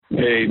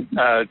Hey,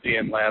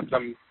 Dean Lance.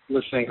 I'm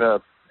listening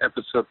to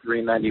episode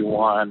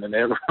 391, and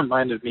it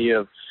reminded me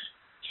of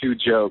two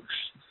jokes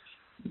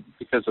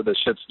because of the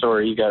shit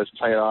story you guys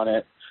played on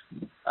it.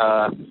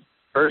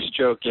 First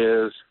joke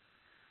is,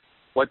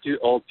 what do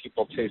old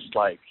people taste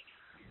like?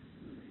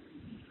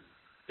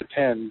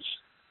 Depends.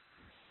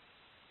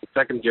 The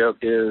second joke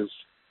is,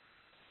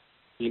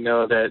 you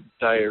know that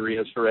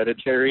diarrhea is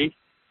hereditary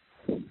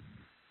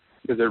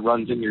because it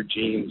runs in your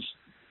genes.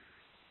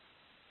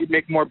 You'd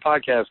make more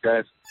podcasts,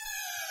 guys.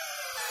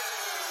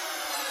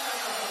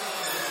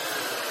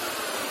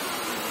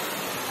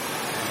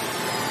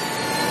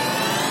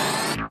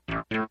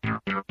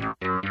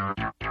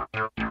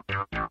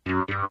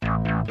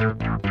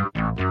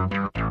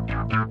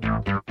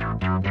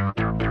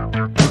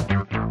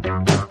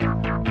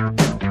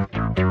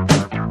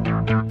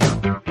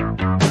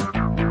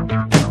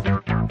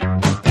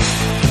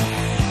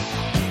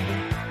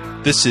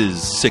 This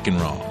is Sick and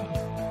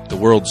Wrong, the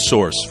world's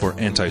source for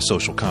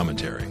antisocial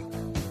commentary.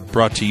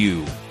 Brought to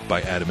you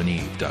by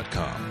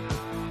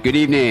adamandeve.com. Good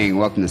evening.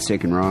 Welcome to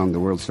Sick and Wrong, the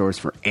world's source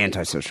for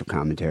antisocial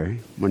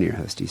commentary. One of your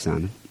hosts,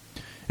 Simon.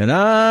 And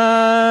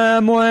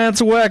I'm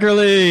Lance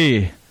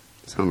Wackerly.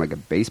 Sound like a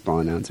baseball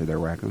announcer there,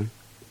 Wackerly.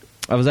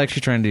 I was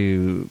actually trying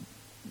to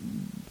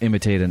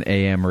imitate an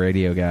AM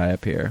radio guy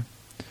up here.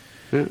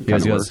 Yeah, He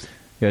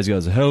always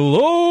goes,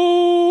 hello,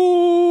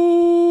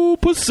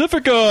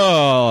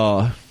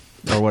 Pacifica!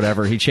 Or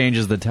whatever. He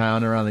changes the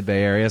town around the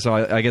Bay Area, so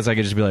I guess I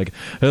could just be like,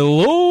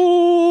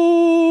 hello,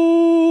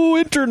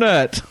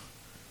 Internet!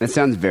 That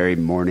sounds very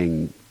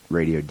morning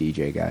radio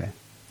DJ guy.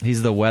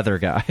 He's the weather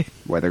guy.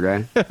 Weather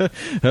guy?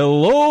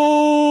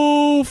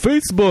 Hello,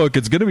 Facebook!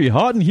 It's going to be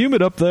hot and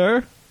humid up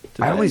there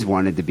today. I always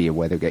wanted to be a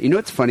weather guy. You know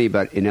what's funny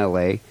about in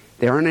L.A.?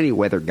 There aren't any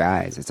weather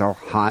guys. It's all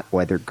hot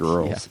weather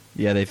girls.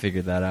 Yeah, they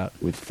figured that out.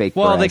 With fake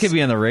Well, they breasts. could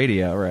be on the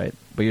radio, right?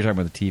 But you're talking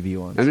about the TV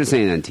ones. I'm just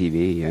saying on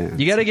TV, yeah.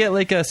 You got to get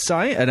like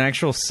an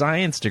actual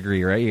science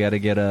degree, right? You got to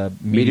get a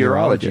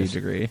meteorology Meteorologist.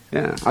 degree.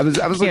 Yeah. I was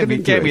looking into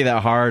It can't be it.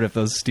 that hard if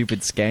those stupid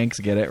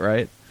skanks get it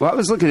right. Well, I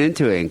was looking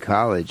into it in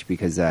college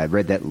because I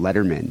read that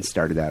Letterman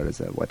started out as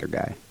a weather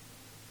guy.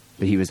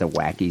 But he was a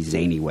wacky,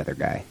 zany weather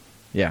guy.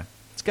 Yeah,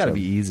 it's got to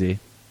be easy.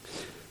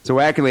 So,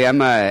 Wackerly,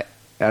 I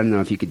don't know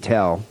if you could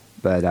tell,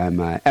 but I'm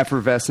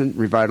effervescent,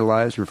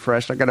 revitalized,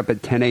 refreshed. I got up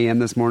at 10 a.m.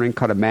 this morning,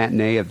 caught a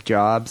matinee of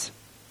Jobs.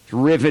 It's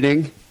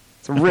riveting.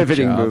 It's a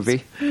riveting Jobs.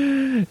 movie.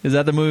 Is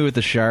that the movie with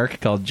the shark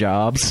called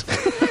Jobs?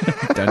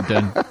 Dun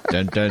dun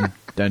dun dun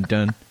dun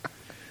dun.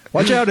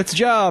 Watch out, it's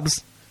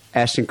Jobs.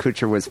 Ashton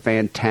Kutcher was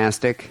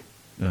fantastic,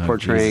 Oh,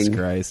 portraying Jesus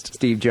Christ.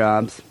 Steve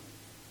Jobs.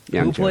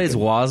 Yeah, Who I'm plays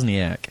joking.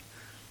 Wozniak?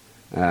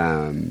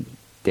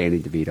 Danny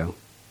DeVito.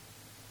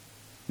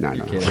 No,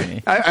 You're no. kidding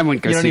me. I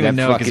wouldn't go You don't see even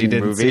that know because fucking you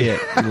didn't movie. see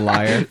it, you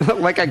liar.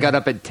 Like I got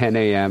up at 10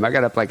 a.m. I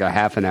got up like a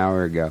half an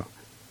hour ago.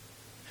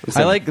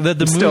 I like the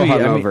movie. Still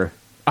hungover.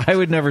 I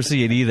would never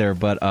see it either,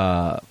 but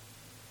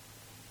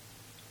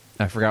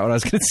I forgot what I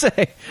was going to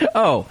say.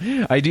 Oh,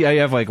 I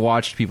have like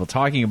watched people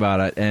talking about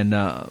it, and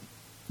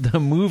the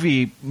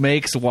movie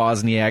makes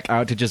Wozniak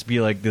out to just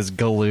be like this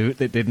galoot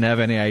that didn't have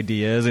any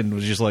ideas and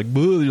was just like,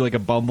 "Boo, you're like a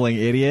bumbling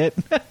idiot."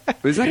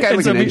 Was that guy And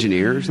like so an he-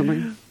 engineer or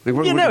something? Like,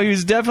 what, You what- know, he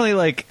was definitely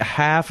like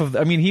half of.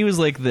 I mean, he was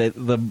like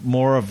the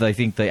more of I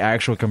think the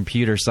actual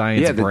computer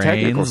science Yeah, the brains,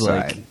 technical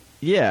like, side.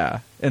 yeah.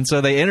 And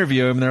so they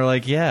interview him, and they're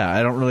like, "Yeah,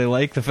 I don't really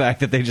like the fact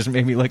that they just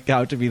made me look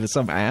out to be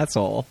some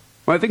asshole."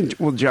 Well, I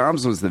think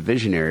Jobs was the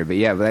visionary, but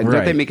yeah, but don't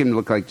Right. they make him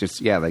look like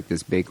just like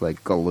this big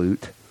like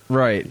galoot?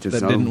 Right, Just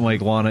that didn't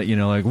like want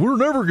to, like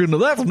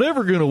that's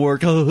never gonna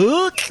work.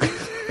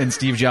 And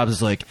Steve Jobs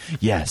is like,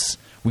 yes,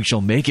 we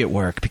shall make it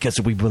work because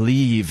we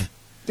believe.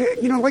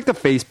 You know, like the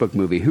Facebook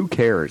movie. Who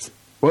cares?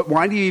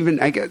 Why do you even?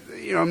 I get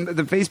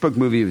the Facebook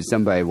movie was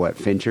done by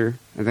Fincher,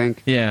 I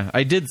think. Yeah,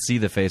 I did see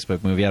the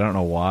Facebook movie. I don't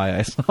know why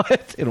I saw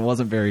it. It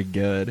wasn't very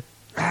good.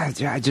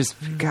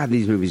 God,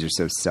 these movies are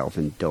so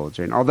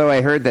self-indulgent. Although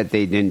I heard that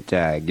they didn't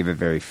give a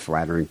very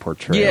flattering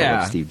portrayal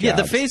of Steve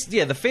Jobs.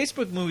 The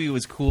Facebook movie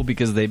was cool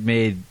because they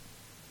made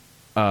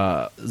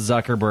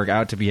Zuckerberg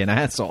out to be an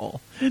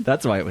asshole.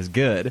 That's why it was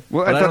good.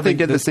 Well, But I don't thought they think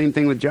did the same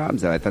thing with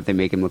Jobs, though. I thought they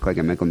make him look like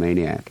a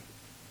megalomaniac.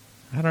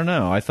 I don't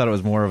know. I thought it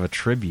was more of a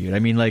tribute. I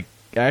mean, like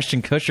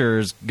Ashton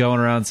Kutcher's going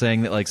around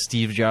saying that like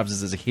Steve Jobs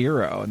is his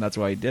hero, and that's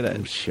why he did it.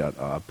 Oh, shut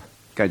up.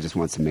 Guy just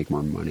wants to make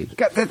more money.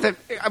 God,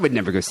 I would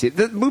never go see it.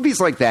 The movies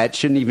like that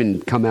shouldn't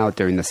even come out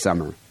during the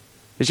summer.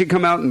 It should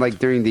come out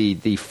during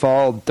the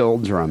fall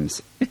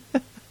doldrums.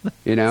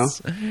 You know?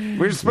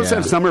 We're supposed to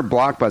have summer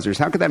blockbusters.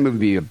 How could that movie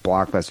be a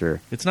blockbuster?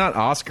 It's not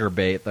Oscar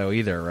bait though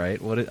either, right?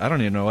 I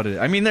don't even know what it is.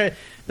 I mean,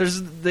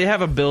 they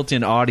have a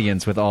built-in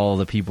audience with all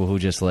the people who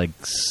just like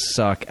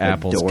suck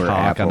Apple's Adore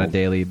cock on a Apple.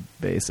 daily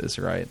basis,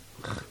 right?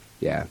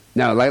 Yeah.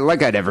 No,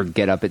 like I'd ever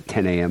get up at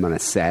 10 a.m. on a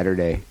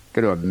Saturday,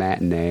 go to a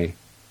matinee.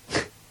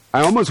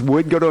 I almost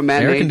would go to a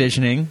matinee. Air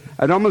conditioning.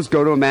 I'd almost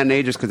go to a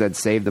matinee just because I'd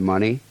save the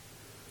money.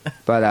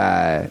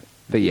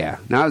 But yeah,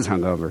 now I was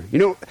hungover. You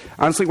know,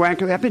 honestly,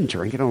 Wackerly, I've been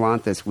drinking a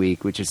lot this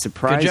week, which is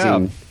surprising.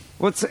 job.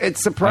 Well,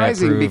 it's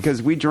surprising approve.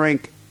 because we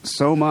drank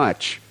so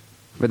much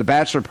for the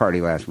bachelor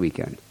party last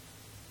weekend.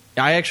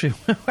 I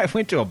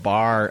went to a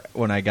bar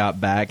when I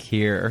got back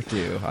here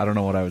too. I don't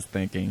know what I was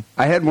thinking.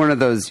 I had one of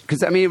those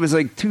because it was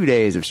like 2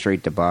 days of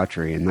straight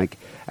debauchery, and like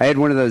I had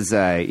one of those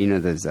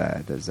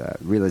those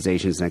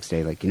realizations next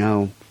day, like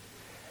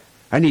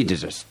I need to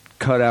just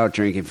cut out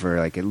drinking for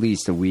like at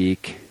least a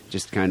week,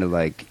 just kind of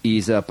like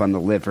ease up on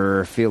the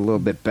liver, feel a little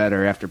bit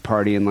better after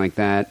partying like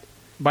that.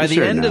 By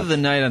the end of the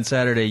night on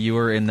Saturday, you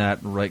were in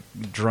that like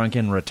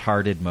drunken,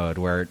 retarded mode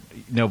where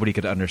nobody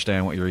could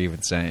understand what you were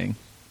even saying.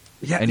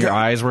 Yeah, and your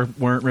eyes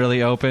weren't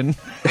really open.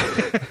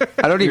 I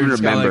don't even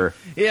remember.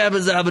 Like, yabba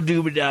zabba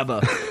dooba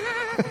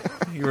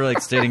dabba. You were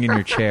like sitting in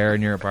your chair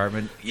in your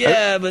apartment.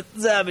 Yeah, but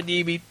zabba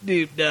deeby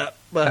doop dap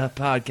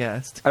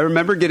podcast. I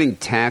remember getting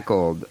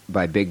tackled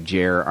by Big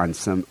Jer on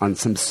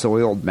some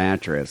soiled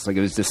mattress. Like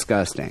it was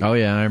disgusting. Oh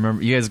yeah, I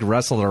remember you guys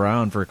wrestled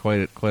around for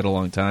quite a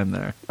long time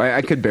there.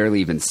 I could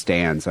barely even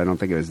stand, so I don't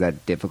think it was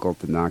that difficult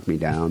to knock me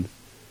down.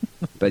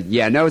 But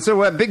yeah, no.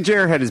 So Big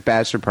Jer had his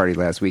bachelor party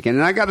last weekend,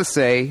 and I got to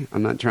say,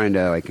 I'm not trying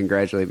to like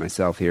congratulate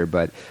myself here,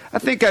 but I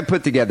think I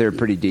put together a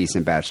pretty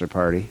decent bachelor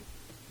party.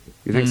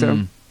 You think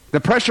so?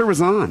 The pressure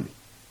was on.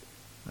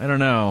 I don't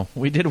know.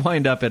 We did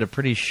wind up at a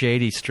pretty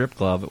shady strip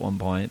club at one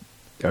point.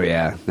 Oh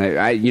yeah,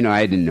 I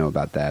didn't know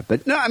about that,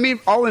 but no, I mean,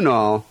 all in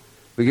all,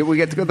 we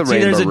get to go to the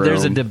Rainbow Room.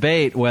 There's a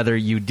debate whether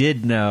you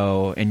did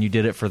know and you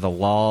did it for the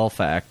lol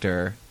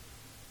factor.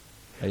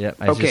 Yep,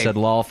 I just said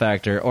lol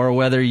factor, or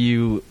whether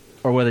you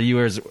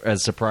were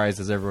as surprised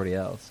as everybody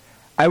else.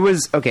 I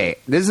was okay.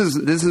 This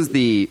is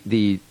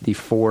the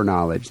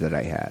foreknowledge that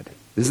I had.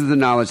 This is the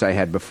knowledge I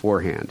had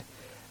beforehand.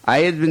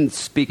 I had been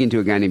speaking to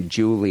a guy named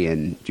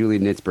Julian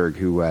Nitzberg,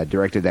 who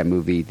directed that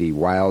movie, The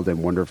Wild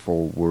and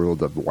Wonderful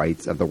World of the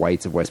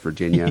Whites of West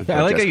Virginia.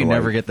 I like how you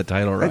never get the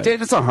title right.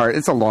 It's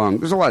a long.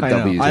 There's a lot of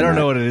W's. I don't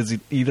know what it is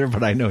either,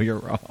 but I know you're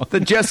wrong. The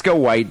Jessica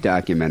White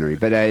documentary,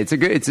 but it's a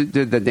good. It's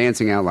the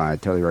Dancing Outlaw. I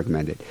totally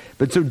recommend it.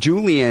 But so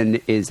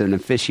Julian is an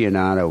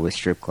aficionado with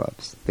strip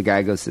clubs. The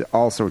guy goes to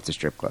all sorts of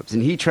strip clubs,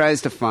 and he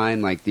tries to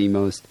find like the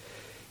most,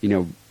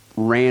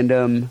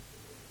 random,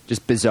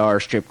 just bizarre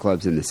strip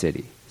clubs in the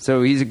city.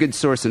 So he's a good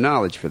source of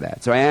knowledge for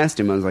that. So I asked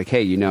him, I was like,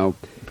 hey,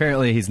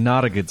 Apparently he's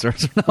not a good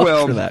source of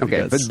knowledge for that.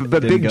 Okay,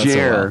 but Big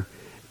Jer,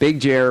 Big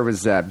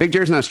Jer's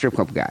not a strip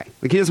club guy.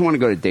 Like, he doesn't want to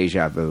go to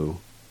Deja Vu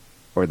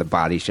or the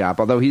Body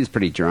Shop, although he's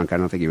pretty drunk. I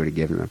don't think he would have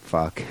given a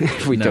fuck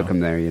if we took him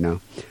there,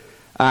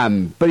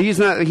 But he's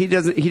not, he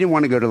didn't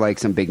want to go to like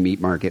some big meat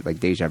market, like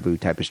Deja Vu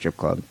type of strip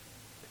club.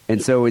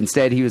 And so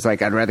instead he was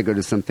like, I'd rather go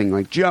to something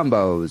like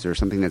Jumbo's or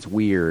something that's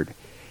weird.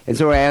 And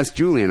so I asked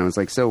Julian, I was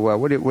like, so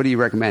what do you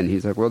recommend?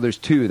 He's like, well, there's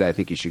 2 that I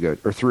think you should go,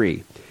 or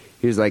 3.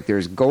 He was like,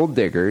 there's Gold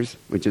Diggers,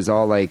 which is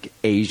all like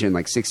Asian,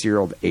 like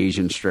 6-year-old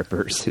Asian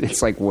strippers. And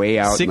it's like way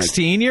out.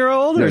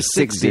 16-year-old or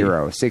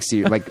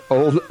 60, like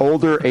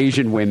older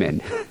Asian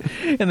women.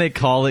 And they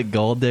call it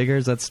Gold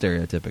Diggers? That's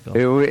stereotypical.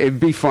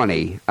 It'd be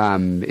funny.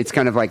 It's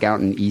kind of like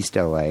out in East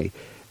LA.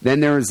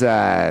 Then there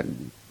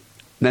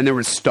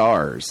was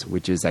Stars,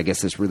 which is, I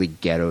guess, this really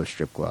ghetto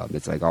strip club.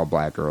 It's like all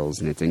black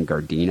girls, and it's in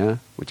Gardena,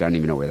 which I don't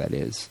even know where that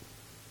is.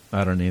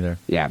 I don't either.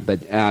 Yeah,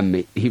 but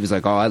he was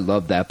like, oh, I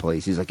love that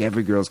place. He's like,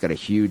 every girl's got a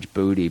huge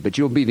booty, but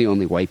you'll be the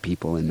only white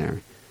people in there.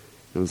 And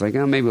I was like,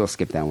 oh, maybe we'll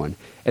skip that one.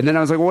 And then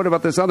I was like, well, what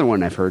about this other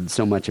one I've heard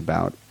so much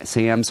about,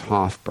 Sam's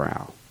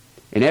Hofbrau?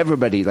 And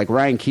everybody, like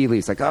Ryan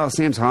Keeley's like, oh,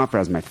 Sam's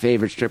Hofbrau is my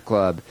favorite strip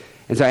club.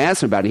 And so I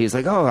asked him about it. He's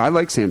like, oh, I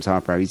like Sam's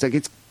Hofbrau. He's like,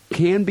 it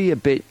can be a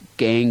bit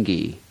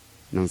gangy.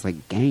 And I was like,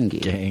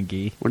 gangy?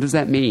 Gangy. What does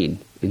that mean?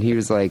 And he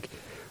was like,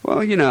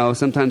 well,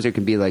 sometimes there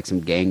can be like a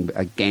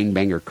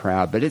gangbanger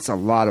crowd, but it's a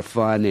lot of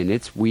fun, and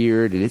it's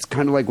weird, and it's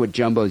kind of like what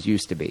Jumbo's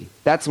used to be.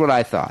 That's what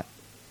I thought.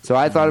 So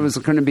I thought it was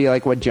going to be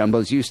like what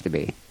Jumbo's used to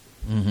be.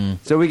 Mm-hmm.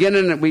 So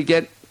we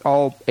get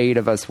all 8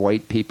 of us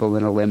white people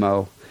in a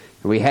limo,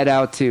 and we head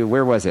out to,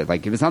 where was it?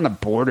 Like, it was on the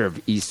border of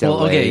East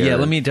LA. Okay,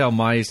 let me tell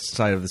my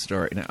side of the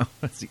story now.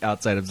 That's the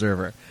outside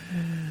observer.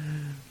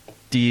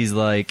 D's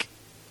like,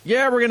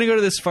 yeah, we're going to go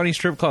to this funny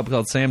strip club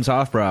called Sam's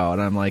Hofbrau.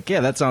 And I'm like, yeah,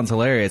 that sounds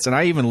hilarious. And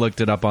I even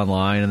looked it up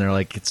online, and they're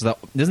like, isn't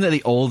it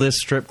the oldest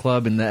strip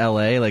club in the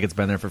L.A.? Like, it's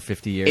been there for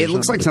 50 years. It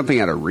looks like something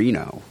out of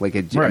Reno. Like,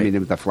 right. I mean,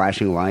 with the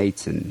flashing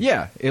lights. And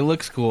yeah, it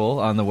looks cool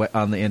on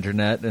the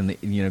internet and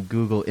the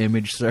Google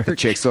image search. The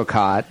chicks look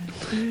hot.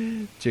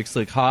 Chicks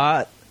look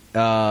hot.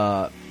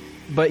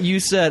 But you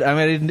said,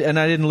 I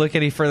didn't look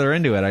any further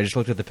into it. I just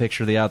looked at the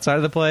picture of the outside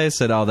of the place,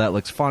 said, oh, that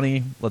looks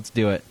funny. Let's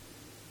do it.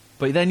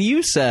 But then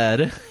you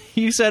said,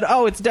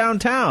 oh, it's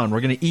downtown.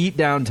 We're going to eat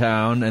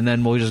downtown, and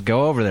then we'll just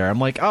go over there. I'm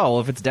like, oh, well,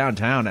 if it's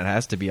downtown, it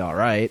has to be all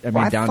right. I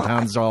mean,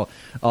 downtown's all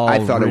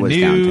I thought renewed,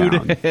 it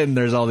was downtown. And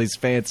there's all these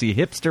fancy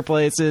hipster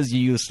places. You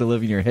used to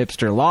live in your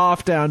hipster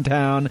loft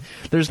downtown.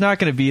 There's not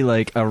going to be,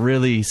 like, a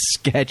really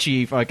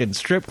sketchy fucking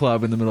strip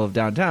club in the middle of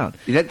downtown.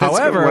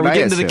 However, we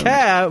get into the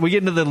cab, we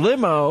get into the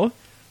limo,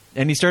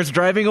 and he starts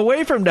driving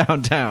away from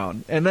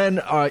downtown. And then,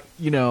 our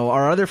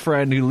other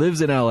friend who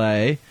lives in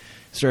L.A.,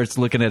 starts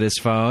looking at his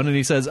phone, and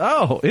he says,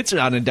 oh, it's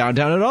not in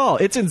downtown at all.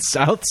 It's in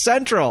South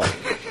Central.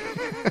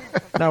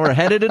 Now we're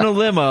headed in a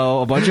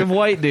limo, a bunch of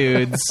white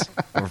dudes.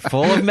 We're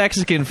full of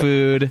Mexican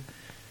food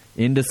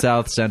into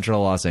South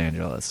Central Los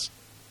Angeles.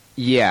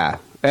 Yeah,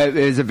 it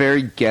was a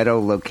very ghetto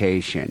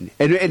location.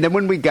 And then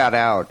when we got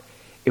out,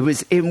 it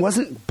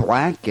wasn't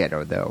black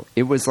ghetto, though.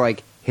 It was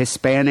like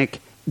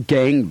Hispanic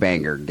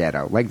gangbanger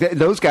ghetto. Like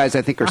those guys,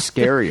 I think, are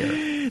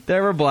scarier.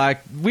 There were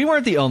black. We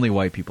weren't the only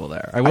white people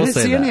there. I will didn't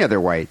say see that. any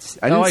other whites.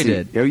 I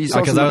did.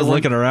 Because I was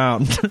looking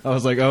around. I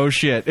was like, oh,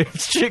 shit.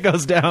 If shit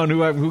goes down,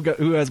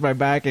 who has my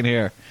back in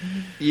here?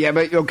 Yeah,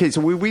 but, okay,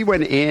 so we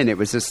went in. It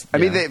was just, I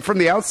mean, from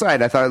the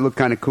outside, I thought it looked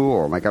kind of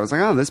cool. Like, I was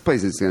like, oh, this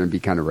place is going to be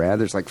kind of rad.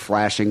 There's, like,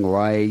 flashing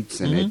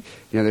lights, and,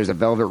 there's a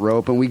velvet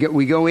rope. And we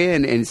go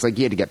in, and it's like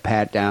you had to get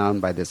pat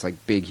down by this,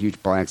 like, big,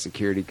 huge black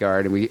security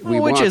guard. And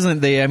which isn't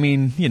the, I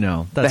mean,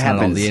 that's not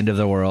all the end of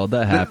the world.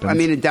 That happens. I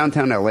mean, in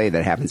downtown L.A.,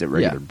 that happens at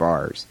regular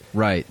bars.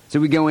 Right. So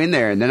we go in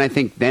there, and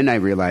then I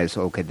realized,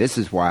 okay, this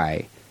is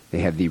why they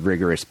have the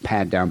rigorous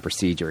pat-down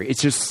procedure.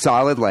 It's just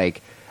solid,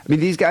 like, I mean,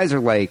 these guys are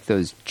like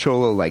those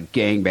cholo, like,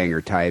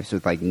 gangbanger types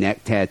with, like,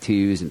 neck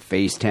tattoos and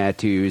face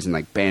tattoos and,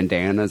 like,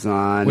 bandanas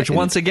on. Which,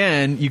 once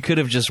again, you could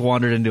have just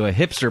wandered into a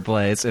hipster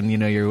place and,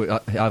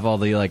 you have all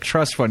the, like,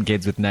 trust fund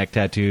kids with neck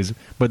tattoos,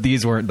 but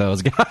these weren't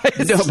those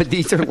guys. No, but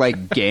these are,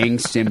 like, gang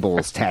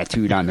symbols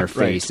tattooed on their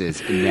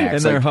faces and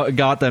necks. And they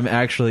got them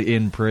actually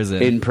in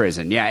prison. In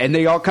prison, yeah. And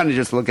they all kind of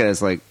just look at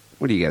us like,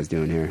 what are you guys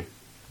doing here?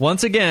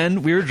 Once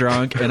again, we were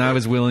drunk, and I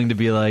was willing to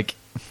be like,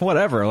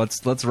 whatever,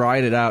 let's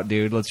ride it out,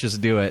 dude. Let's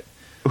just do it.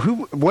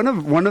 One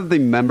of the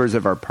members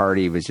of our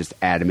party was just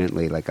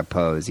adamantly like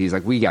opposed. He's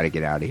like, we got to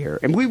get out of here.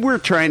 And we were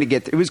trying to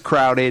it was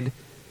crowded,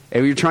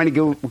 and we were trying to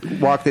go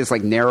walk this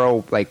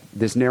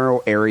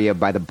narrow area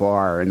by the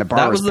bar, and the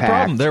bar that was was the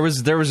packed. problem.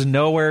 There was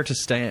nowhere to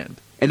stand,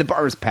 and the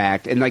bar was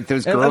packed, and like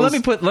those girls.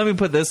 And let me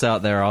put this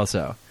out there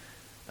also.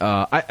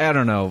 I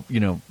don't know,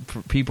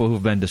 for people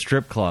who've been to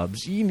strip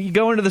clubs, you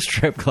go into the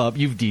strip club,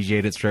 you've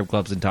DJ'd at strip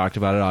clubs and talked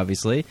about it,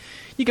 obviously.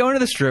 You go into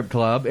the strip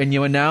club and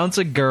you announce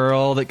a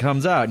girl that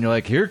comes out, and you're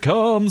like, here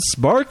comes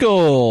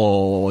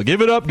Sparkle.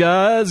 Give it up,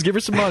 guys. Give her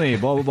some money.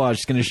 Blah, blah, blah.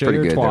 She's going to show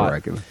you her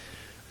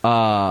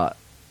twat.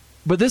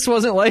 But this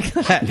wasn't like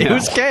that. No. It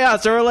was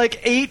chaos. There were like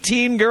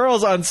 18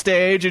 girls on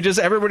stage, and just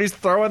everybody's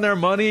throwing their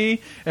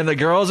money, and the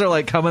girls are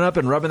like coming up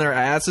and rubbing their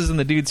asses in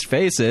the dudes'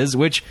 faces,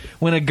 which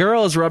when a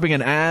girl is rubbing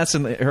her ass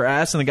in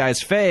the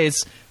guy's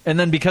face, and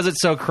then because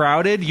it's so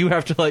crowded, you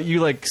have to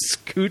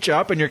scooch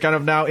up, and you're kind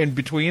of now in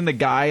between the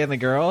guy and the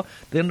girl.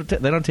 They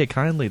don't take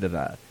kindly to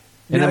that.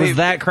 And it was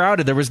that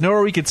crowded. There was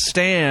nowhere we could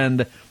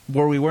stand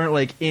where we weren't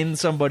like in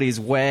somebody's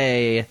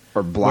way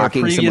or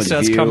blocking previous someone's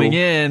us view. Coming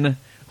in.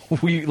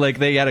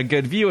 They had a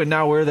good view, and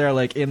now we're there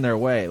in their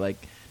way. Like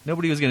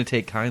nobody was going to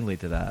take kindly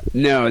to that.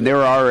 No, and they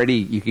were already.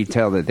 You could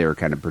tell that they were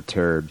kind of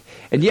perturbed.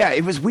 And yeah,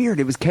 it was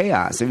weird. It was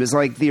chaos. It was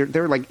like there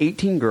were like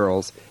 18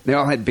 girls. They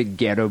all had big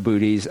ghetto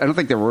booties. I don't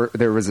think there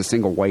was a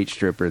single white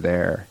stripper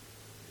there.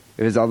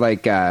 It was all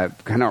like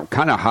kind of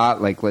hot,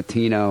 like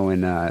Latino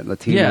and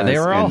Latinas. Yeah, they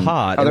were all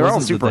hot. Oh, they were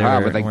all super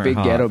hot with like big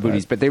ghetto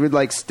booties. But they would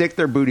like stick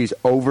their booties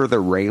over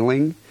the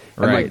railing.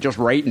 And like just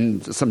right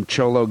in some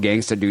cholo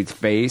gangsta dude's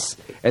face,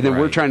 and then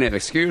we're trying to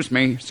excuse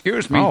me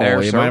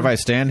there. You mind if I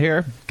stand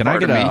here? Can I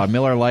get a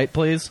Miller Lite,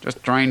 please?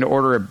 Just trying to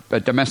order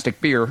a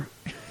domestic beer.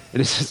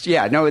 And it's just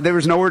there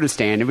was nowhere to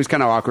stand. It was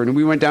kind of awkward, and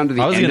we went down to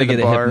the end of the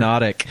bar. I was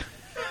going to get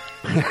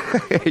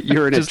Hypnotic.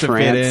 You're in just a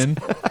trance.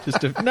 To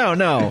fit in.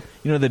 No.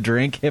 You know the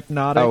drink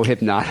Hypnotic? Oh,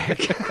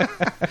 Hypnotic.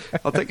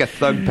 I'll take a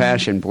Thug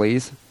Passion,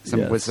 please.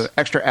 With some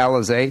extra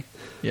Alizé.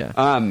 Yeah.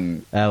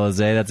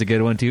 Alizé, that's a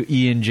good one too.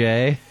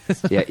 E&J.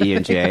 Yeah,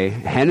 E&J.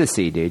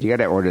 Hennessy, dude. You got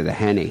to order the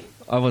Henny.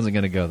 I wasn't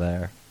going to go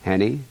there.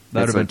 Henny?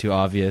 That would have been too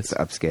obvious.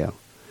 It's upscale.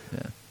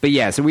 Yeah. But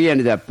yeah, so we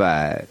ended up,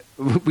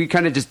 we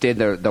kind of just did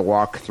the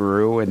walk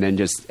through, and then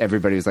just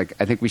everybody was like,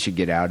 I think we should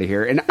get out of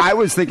here. And I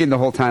was thinking the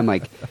whole time,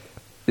 like,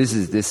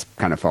 this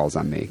kind of falls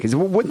on me. Because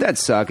wouldn't that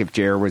suck if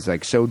Jer was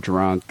like so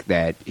drunk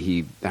that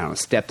he, I don't know,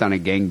 stepped on a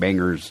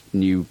gangbanger's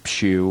new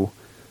shoe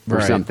or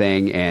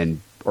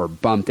something, or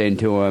bumped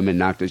into him and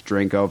knocked his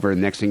drink over,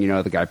 and next thing you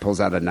know, the guy pulls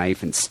out a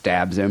knife and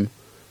stabs him.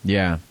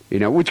 Yeah.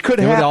 Which could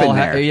happen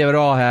there. Yeah, it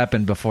all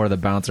happened before the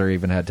bouncer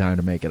even had time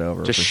to make it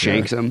over. Just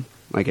shanks him,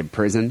 like in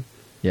prison.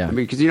 Yeah. I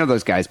mean, because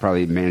those guys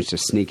probably managed to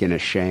sneak in a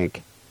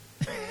shank.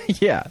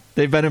 Yeah,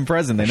 they've been in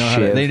prison. They know how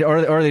to,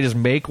 or they just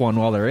make one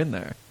while they're in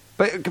there.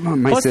 But come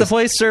on, Plus, the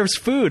place serves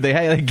food.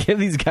 They give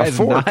these guys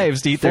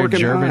knives to eat their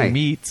German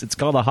meats. It's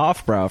called a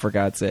Hofbrau, for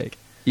God's sake.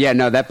 Yeah,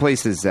 no, that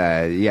place is,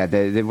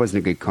 it wasn't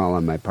a good call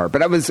on my part.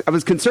 But I was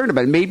concerned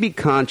about it. It made me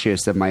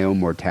conscious of my own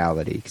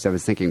mortality, because I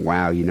was thinking,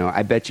 wow,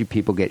 I bet you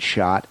people get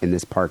shot in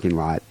this parking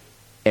lot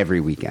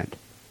every weekend.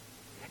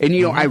 And,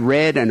 I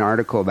read an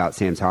article about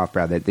Sam's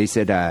Hofbrau that they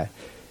said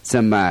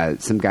some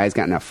guys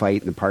got in a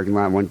fight in the parking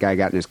lot. One guy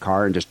got in his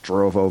car and just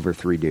drove over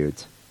 3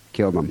 dudes,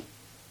 killed them.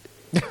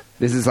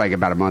 This is like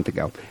about a month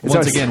ago.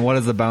 Once again, what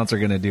is the bouncer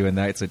going to do in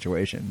that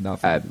situation?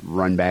 Nothing.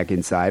 Run back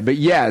inside. But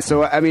yeah,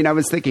 so I mean, I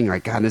was thinking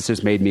like, God, this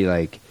just made me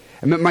like.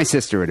 I mean, my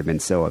sister would have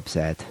been so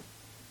upset.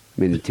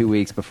 I mean, 2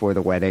 weeks before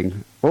the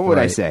wedding. What would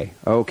I Right. say?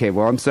 Okay,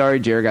 well, I'm sorry,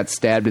 Jared got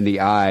stabbed in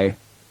the eye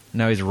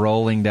Now he's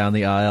rolling down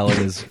the aisle in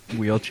his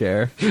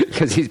wheelchair.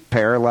 because he's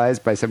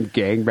paralyzed by some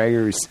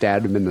gangbanger who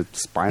stabbed him in the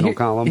spinal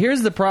column.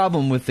 Here's the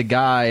problem with the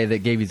guy that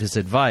gave you this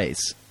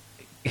advice.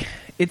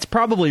 It's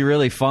probably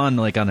really fun,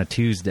 like on a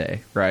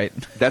Tuesday, right?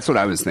 That's what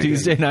I was thinking.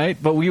 Tuesday night,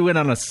 but we went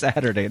on a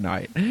Saturday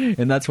night,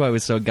 and that's why it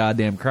was so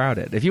goddamn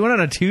crowded. If you went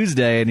on a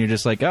Tuesday and you're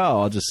just like,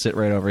 oh, I'll just sit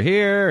right over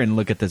here and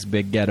look at this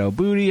big ghetto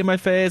booty in my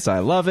face, I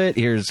love it,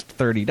 here's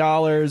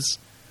 $30.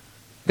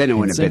 Then it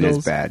wouldn't have been as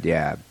singles. bad,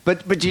 yeah.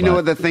 But you know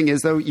what the thing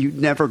is, though? You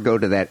never go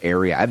to that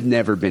area. I've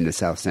never been to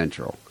South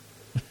Central.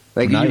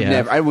 Like, Now you've you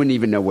have. never, I wouldn't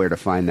even know where to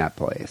find that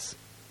place.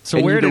 So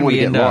And you where don't did wanna we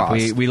get end up?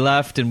 lost. We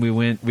left and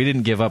we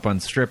didn't give up on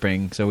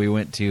stripping, so we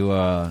went to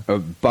Buck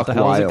what the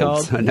hell is it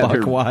Wild's. called?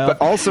 Buck Wild.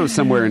 But also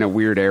somewhere in a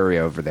weird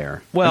area over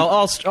there.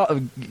 Well,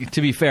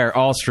 to be fair,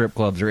 all strip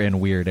clubs are in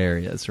weird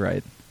areas,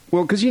 right?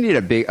 Well, because you need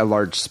a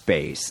large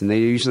space, and they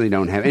usually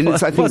don't have. And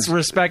it's, I think, Plus,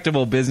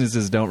 respectable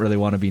businesses don't really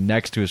want to be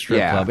next to a strip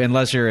Yeah. club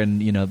unless you're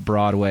in,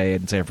 Broadway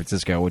in San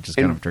Francisco, which is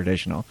kind of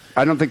traditional.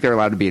 I don't think they're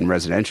allowed to be in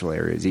residential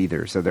areas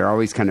either. So they're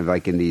always kind of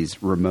like in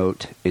these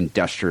remote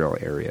industrial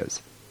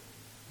areas.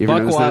 You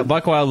ever notice that?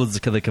 Buck Wild was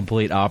the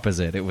complete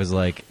opposite. It was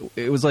like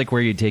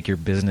where you take your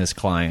business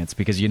clients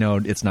because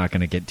it's not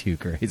going to get too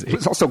crazy. It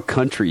was also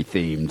country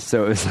themed,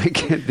 so it was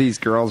like these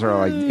girls are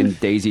like in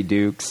Daisy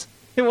Dukes.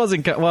 It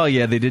wasn't well,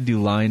 yeah. They did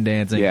do line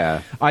dancing.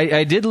 Yeah.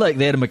 I did like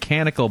they had a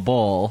mechanical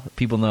bull.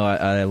 People know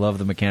I love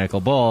the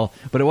mechanical bull,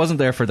 but it wasn't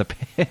there for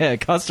the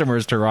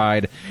customers to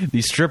ride.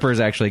 The strippers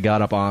actually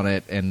got up on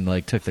it and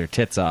like took their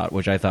tits out,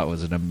 which I thought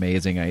was an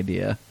amazing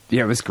idea.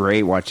 Yeah, it was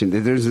great watching.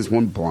 There's this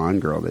one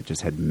blonde girl that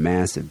just had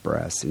massive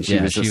breasts, and she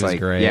Yeah, was she just was like,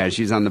 great. yeah,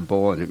 she's on the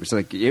bull, and it was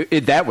like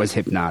that was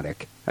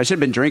hypnotic. I should have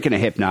been drinking a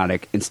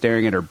hypnotic and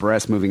staring at her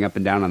breasts moving up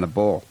and down on the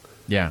bull.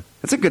 Yeah.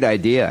 That's a good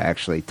idea,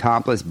 actually.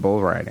 Topless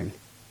bull riding.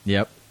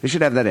 Yep. They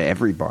should have that at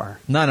every bar.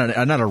 Not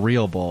a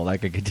real bull that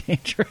could get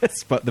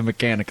dangerous, but the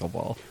mechanical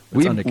bull.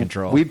 It's under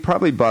control. We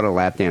probably bought a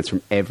lap dance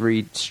from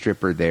every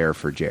stripper there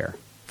for Jer.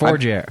 For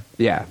Jer.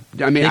 Yeah,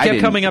 I mean, They I kept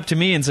didn't- coming up to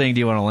me and saying, "Do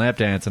you want a lap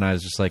dance?" And I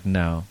was just like,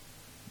 "No,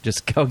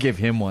 just go give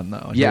him one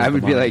though." Yeah, Here's I the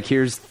would be money." like,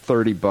 "Here's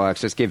 $30.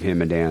 Just give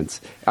him a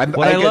dance."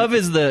 What I love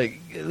is the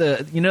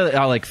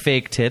how like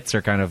fake tits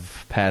are kind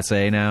of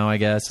passe now. I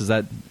guess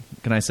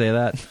can I say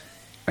that?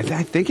 I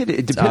think it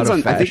out depends of on.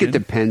 I think fashion. it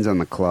depends on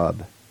the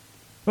club.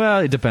 Well,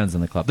 it depends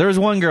on the club. There was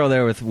one girl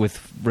there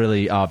with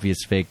really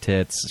obvious fake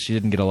tits. She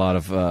didn't get a lot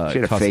of She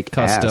had a fake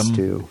custom. ass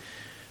too.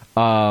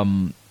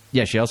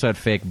 Yeah, she also had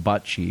fake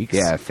butt cheeks.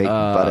 Yeah, fake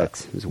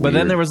buttocks. It was But then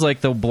weird. there was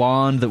like the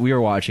blonde that we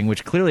were watching,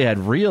 which clearly had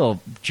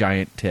real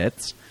giant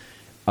tits.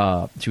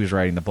 She was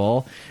riding the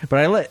bull,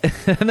 but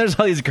and there's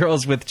all these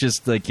girls with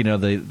just like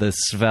the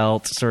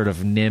svelte sort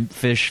of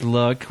nymphish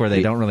look where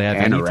they don't really have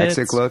any anorexic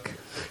tits. look.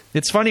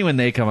 It's funny when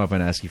they come up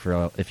and ask you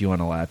if you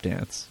want a lap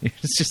dance.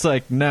 It's just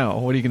like, no.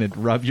 What are you going to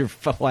rub your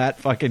flat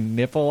fucking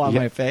nipple on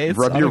Yeah, my face?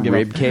 rub I your don't give a-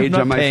 rib cage I'm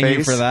not on my paying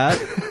you face? for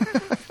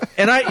that.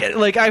 And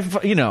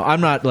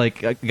I'm not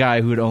like a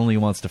guy who only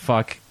wants to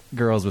fuck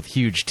girls with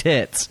huge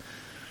tits.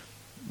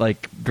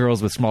 Like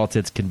girls with small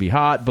tits can be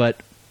hot, but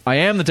I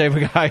am the type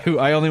of guy who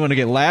I only want to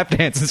get lap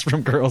dances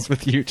from girls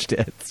with huge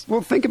tits.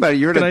 Well, think about it.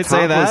 You're Can at I a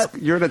say topless.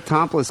 that? You're at a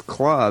topless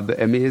club.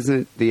 I mean,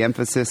 isn't the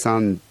emphasis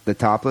on the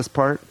topless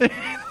part?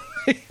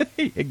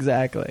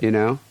 Exactly. You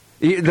know.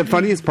 The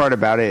funniest part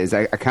about it is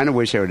I kind of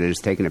wish I would have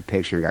just taken a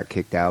picture and got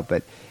kicked out.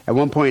 But at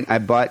one point, I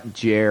bought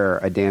Jer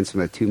a dance from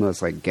the two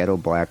most like ghetto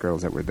black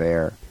girls that were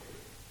there,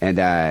 and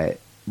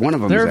one of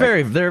them They're was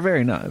very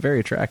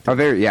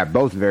attractive.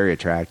 both very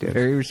attractive.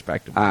 Very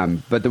respectable.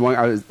 But the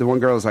one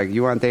girl was like,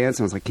 "You want to dance?"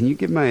 And I was like, "Can you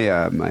give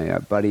my my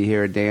buddy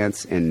here a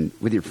dance and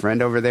with your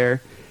friend over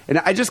there?" And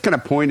I just kind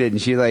of pointed,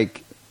 and she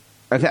like,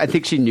 I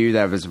think she knew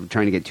that I was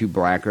trying to get two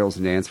black girls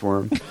to dance for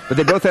him. But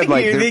they both had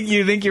like,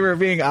 you think you were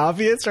being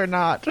obvious or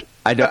not?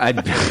 I don't,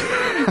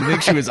 You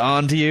think she was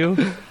on to you?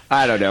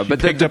 I don't know. But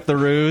Picked up the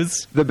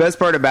ruse? the best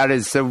part about it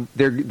is, so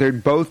they're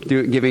both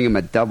giving him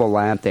a double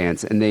lap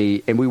dance, and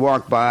we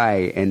walk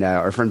by, and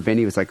our friend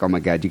Vinny was like, "Oh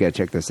my god, you got to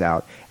check this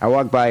out." I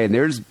walk by, and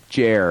there's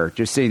Jer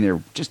just sitting there,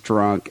 just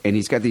drunk, and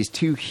he's got these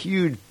two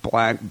huge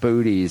black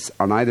booties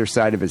on either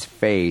side of his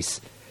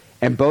face,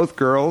 and both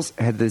girls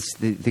had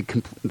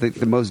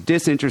the most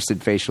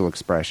disinterested facial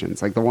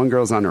expressions. Like the one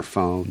girl's on her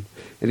phone,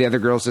 and the other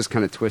girl's just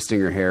kind of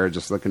twisting her hair,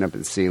 just looking up at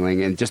the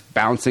ceiling, and just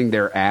bouncing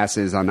their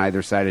asses on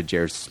either side of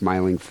Jer's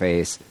smiling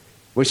face.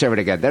 Wish I would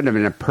have got that. Would have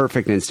been a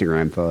perfect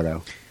Instagram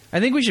photo. I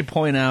think we should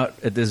point out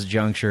at this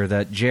juncture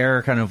that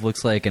Jer kind of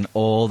looks like an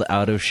old,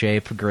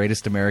 out-of-shape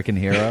Greatest American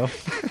Hero.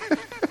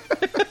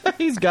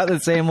 He's got the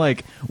same,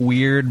 like,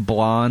 weird,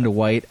 blonde,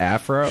 white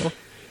afro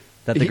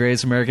that the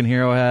Greatest American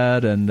Hero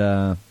had,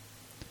 and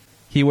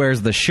he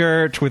wears the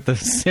shirt with the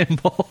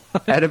symbol.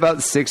 At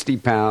about 60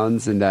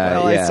 pounds, and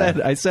Well, yeah.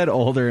 I said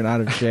older and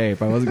out of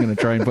shape. I wasn't going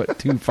to try and put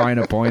too fine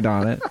a point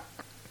on it.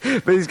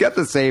 But he's got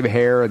the same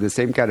hair and the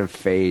same kind of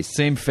face.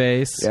 Same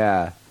face.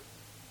 Yeah.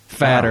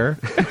 Fatter.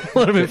 A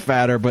little bit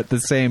fatter, but the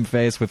same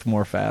face with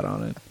more fat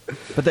on it.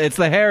 But it's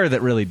the hair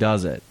that really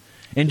does it.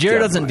 And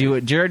Jared doesn't do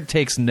it. Jared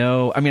takes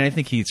no... I mean, I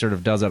think he sort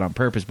of does it on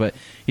purpose, but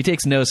he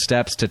takes no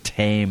steps to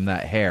tame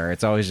that hair.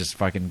 It's always just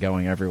fucking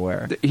going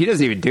everywhere. He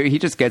doesn't even do it. He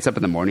just gets up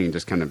in the morning and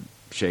just kind of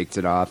shakes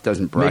it off,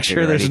 doesn't brush it. Make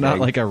sure there's not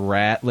like a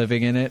rat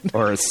living in it.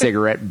 Or a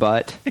cigarette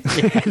butt.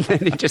 And then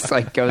he just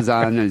like goes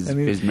on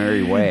his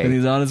merry way. And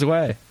he's on his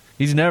way.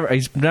 He's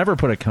never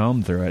put a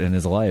comb through it in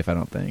his life, I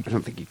don't think. I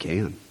don't think you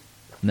can.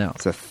 No.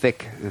 It's a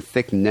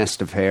thick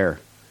nest of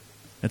hair.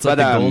 It's like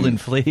the golden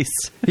fleece.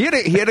 He had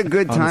a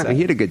good time.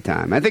 He had a good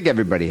time. I think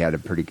everybody had a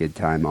pretty good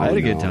time. I had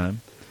a good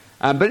time.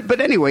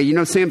 But anyway,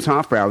 Sam's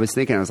Hofbrauer, I was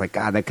thinking, I was like,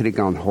 God, that could have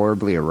gone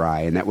horribly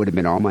awry, and that would have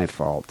been all my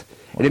fault.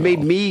 Wow. And it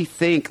made me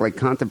think, like,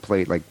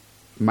 contemplate, like,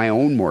 my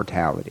own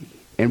mortality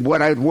and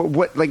what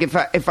like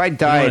if I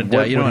died,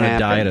 you don't want to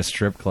die at a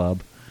strip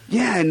club.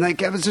 Yeah, and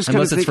like I was just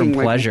unless kind of thinking, it's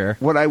from pleasure,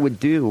 like, what I would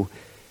do.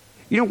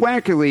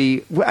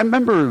 Wackerly, I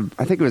remember,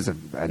 I think it was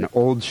an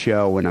old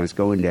show when I was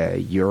going to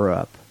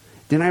Europe.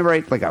 Didn't I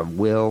write like a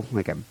will?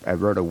 Like I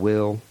wrote a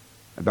will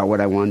about what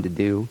I wanted to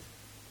do.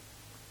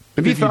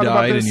 Have you thought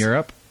about this? In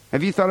Europe?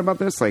 Have you thought about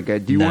this? Like,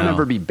 do you want to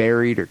ever be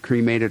buried or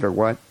cremated or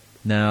what?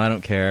 No, I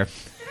don't care.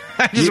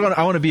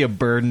 I want to be a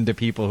burden to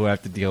people who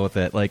have to deal with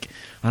it. Like,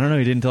 I don't know,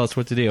 you didn't tell us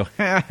what to do.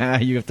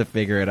 You have to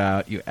figure it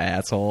out, you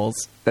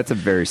assholes. That's a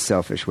very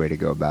selfish way to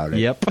go about it.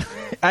 Yep.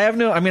 I have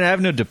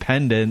no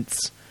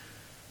dependents.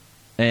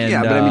 And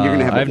yeah, but I mean, you're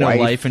gonna have I have wife.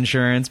 no life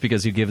insurance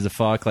because who gives a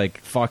fuck?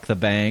 Like, fuck the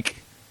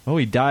bank. Oh,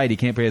 he died. He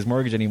can't pay his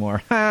mortgage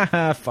anymore. Ha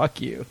ha,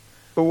 fuck you.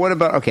 But what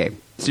about, okay,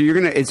 so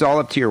it's all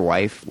up to your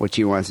wife what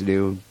she wants to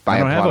do, buy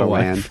a plot of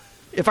land.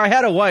 If I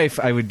had a wife,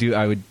 I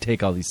would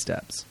take all these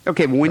steps.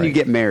 Okay, but when you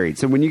get married,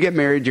 so when you get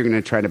married, you're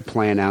going to try to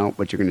plan out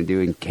what you're going to do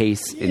in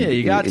case. Yeah,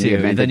 you got to. The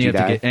event then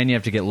you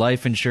have to get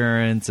life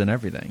insurance and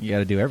everything. You got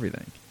to do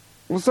everything.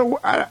 Well, so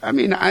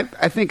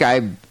I think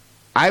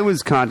I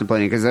was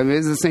contemplating because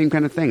it's the same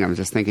kind of thing. I was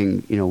just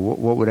thinking,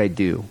 what would I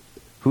do?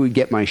 Who would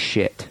get my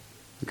shit?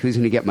 Who's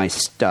going to get my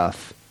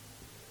stuff?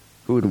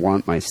 Who would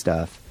want my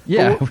stuff?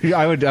 Yeah,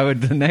 I would.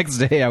 The next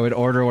day, I would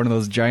order one of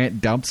those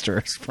giant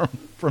dumpsters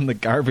from the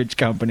garbage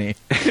company.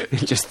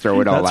 Just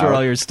throw it all out. That's where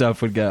all your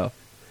stuff would go.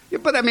 Yeah,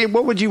 but I mean,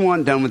 what would you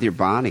want done with your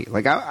body?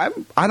 Like, I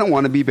don't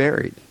want to be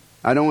buried.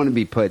 I don't want to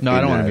be put. No, I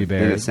don't want to be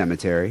buried in a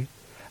cemetery.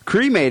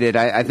 Cremated.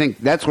 I think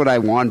that's what I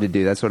wanted to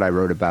do. That's what I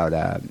wrote about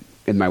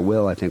in my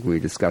will. I think when we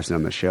discussed it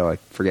on the show. I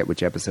forget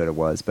which episode it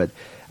was, but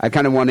I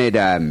kind of wanted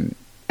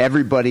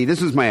everybody.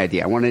 This was my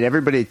idea. I wanted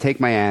everybody to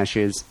take my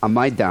ashes on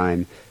my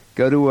dime.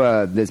 Go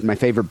to my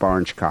favorite bar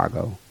in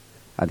Chicago,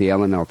 the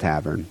L&L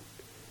Tavern,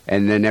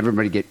 and then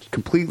everybody get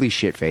completely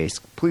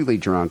shit-faced, completely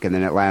drunk, and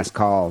then at last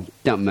call,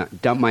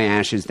 dump my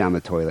ashes down the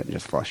toilet and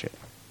just flush it.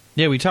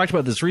 Yeah, we talked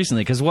about this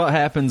recently, because what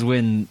happens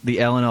when the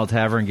L&L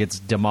Tavern gets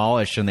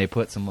demolished and they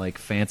put some like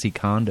fancy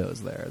condos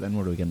there? Then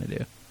what are we going to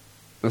do?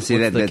 Well, see,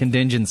 What's the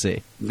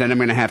contingency? Then I'm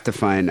going to have to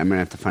find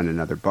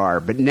another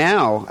bar. But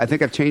now I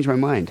think I've changed my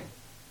mind.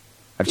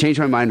 I've changed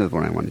my mind with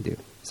what I want to do.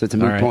 So it's a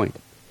moot point.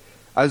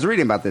 I was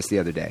reading about this the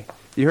other day.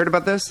 You heard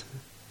about this?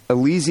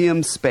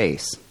 Elysium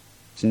Space.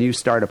 It's a new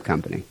startup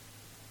company.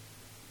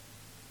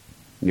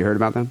 You heard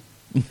about them?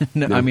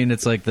 No, I mean,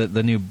 it's like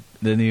the new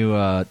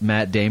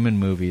Matt Damon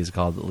movie is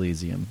called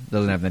Elysium.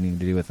 Doesn't have anything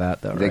to do with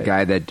that, though, The right?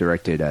 guy that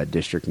directed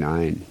District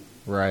 9.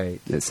 Right.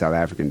 The South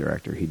African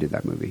director. He did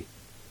that movie.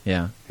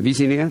 Yeah. Have you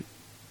seen it yet?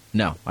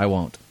 No, I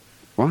won't.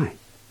 Why?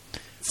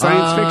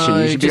 Science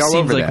fiction. You should be all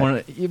over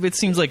that. It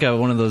seems like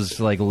one of those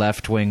like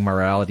left-wing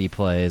morality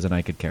plays, and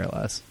I could care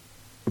less.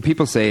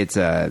 People say it's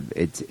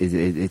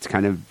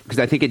kind of because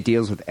I think it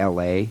deals with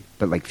L.A.,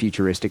 but like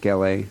futuristic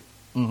L.A.,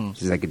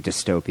 which is like a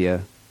dystopia,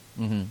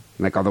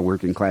 like all the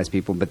working class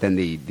people. But then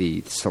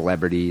the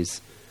celebrities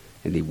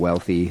and the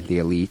wealthy, the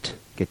elite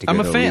get to go to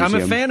Elysium. I'm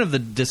a fan of the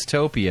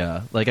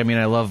dystopia. Like, I mean,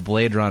 I love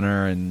Blade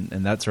Runner and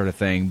that sort of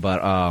thing.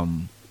 But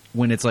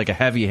when it's like a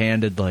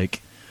heavy-handed,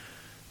 like,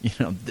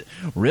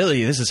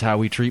 really, this is how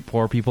we treat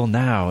poor people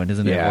now, and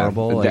isn't it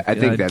horrible? Like, I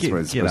think that's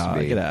what it's supposed to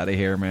be. Get out of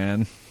here,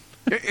 man.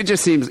 It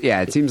just seems,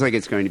 it seems like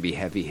it's going to be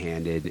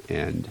heavy-handed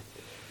and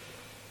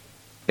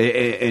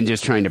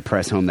just trying to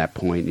press home that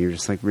point. And you're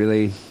just like,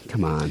 really?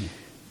 Come on.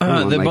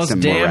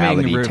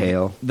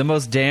 The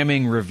most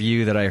damning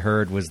review that I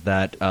heard was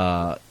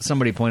that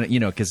somebody pointed,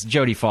 because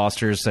Jodie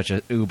Foster is such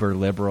an uber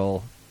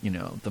liberal,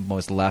 the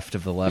most left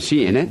of the left. Is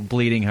she in it?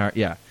 Bleeding heart,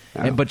 yeah.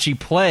 Oh. But she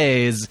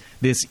plays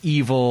this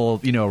evil,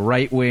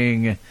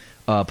 right-wing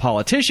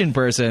politician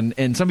person,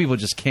 and some people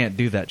just can't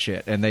do that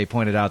shit. And they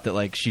pointed out that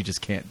like she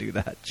just can't do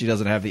that. She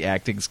doesn't have the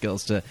acting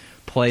skills to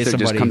play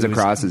somebody. It just comes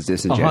across as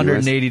disingenuous.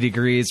 180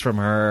 degrees from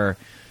her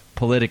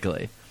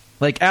politically.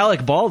 Like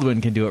Alec Baldwin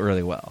can do it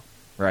really well,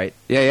 right?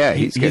 Yeah,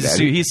 he's good at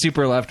it. He's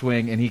super left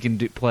wing, and he can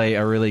play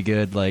a really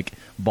good like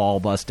ball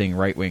busting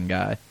right wing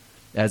guy,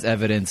 as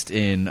evidenced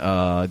in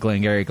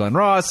Glengarry Glen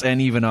Ross and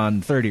even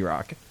on 30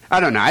 Rock. I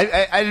don't know.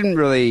 I didn't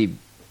really.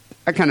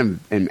 I kind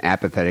of am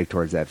apathetic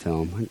towards that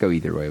film. I'd go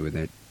either way with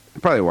it.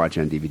 I'd probably watch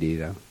it on DVD,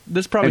 though.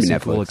 There's probably Maybe some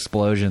Netflix. cool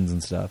explosions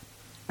and stuff.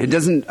 And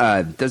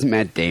doesn't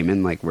Matt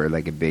Damon like wear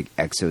like a big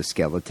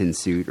exoskeleton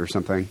suit or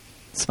something?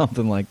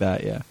 Something like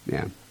that, yeah.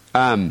 Yeah.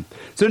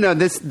 So no,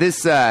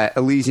 this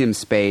Elysium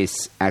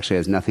Space actually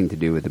has nothing to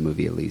do with the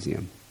movie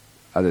Elysium,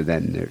 other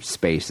than their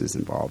space is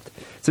involved.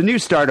 It's a new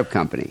startup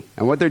company,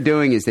 and what they're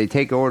doing is they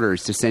take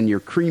orders to send your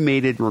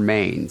cremated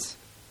remains,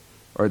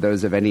 or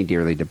those of any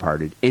dearly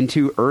departed,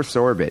 into Earth's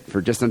orbit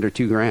for just under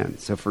 $2,000.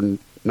 So for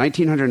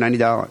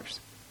 $1,990,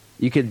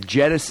 you could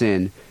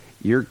jettison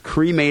your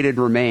cremated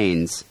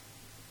remains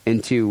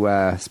into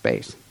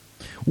space.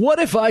 What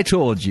if I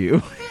told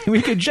you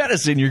we could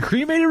jettison your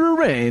cremated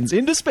remains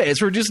into space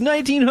for just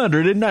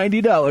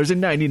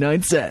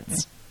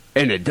 $1,990.99?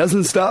 And it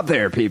doesn't stop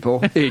there,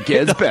 people. It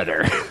gets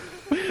better.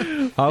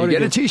 You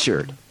get a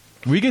T-shirt.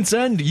 We can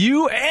send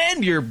you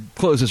and your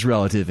closest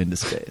relative into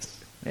space.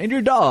 And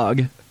your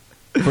dog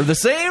for the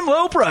same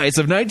low price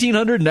of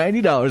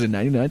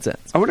 $1,990.99.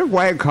 I wonder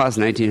why it costs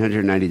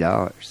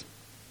 $1,990.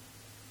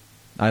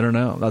 I don't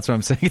know. That's what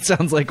I'm saying. It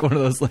sounds like one of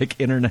those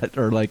like internet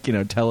or like,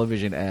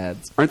 television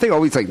ads. Aren't they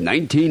always like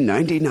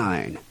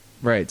 $19.99?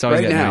 Right. It's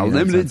always right now, 99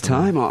 limited cents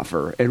time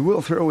offer, and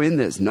we'll throw in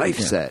this knife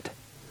set.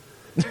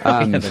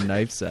 The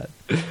knife set.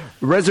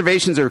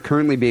 Reservations are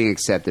currently being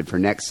accepted for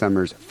next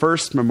summer's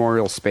first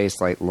Memorial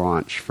spaceflight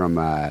launch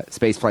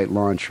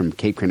from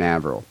Cape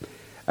Canaveral.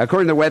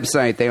 According to the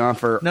website, they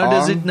offer.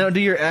 Do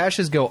your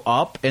ashes go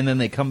up and then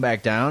they come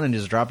back down and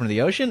just drop into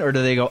the ocean, or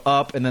do they go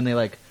up and then they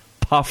like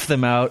puff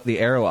them out the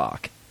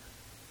airlock?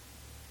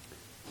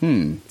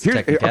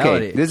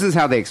 Okay, this is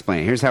how they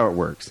explain it. Here's how it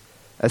works.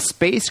 A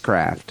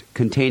spacecraft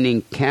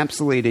containing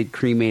capsulated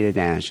cremated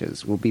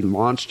ashes will be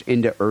launched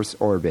into Earth's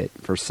orbit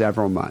for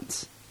several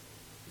months.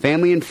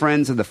 Family and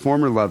friends of the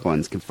former loved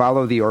ones can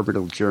follow the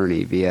orbital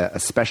journey via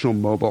a special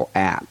mobile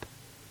app,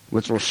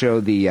 which will show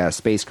the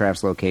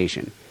spacecraft's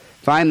location.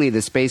 Finally,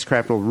 the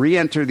spacecraft will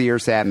re-enter the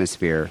Earth's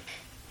atmosphere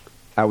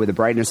with the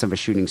brightness of a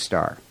shooting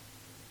star.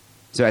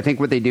 So I think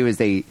what they do is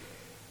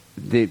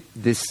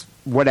this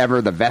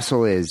whatever the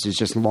vessel is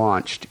just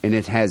launched, and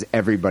it has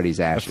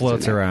everybody's ashes. It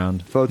floats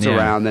around. Floats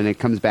around, then it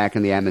comes back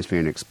in the atmosphere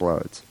and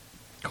explodes.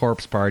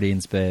 Corpse party in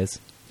space.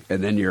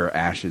 And then your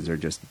ashes are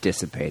just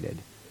dissipated.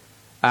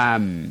 I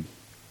mean,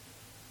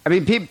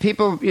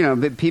 people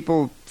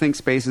think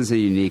space is a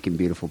unique and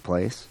beautiful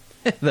place.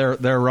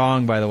 They're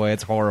wrong, by the way.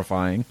 It's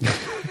horrifying.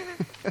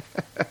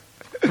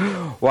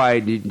 Why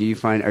do you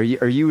find? Are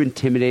you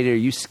intimidated? Are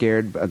you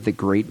scared of the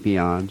great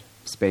beyond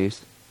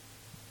space?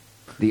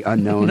 The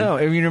unknown. No,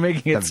 I mean you're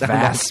making it sound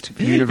vast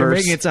universe. You're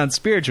making it sound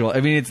spiritual.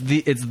 I mean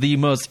it's the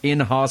most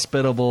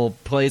inhospitable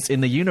place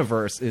in the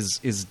universe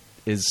is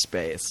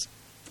space.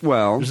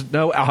 Well, there's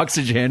no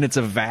oxygen. It's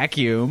a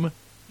vacuum.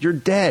 You're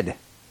dead.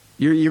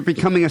 You're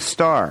becoming a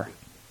star.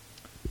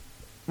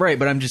 Right,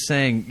 but I'm just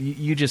saying.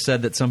 You just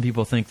said that some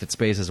people think that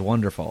space is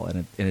wonderful,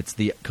 and it's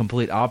the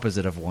complete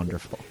opposite of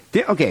wonderful.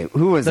 Okay,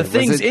 who was the it?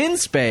 things in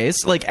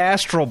space, like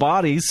astral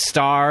bodies,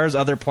 stars,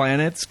 other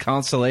planets,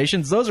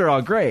 constellations? Those are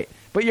all great.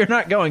 But you're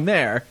not going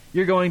there.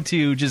 You're going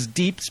to just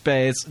deep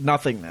space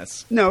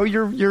nothingness. No,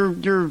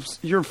 you're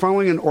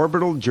following an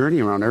orbital journey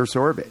around Earth's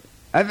orbit.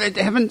 Haven't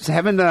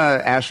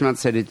astronauts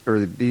said it,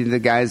 or the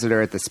guys that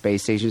are at the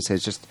space station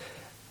says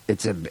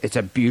it's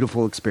a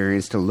beautiful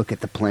experience to look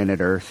at the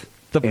planet Earth.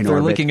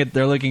 They're looking at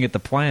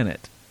the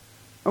planet.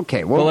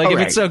 Okay, well, if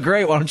it's so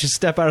great, why don't you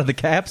step out of the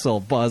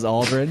capsule, Buzz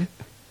Aldrin?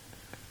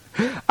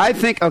 I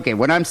think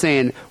what I'm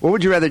saying. What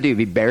would you rather do?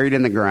 Be buried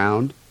in the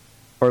ground,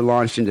 or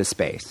launched into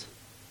space?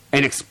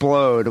 And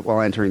explode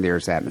while entering the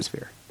Earth's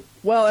atmosphere.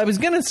 Well, I was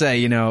going to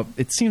say,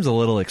 it seems a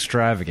little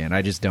extravagant.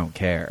 I just don't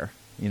care.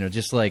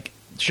 Just like,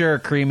 sure,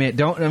 cremate.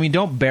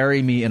 Don't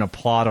bury me in a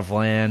plot of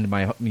land,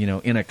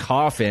 in a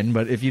coffin.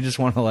 But if you just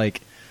want to,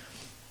 like,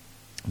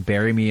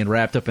 bury me and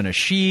wrapped up in a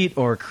sheet,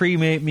 or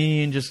cremate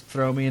me and just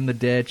throw me in the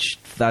ditch,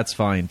 that's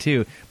fine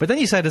too. But then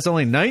you said it's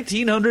only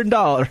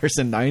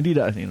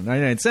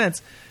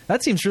 $1,900.99.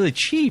 That seems really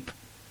cheap.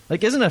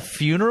 Like, isn't a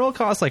funeral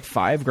cost like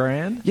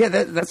 $5,000? Yeah,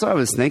 that's what I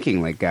was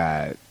thinking. Like,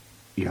 God,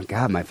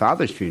 my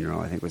father's funeral,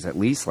 I think, was at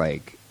least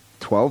like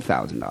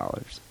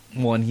 $12,000.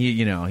 Well, and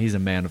he's a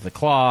man of the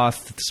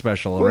cloth.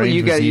 Special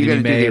arrangements you need to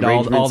be made. The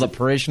all the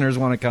parishioners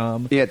want to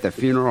come. Yeah, at the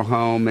funeral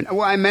home, and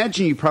I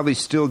imagine you probably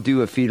still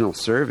do a funeral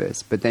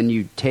service, but then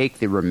you take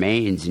the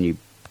remains and you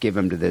give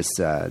them to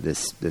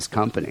this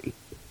company.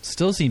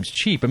 Still seems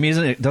cheap. I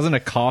mean, doesn't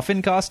a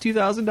coffin cost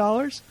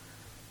 $2,000?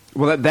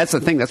 Well, that's the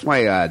thing. That's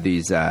why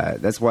these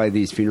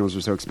funerals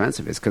are so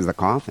expensive. It's because of the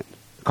coffin.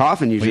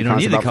 Coffin usually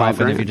costs about $5,000. You don't need the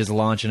coffin if you're just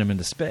launching them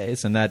into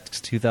space, and that's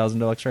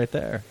 $2,000 right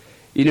there.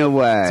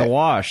 It's a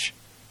wash.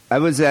 I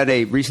was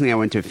recently. I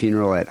went to a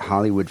funeral at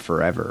Hollywood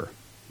Forever,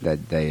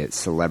 that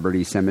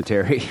celebrity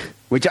cemetery.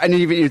 Which I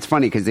didn't even. It's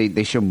funny because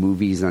they show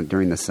movies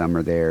during the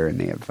summer there, and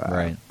they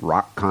have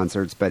rock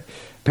concerts. But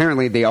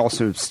apparently, they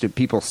also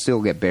people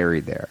still get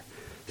buried there.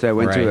 So I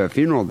went to a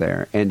funeral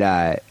there,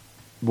 and.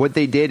 What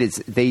they did is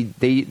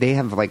they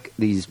have like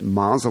these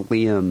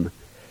mausoleum.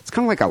 It's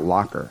kind of like a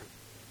locker.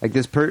 Like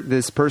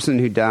this person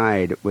who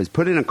died was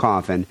put in a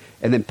coffin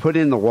and then put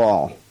in the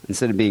wall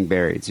instead of being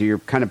buried. So you're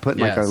kind of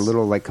putting like a Yes.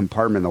 little like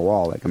compartment in the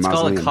wall, like a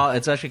mausoleum.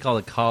 It's actually called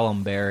a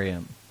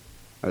columbarium.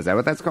 Oh, is that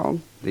what that's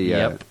called?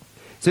 Yep.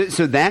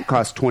 So that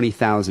costs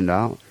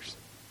 $20,000.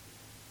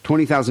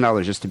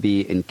 $20,000 just to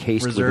be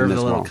encased within Reserved this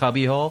a little wall.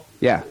 cubby hole.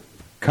 Yeah,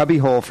 cubby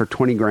hole for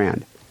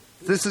 $20,000.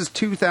 This is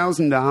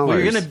 $2,000. Well,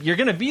 you're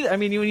gonna be. I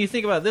mean, when you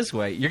think about it this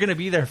way, you're gonna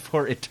be there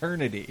for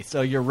eternity.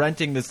 So you're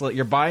renting this.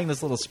 You're buying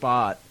this little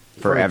spot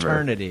Forever. for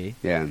eternity.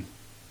 Yeah,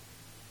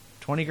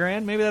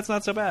 $20,000, maybe that's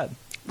not so bad.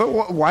 but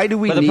why do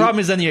we? But the need... problem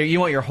is then you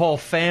want your whole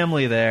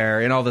family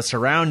there and all the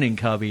surrounding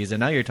cubbies, and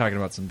now you're talking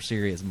about some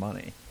serious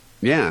money.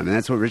 Yeah, I mean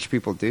that's what rich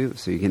people do.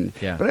 So you can.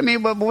 Yeah. But I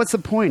mean, what's the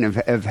point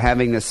of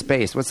having this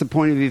space? What's the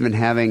point of even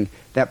having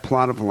that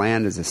plot of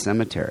land as a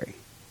cemetery?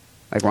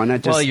 Like, why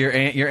not just? Well,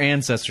 your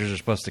ancestors are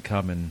supposed to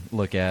come and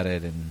look at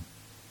it, and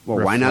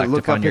why not reflect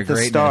look upon up your at the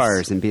greatness.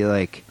 stars and be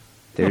like,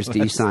 "There's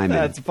D. Simon."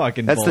 That's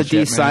fucking That's the bullshit, D.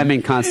 man.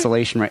 Simon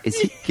constellation, right? Is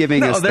he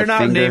giving us? No, they're the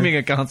not finger? naming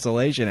a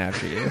constellation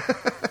after you.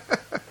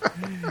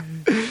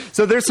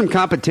 So there's some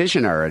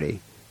competition already.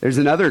 There's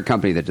another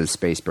company that does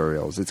space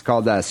burials. It's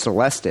called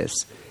Celestis,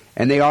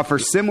 and they offer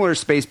similar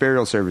space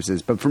burial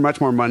services, but for much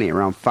more money,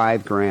 around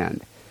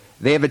 $5,000.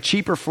 They have a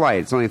cheaper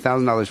flight. It's only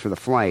 $1,000 for the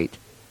flight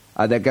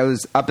that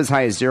goes up as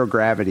high as zero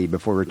gravity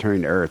before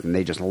returning to Earth, and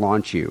they just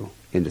launch you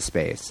into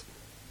space.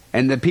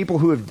 And the people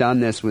who have done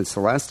this with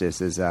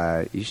Celestis is,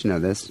 you should know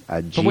this.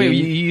 But wait,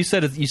 you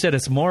said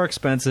it's more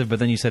expensive, but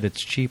then you said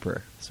it's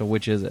cheaper. So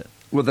which is it?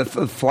 Well, the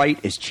flight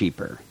is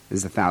cheaper.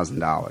 Is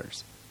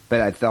 $1,000.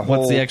 But the whole.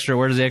 What's the extra?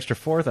 Where does the extra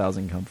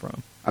 $4,000 come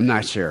from? I'm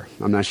not sure.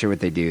 I'm not sure what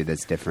they do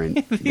that's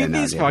different. than,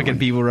 These the other fucking one.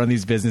 people run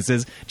these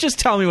businesses. Just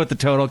tell me what the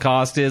total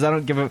cost is. I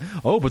don't give a.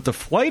 Oh, but the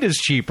flight is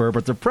cheaper,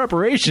 but the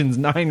preparation's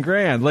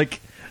 $9,000.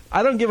 Like,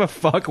 I don't give a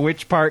fuck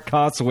which part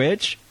costs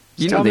which.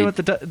 You Just know tell me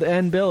they- what the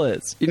end bill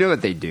is. You know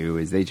what they do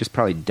is they just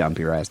probably dump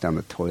your ass down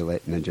the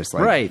toilet and then just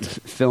like Right.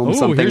 film Oh,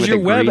 something here's with your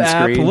a web green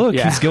app. screen. Look,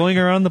 Yeah. he's going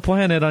around the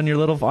planet on your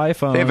little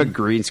iPhone. They have a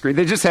green screen.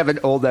 They just have an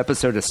old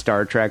episode of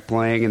Star Trek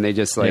playing, and they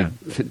just like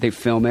they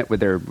film it with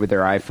their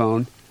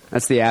iPhone.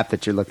 That's the app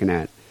that you're looking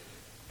at.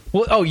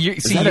 Well,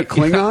 see, that a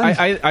Klingon?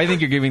 I think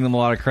you're giving them a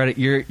lot of credit.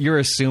 You're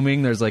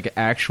assuming there's like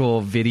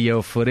actual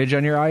video footage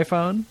on your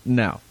iPhone.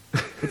 No,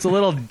 it's a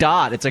little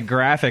dot. It's a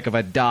graphic of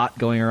a dot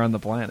going around the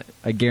planet.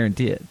 I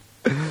guarantee it.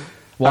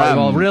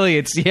 Well, really,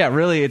 it's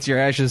your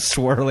ashes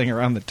swirling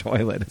around the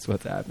toilet. Is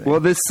what's happening. Well,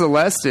 this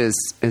Celestis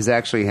has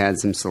actually had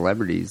some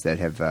celebrities that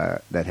have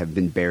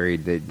been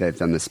buried that have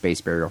done the space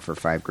burial for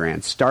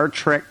 $5,000. Star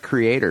Trek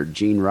creator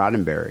Gene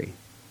Roddenberry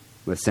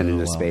was sent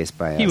into space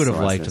by he would have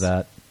Celestis. liked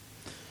that.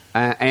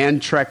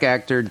 And Trek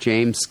actor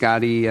James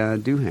Scotty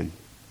Doohan.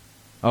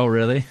 Oh,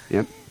 really?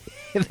 Yep.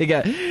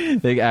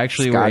 They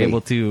actually Scotty. were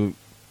able to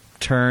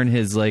turn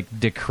his like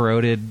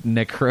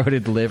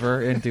necroted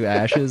liver into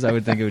ashes. I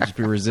would think it would just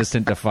be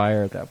resistant to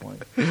fire at that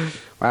point.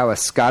 Wow, a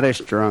Scottish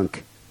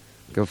drunk.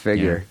 Go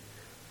figure.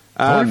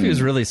 I wonder if he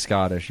was really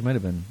Scottish. He might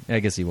have been. I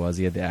guess he was.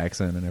 He had the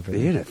accent and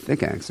everything. He had a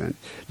thick accent.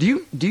 Do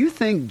you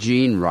think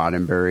Gene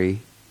Roddenberry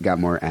got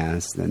more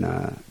ass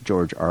than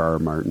George R.R.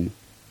 Martin?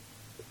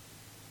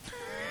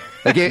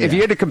 Like, if you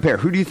had to compare,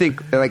 who do you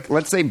think? Like,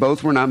 let's say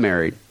both were not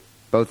married,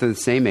 both of the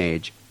same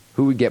age.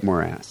 Who would get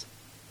more ass?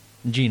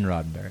 Gene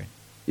Roddenberry.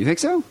 You think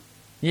so?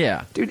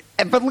 Yeah. Dude,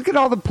 but look at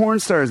all the porn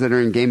stars that are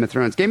in Game of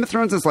Thrones. Game of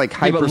Thrones is like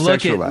Yeah, but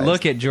hypersexualized.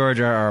 look at George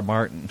R.R.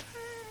 Martin.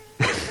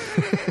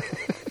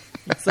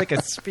 It's like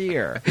a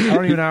spear. I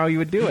don't even know how you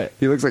would do it.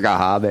 He looks like a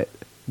hobbit.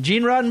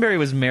 Gene Roddenberry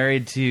was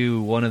married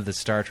to one of the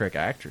Star Trek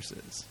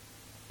actresses.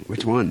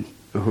 Which one?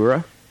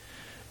 Uhura?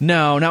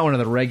 No, not one of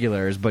the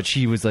regulars, but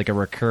she was like a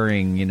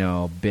recurring,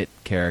 bit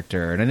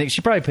character, and I think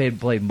she probably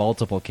played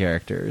multiple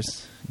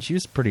characters. She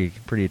was pretty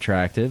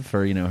attractive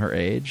for her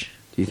age.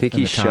 Do you think and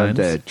he the shoved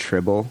a times.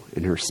 tribble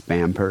in her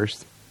spam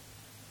purse?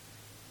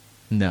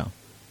 No,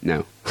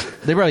 No.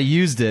 they probably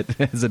used it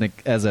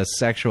as a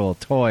sexual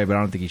toy, but I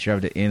don't think he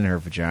shoved it in her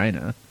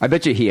vagina. I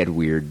bet you he had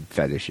weird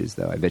fetishes,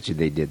 though. I bet you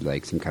they did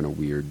like some kind of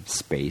weird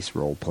space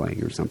role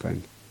playing or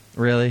something.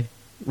 Really?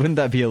 Wouldn't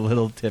that be a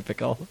little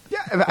typical?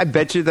 Yeah, I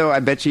bet you, though. I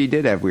bet you he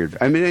did have weird.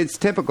 I mean, it's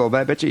typical,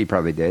 but I bet you he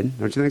probably did.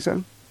 Don't you think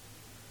so?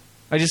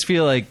 I just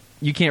feel like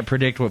you can't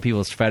predict what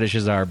people's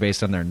fetishes are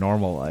based on their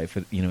normal life.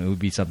 It would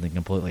be something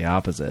completely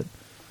opposite.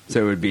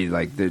 So it would be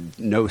like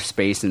no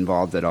space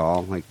involved at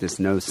all, like there's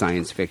no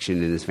science fiction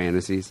in his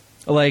fantasies.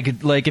 Like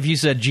if you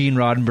said Gene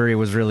Roddenberry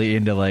was really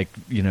into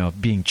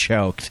being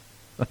choked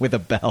with a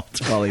belt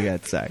while he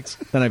had sex,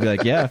 then I'd be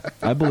like, yeah,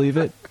 I believe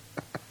it.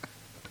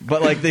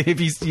 But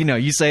if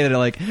you say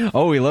that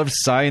oh, he loves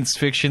science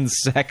fiction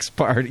sex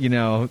part,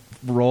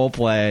 role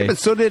play. But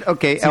so did L.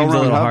 Seems a Ron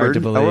little hard Hubbard. to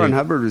L. believe. Ron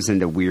Hubbard was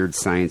into weird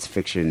science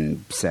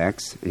fiction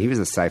sex, and he was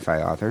a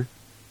sci-fi author.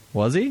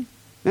 Was he?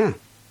 Yeah,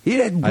 he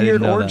had didn't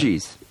weird know that.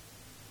 orgies.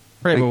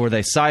 Right, Like- but were they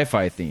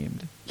sci-fi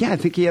themed? Yeah, I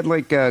think he had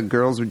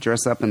girls would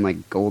dress up in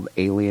like gold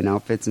alien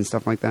outfits and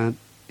stuff like that. And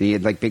he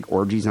had like big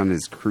orgies on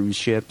his cruise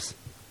ships.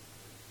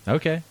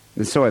 Okay.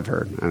 And so I've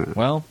heard. I don't know.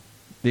 Well,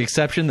 the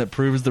exception that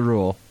proves the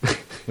rule,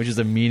 which is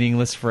a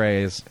meaningless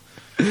phrase.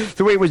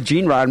 So wait, was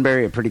Gene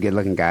Roddenberry a pretty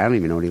good-looking guy? I don't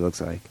even know what he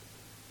looks like.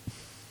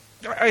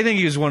 I think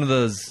he was one of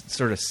those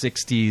sort of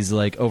 60s,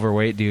 like,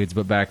 overweight dudes,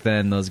 but back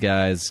then those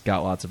guys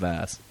got lots of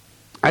ass.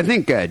 I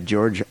think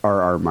George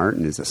R.R.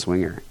 Martin is a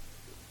swinger.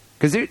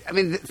 Because, I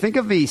mean, think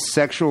of the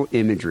sexual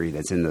imagery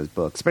that's in those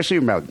books, especially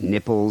about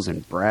nipples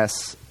and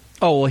breasts.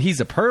 Oh, well, he's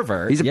a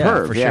pervert. He's a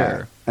perv, for yeah.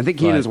 sure. I think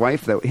he and his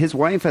wife, though, his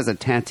wife has a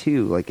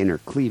tattoo, like, in her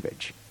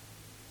cleavage.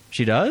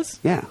 She does?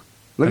 Yeah.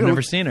 I've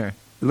never seen her.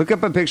 Look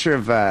up a picture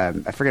of, I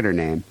forget her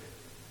name.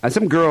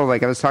 Some girl,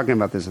 like, I was talking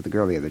about this with a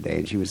girl the other day,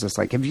 and she was just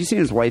like, have you seen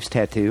his wife's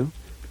tattoo?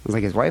 I was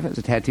like, his wife has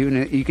a tattoo?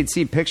 And you could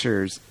see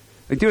pictures.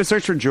 Like, do a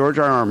search for George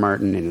R.R.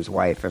 Martin and his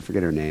wife. I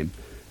forget her name.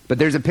 But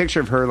there's a picture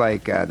of her,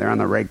 like, they're on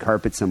the red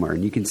carpet somewhere,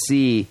 and you can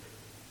see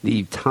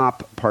the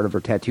top part of her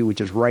tattoo,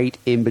 which is right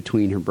in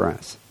between her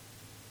breasts.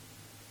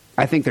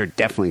 I think they're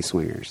definitely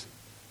swingers.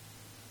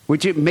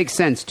 Which it makes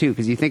sense, too,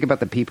 because you think about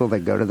the people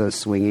that go to those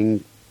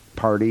swinging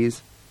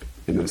parties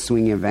and those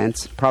swinging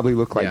events, probably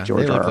look like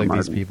George they look R.R. like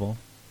Martin. these people.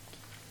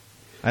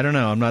 I don't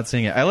know. I'm not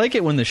seeing it. I like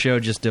it when the show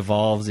just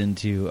devolves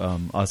into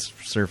us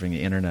surfing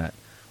the internet.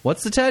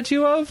 What's the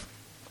tattoo of?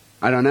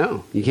 I don't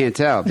know. You can't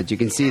tell, but you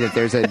can see that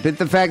there's a... But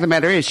the fact of the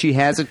matter is, she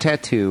has a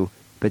tattoo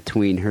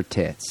between her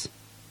tits.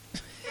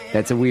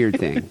 That's a weird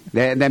thing.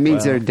 That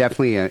means they're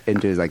definitely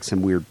into like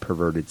some weird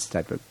perverted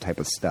type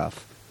of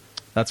stuff.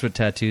 That's what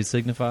tattoos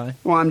signify?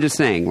 Well, I'm just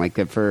saying, like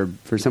for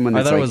someone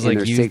that's I thought like it was in like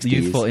their 60s,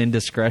 youthful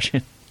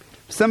indiscretion.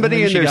 somebody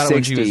Maybe in she their got it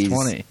when she was 60s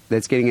 20.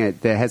 that's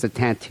that has a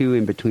tattoo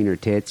in between her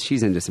tits,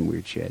 she's into some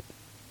weird shit.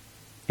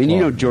 And you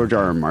Well, know George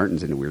R.R.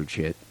 Martin's into weird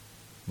shit.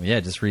 Well, yeah,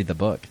 just read the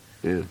book.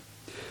 Yeah.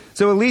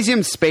 So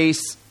Elysium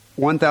Space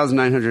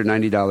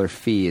 $1,990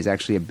 fee is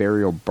actually a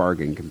burial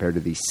bargain compared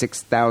to the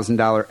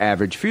 $6,000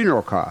 average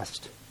funeral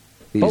cost.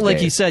 But like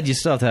days. you said, you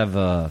still have to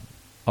have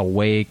a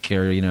wake,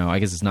 or, you know, I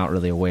guess it's not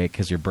really a wake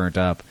because you're burnt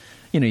up.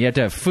 You know, you have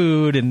to have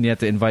food, and you have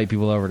to invite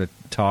people over to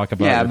talk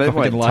about their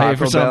fucking life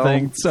Taco or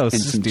something. Bell So and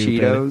some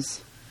stupid.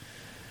 Cheetos.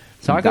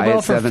 Taco Diet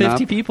Bell for 7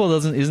 50 Up. people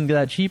isn't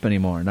that cheap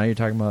anymore. Now you're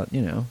talking about,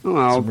 you know,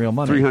 Well, some real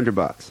money.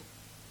 $300.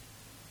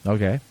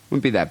 Okay.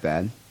 Wouldn't be that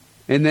bad.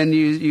 And then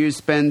you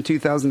spend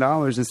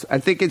 $2,000. I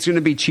think it's going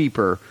to be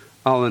cheaper,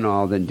 all in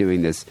all, than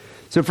doing this.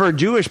 So for a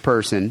Jewish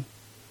person,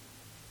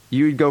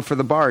 you would go for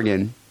the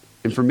bargain,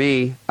 and for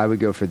me, I would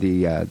go for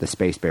the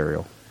space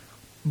burial.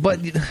 But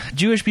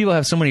Jewish people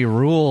have so many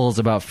rules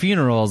about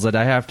funerals that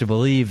I have to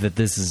believe that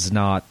this is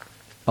not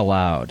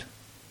allowed.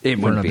 It For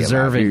an wouldn't be allowed.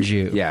 observant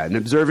Jew. Yeah, an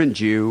observant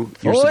Jew.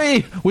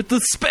 Oi! With the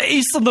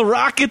space and the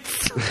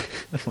rockets!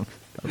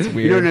 That's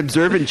weird. You're an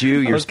observant Jew.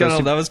 You're supposed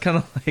to. That was kind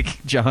of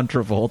like John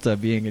Travolta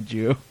being a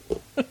Jew.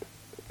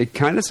 It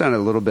kind of sounded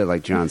a little bit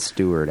like Jon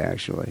Stewart,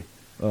 actually.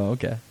 Oh,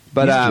 okay.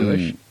 But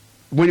He's Jewish.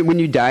 when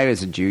you die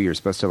as a Jew, you're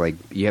supposed to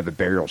you have a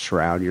burial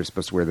shroud. You're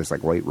supposed to wear this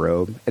like white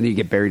robe, and then you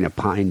get buried in a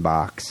pine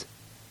box.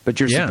 But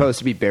you're supposed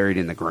to be buried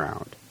in the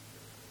ground.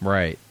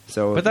 Right.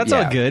 So, but that's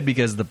yeah. all good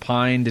because the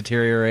pine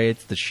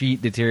deteriorates, the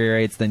sheet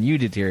deteriorates, then you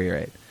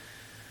deteriorate.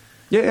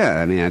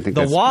 Yeah, I mean, I think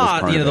The that's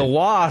part of the it.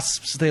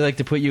 wasps, they like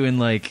to put you in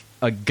like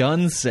a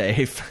gun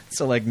safe,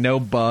 so like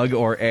no bug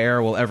or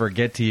air will ever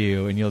get to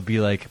you, and you'll be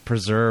like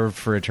preserved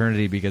for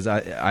eternity. Because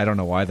I don't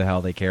know why the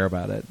hell they care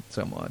about it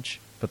so much,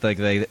 but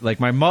like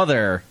my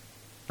mother,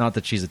 not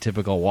that she's a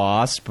typical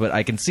wasp, but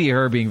I can see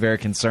her being very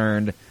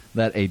concerned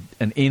that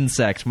an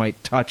insect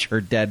might touch her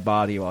dead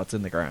body while it's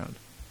in the ground.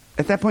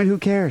 At that point, who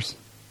cares?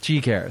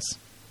 She cares.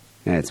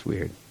 That's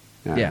weird.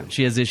 Yeah,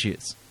 she has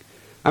issues.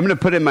 I'm going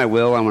to put in my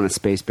will, I want a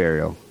space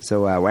burial.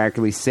 So we'll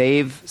actually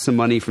save some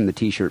money from the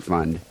T-shirt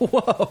fund.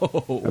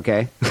 Whoa.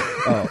 Okay?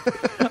 Oh,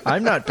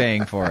 I'm not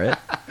paying for it.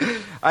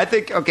 I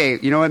think, okay,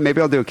 you know what?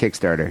 Maybe I'll do a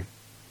Kickstarter.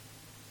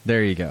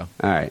 There you go.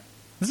 All right.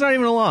 It's not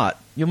even a lot.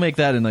 You'll make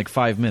that in like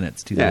 5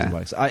 minutes,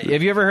 $2,000.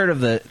 Have you ever heard of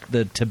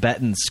the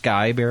Tibetan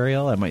sky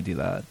burial? I might do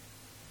that.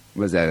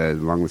 Was that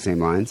along the same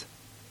lines?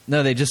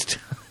 No, they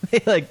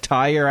like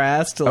tie your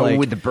ass to like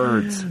with the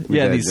birds.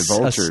 With these the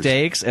vultures.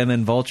 stakes, and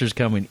then vultures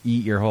come and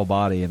eat your whole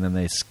body, and then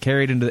they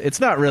carry it into. It's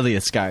not really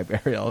a sky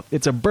burial;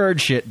 it's a bird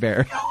shit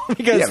burial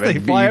because they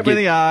fly up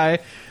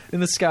in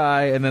the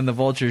sky, and then the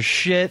vultures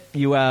shit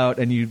you out,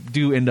 and you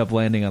do end up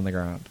landing on the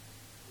ground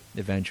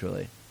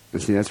eventually.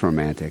 See, that's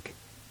romantic.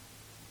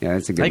 Yeah,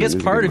 that's a good. I guess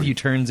one. part of you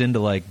turns into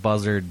like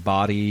buzzard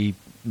body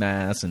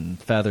mass and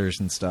feathers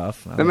and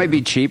stuff. That might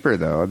be cheaper,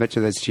 though. I bet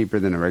you that's cheaper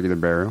than a regular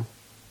burial.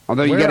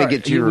 Although you got to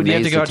get your Would you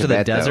have to remains go out to the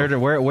Tibet, desert, though.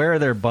 or where are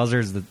there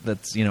buzzards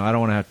that's I don't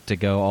want to have to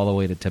go all the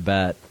way to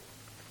Tibet.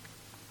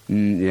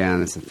 Yeah,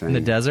 that's the thing. In the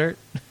desert?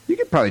 You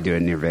could probably do it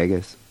near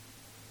Vegas.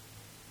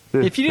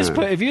 If you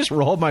just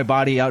rolled my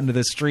body out into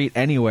the street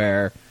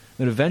anywhere,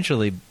 then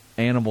eventually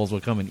animals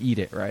will come and eat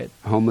it, right?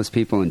 Homeless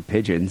people and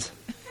pigeons.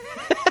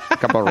 A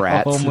couple of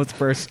rats.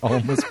 A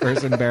homeless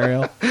person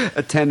burial.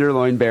 A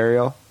tenderloin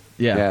burial.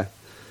 Yeah.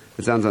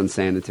 It sounds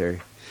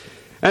unsanitary.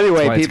 Anyway,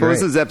 That's why it's people, this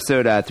great. is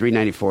episode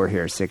 394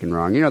 here, Sick and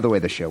Wrong. You know the way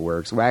the show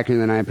works. Wacker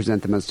and I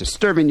present the most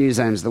disturbing news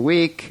items of the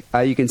week.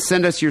 You can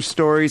send us your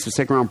stories to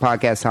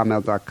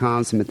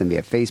sickandwrongpodcast@hotmail.com. Submit them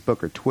via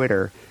Facebook or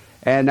Twitter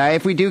And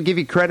if we do give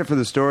you credit for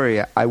the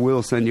story, I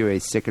will send you a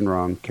Sick and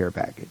Wrong care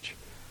package.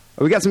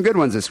 We got some good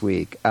ones this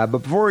week. But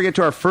before we get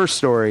to our first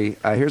story,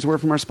 here's a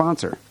word from our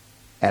sponsor,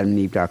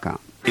 AdamandEve.com.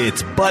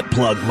 It's Butt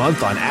Plug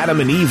Month on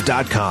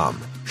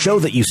AdamandEve.com. Show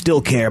that you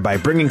still care by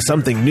bringing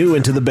something new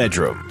into the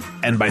bedroom.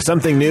 And by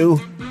something new,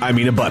 I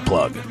mean a butt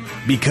plug.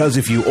 Because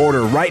if you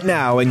order right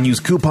now and use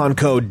coupon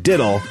code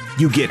DIDDLE,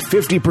 you get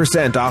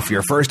 50% off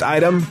your first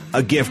item,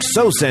 a gift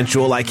so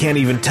sensual I can't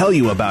even tell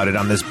you about it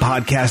on this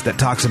podcast that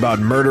talks about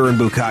murder and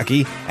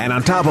bukkake, and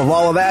on top of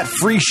all of that,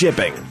 free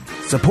shipping.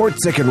 Support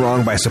Sick and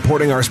Wrong by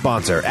supporting our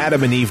sponsor,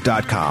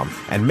 AdamandEve.com,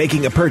 and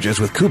making a purchase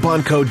with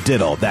coupon code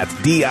DIDDLE. That's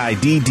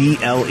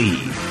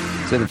DIDDLE.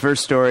 So the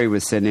first story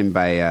was sent in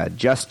by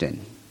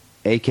Justin,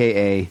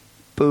 a.k.a.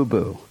 Boo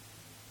Boo.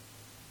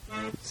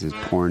 This is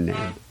his porn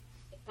name.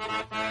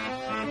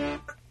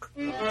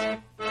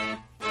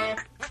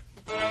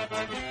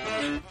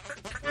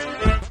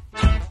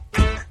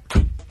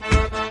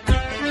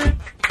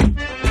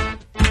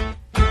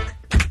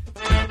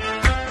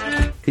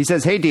 He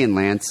says, "Hey, Dee and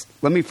Lance,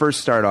 let me first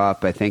start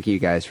off by thanking you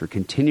guys for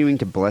continuing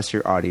to bless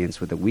your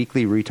audience with the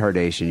weekly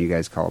retardation you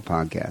guys call a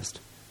podcast."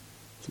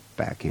 It's a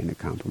backhanded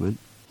compliment.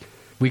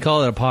 We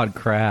call it a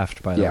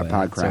podcraft, by the way. Yeah,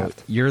 podcraft.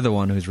 So you're the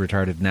one who's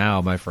retarded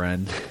now, my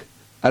friend.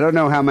 I don't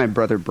know how my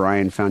brother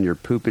Brian found your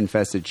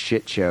poop-infested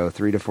shit show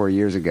 3 to 4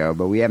 years ago,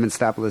 but we haven't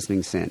stopped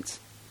listening since.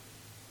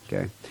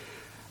 Okay.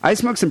 I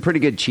smoke some pretty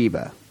good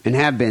Chiba, and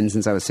have been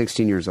since I was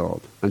 16 years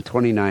old. I'm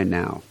 29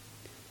 now.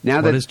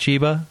 What is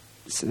Chiba?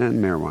 It's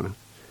marijuana.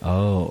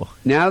 Oh.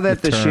 Now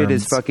that the shit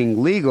is terms.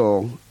 fucking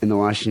legal in the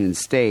Washington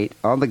state,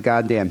 all the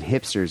goddamn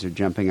hipsters are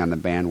jumping on the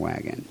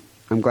bandwagon.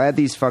 I'm glad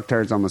these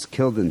fucktards almost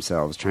killed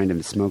themselves trying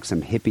to smoke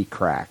some hippie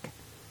crack.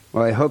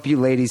 Well, I hope you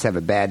ladies have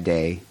a bad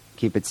day.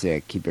 Keep it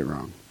sick. Keep it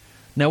wrong.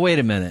 Now, wait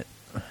a minute.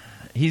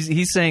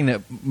 He's saying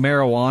that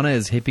marijuana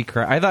is hippie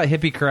crack. I thought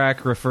hippie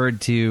crack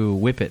referred to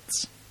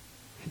whippets.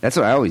 That's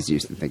what I always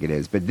used to think it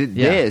is. But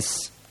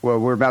this,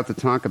 what we're about to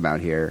talk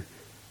about here...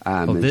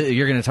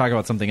 you're going to talk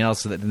about something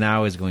else that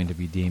now is going to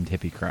be deemed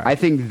hippie crack. I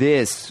think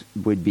this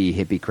would be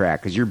hippie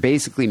crack, because you're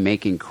basically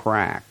making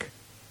crack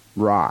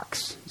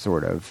rocks,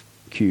 sort of,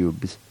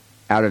 cubes,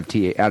 out of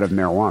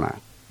marijuana.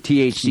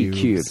 THC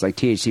cubes, like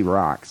THC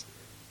rocks.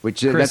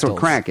 Which that's what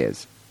crack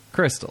is.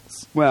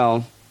 Crystals.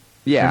 Well,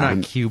 yeah. They're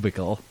not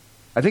cubical.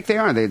 I think they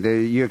are.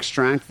 You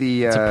extract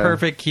the... It's a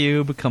perfect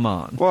cube. Come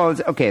on. Well,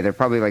 okay. They're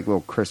probably like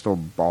little crystal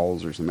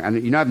balls or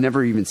something. I've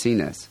never even seen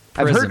this.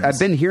 Prisms. I've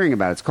been hearing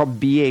about it. It's called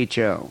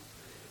BHO,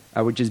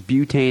 which is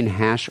butane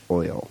hash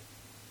oil.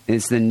 And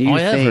it's the new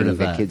thing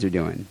that kids are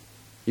doing.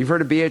 You've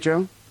heard of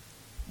BHO?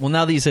 Well,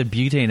 now that you said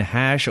butane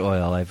hash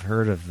oil, I've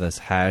heard of this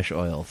hash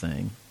oil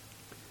thing.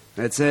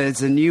 It's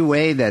a new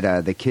way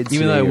that the kids...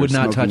 Even though I would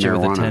not touch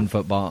marijuana. it with a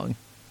 10-foot bong.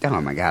 Oh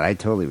my god, I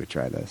totally would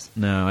try this.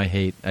 No, I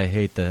hate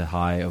the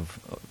high of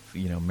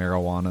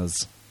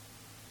marijuanas.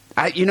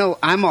 I'm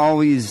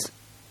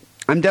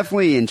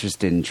definitely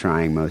interested in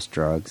trying most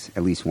drugs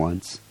at least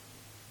once.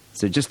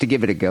 So just to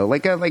give it a go,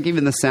 like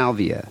even the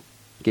salvia,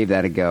 gave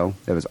that a go.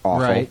 That was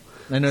awful. Right.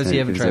 I noticed you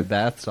haven't tried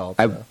bath salts.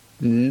 I've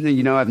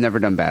never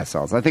done bath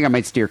salts. I think I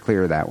might steer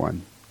clear of that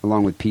one,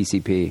 along with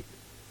PCP.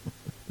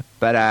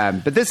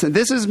 But this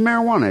is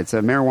marijuana. It's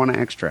a marijuana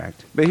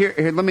extract. But here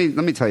let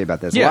me tell you about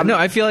this. Yeah,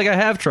 I feel like I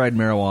have tried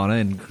marijuana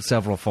in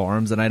several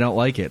forms, and I don't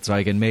like it. So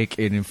I can make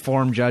an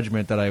informed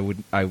judgment that I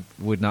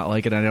would not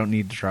like it. I don't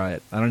need to try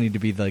it. I don't need to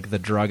be like the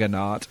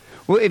drug-a-naut.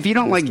 Well, if you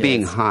don't like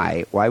being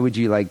high, why would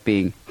you like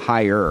being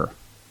higher?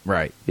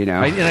 Right. And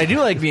I do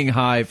like being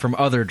high from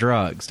other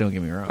drugs. Don't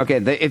get me wrong. Okay,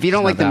 if you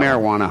don't like the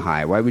marijuana one.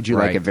 high, why would you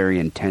like Right. a very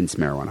intense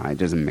marijuana high? It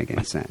doesn't make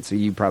any sense. So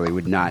you probably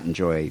would not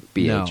enjoy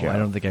BHO. No, I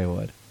don't think I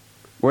would.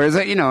 Whereas,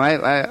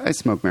 I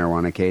smoke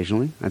marijuana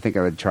occasionally. I think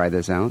I would try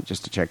this out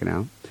just to check it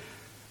out.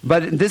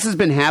 But this has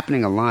been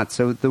happening a lot.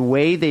 So the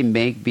way they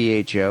make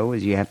BHO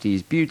is you have to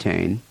use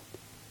butane,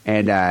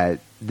 and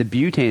the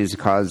butane has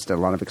caused a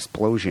lot of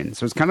explosions.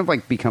 So it's kind of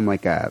like become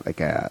like a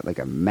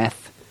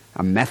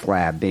meth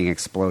lab being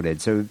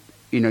exploded. So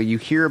you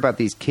hear about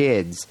these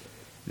kids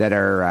that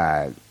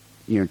are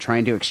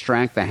trying to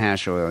extract the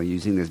hash oil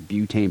using this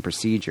butane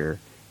procedure,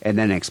 and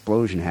then an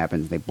explosion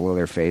happens. They blow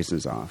their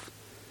faces off.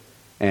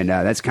 And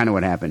that's kind of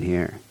what happened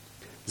here.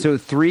 So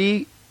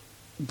three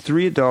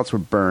adults were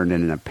burned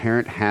in an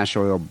apparent hash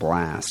oil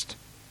blast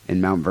in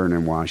Mount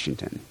Vernon,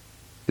 Washington.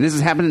 And this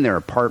has happened in their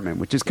apartment,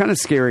 which is kind of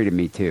scary to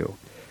me, too.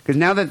 Because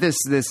now that this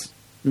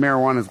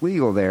marijuana is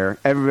legal there,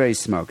 everybody's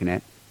smoking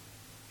it.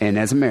 And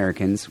as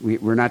Americans,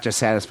 we're not just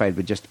satisfied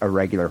with just a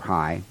regular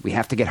high. We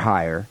have to get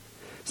higher.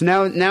 So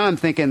now I'm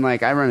thinking,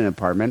 like, I run an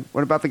apartment.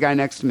 What about the guy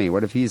next to me?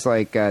 What if he's,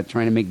 like,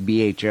 trying to make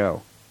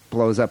BHO?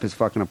 Blows up his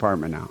fucking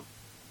apartment now.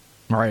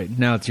 Right.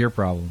 Now it's your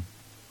problem.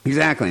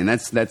 Exactly, and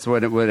that's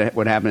what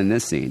happened in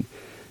this scene.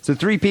 So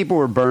 3 people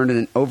were burned in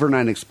an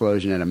overnight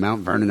explosion at a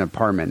Mount Vernon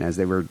apartment as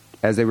they were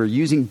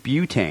using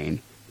butane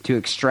to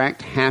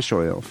extract hash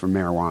oil from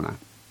marijuana.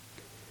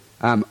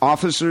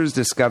 Officers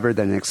discovered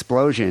that an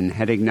explosion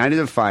had ignited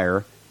a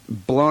fire,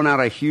 blown out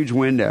a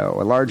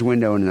large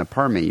window in an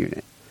apartment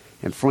unit.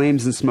 and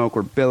flames and smoke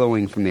were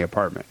billowing from the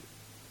apartment.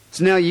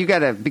 So now you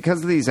gotta,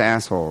 because of these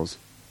assholes,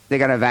 they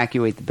gotta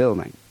evacuate the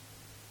building.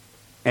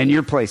 And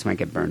your place might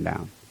get burned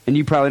down. And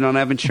you probably don't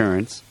have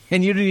insurance.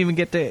 And you didn't even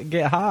get to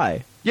get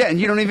high. Yeah, and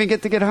you don't even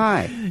get to get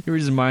high. You were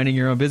just minding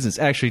your own business.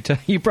 Actually,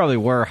 you probably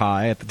were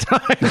high at the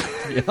time,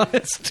 to be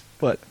honest.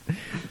 But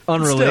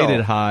unrelated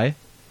Still. high.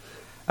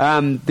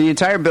 The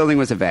entire building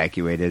was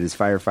evacuated as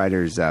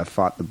firefighters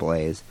fought the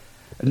blaze.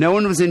 No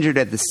one was injured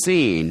at the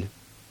scene,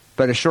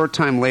 but a short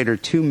time later,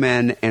 2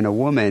 men and a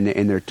woman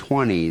in their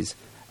 20s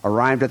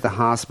arrived at the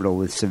hospital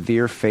with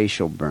severe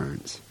facial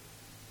burns.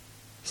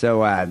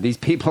 So these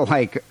people,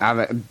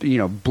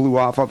 blew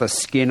off all the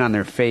skin on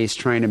their face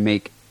trying to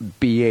make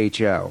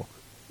BHO.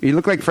 You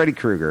look like Freddy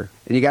Krueger,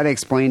 and you got to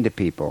explain to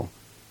people,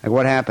 like,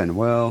 what happened?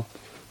 Well,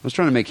 I was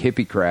trying to make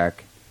hippie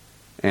crack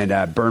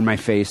and burn my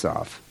face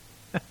off.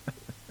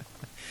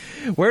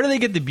 Where do they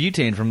get the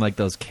butane from? Like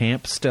those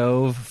camp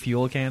stove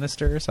fuel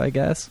canisters, I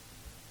guess?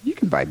 You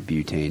can buy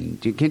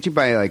butane. Can't you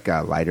buy, like,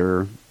 a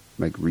lighter,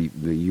 like,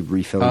 you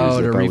refill your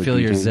Zippo to refill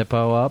with your butane?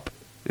 Zippo up?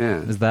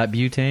 Yeah. Is that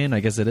butane? I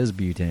guess it is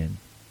butane.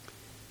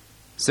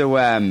 So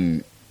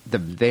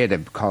they had to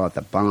call out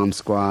the bomb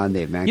squad.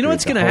 They evacuated You know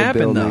what's going going to to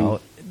happen, building.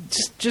 though?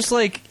 Just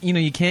like,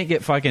 you can't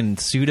get fucking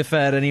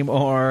Sudafed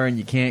anymore, and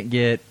you can't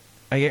get...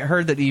 I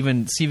heard that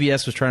even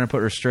CVS was trying to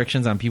put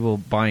restrictions on people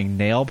buying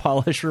nail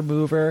polish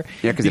remover.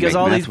 Yeah, because they make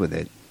meth with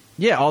it.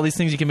 Yeah, all these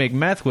things you can make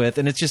meth with,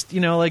 and it's just,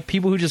 like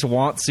people who just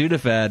want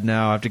Sudafed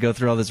now have to go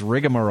through all this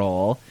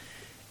rigmarole.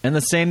 And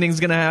the same thing's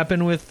going to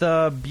happen with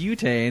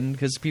butane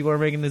because people are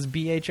making this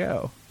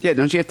BHO. Yeah,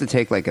 don't you have to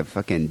take, like, a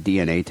fucking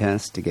DNA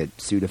test to get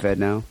Sudafed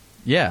now?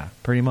 Yeah,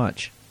 pretty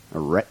much. A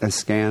retina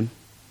scan?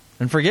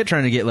 And forget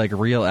trying to get, like,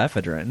 real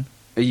ephedrine.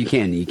 You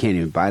can't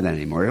even buy that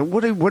anymore.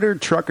 What are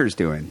truckers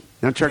doing?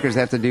 Now truckers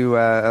have to do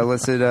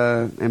illicit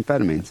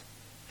amphetamines.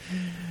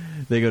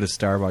 They go to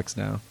Starbucks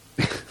now.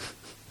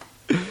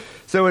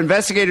 So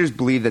investigators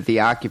believe that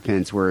the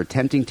occupants were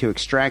attempting to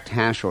extract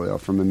hash oil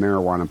from a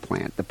marijuana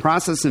plant. The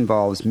process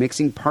involves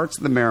mixing parts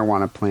of the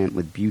marijuana plant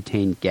with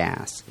butane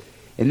gas.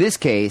 In this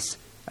case,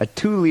 a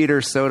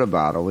 2-liter soda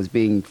bottle was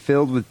being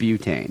filled with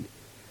butane.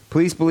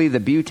 Police believe the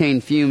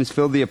butane fumes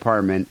filled the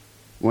apartment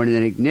when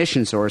an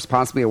ignition source,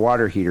 possibly a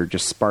water heater,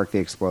 just sparked the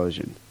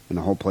explosion. And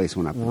the whole place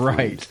went up in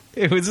Right.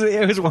 flames.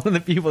 It was one of the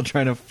people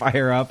trying to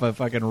fire up a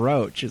fucking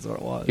roach is what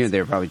it was. You know, they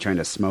were probably trying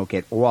to smoke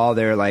it while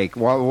they're like,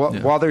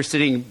 while they're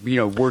sitting,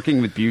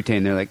 working with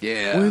butane. They're like,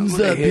 yeah. When's I'm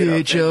gonna that hit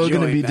up BHO that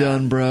going to be joint now."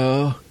 done,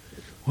 bro?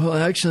 Well,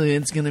 actually,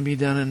 it's going to be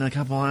done in a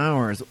couple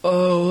hours.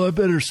 Oh, I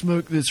better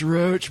smoke this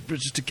roach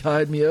just to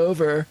tide me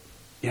over.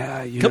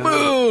 Yeah, you know.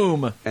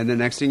 Kaboom! And the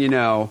next thing you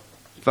know,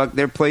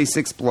 their place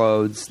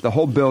explodes. The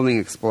whole building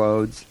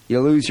explodes. You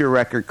lose your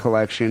record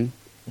collection,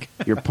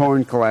 your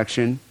porn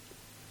collection,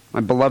 my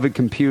beloved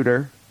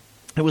computer.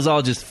 It was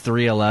all just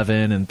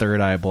 311 and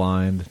Third Eye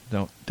Blind.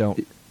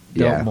 Don't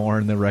Yeah.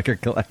 mourn the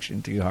record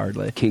collection too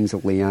hardly. Kings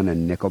of Leon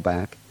and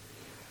Nickelback.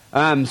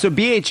 So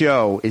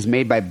BHO is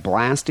made by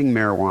blasting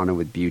marijuana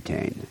with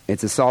butane.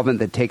 It's a solvent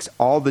that takes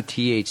all the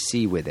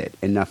THC with it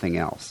and nothing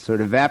else. So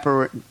it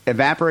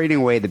evaporating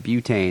away the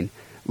butane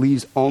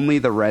leaves only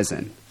the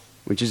resin,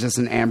 which is just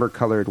an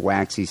amber-colored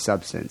waxy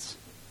substance.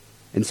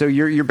 And so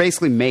you're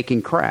basically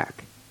making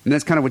crack. And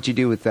that's kind of what you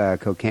do with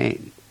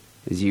cocaine,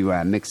 is you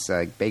mix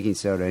baking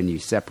soda and you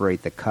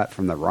separate the cut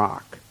from the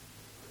rock.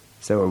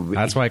 So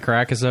That's why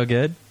crack is so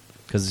good?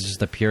 Because it's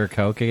just a pure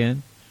coke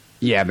again?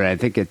 Yeah, but I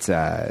think it's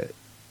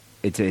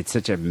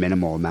such a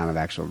minimal amount of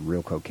actual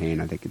real cocaine.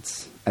 I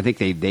think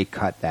they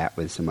cut that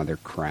with some other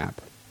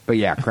crap. But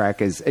yeah,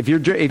 crack is if you're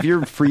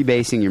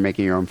freebasing, you're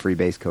making your own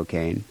freebase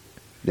cocaine,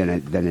 then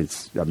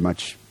it's a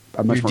much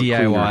more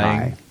cleaner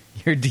high.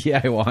 You're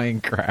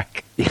DIYing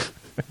crack.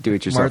 Do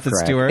it yourself. Martha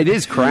crack. Stewart. It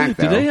is crack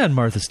though. Today on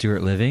Martha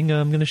Stewart Living,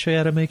 I'm going to show you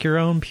how to make your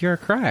own pure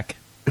crack.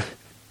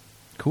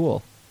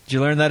 Cool. Did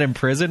you learn that in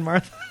prison,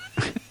 Martha?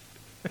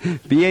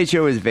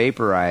 BHO is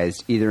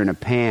vaporized either in a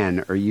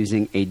pan or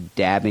using a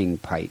dabbing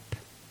pipe,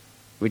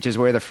 which is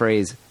where the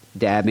phrase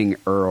 "dabbing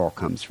Earl"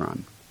 comes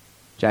from.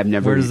 Which I've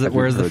never. Where's the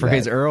heard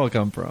phrase that. Earl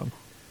come from?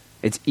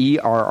 It's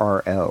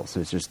ERRL,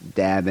 so it's just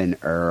dabbing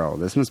Earl.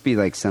 This must be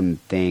like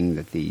something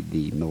that the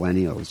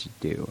millennials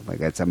do. Like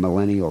that's a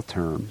millennial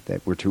term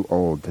that we're too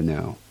old to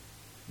know.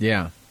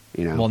 Yeah.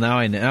 You know. Well, now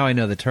I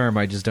know the term.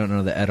 I just don't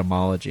know the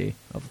etymology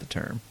of the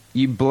term.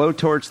 You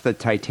blowtorch the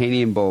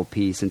titanium bowl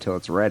piece until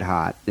it's red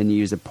hot. Then you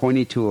use a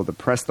pointy tool to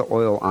press the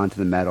oil onto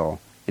the metal,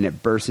 and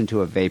it bursts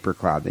into a vapor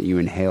cloud that you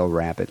inhale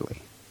rapidly.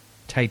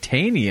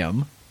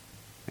 Titanium?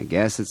 I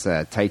guess it's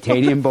a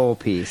titanium bowl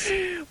piece.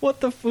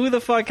 Who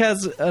the fuck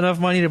has enough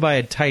money to buy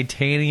a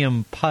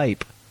titanium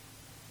pipe?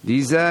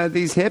 These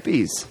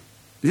hippies.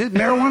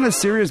 Marijuana is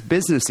serious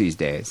business these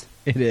days.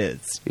 It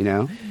is. You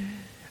know?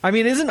 I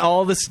mean, isn't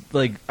all this,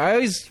 like, I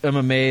always am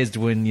amazed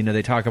when,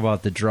 they talk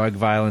about the drug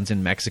violence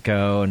in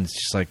Mexico, and it's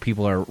just like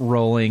people are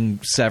rolling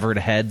severed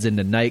heads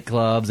into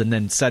nightclubs and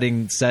then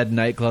setting said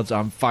nightclubs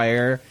on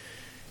fire.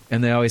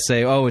 And they always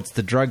say, oh, it's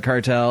the drug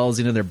cartels,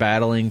 they're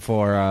battling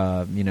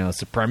for,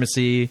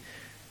 supremacy.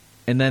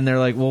 And then they're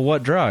like, well,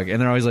 what drug? And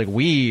they're always like,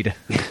 weed.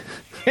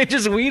 And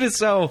just weed is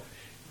so...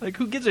 Like,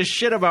 who gives a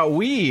shit about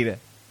weed?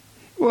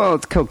 Well,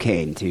 it's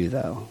cocaine, too,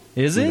 though.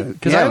 Is it?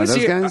 Because I always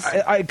hear...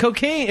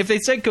 cocaine, if they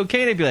said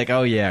cocaine, I'd be like,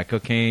 oh, yeah,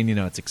 cocaine,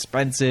 it's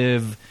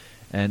expensive.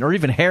 Or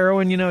even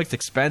heroin, it's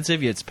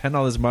expensive. You spend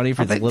all this money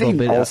for this little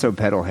bit. They also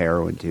peddle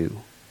heroin, too.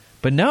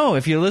 But no,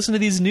 if you listen to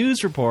these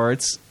news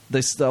reports,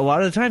 a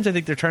lot of the times I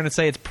think they're trying to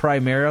say it's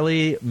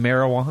primarily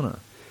marijuana.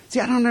 See,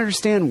 I don't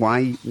understand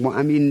why.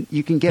 I mean,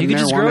 you can get marijuana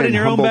just grow it in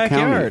your own Humboldt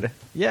backyard. County.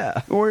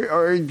 Yeah.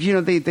 Or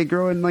they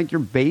grow in, like,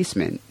 your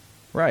basement.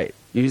 Right.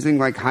 Using,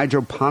 like,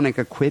 hydroponic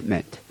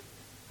equipment.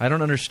 I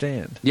don't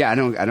understand. Yeah, I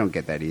don't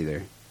get that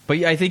either. But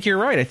yeah, I think you're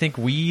right. I think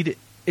weed...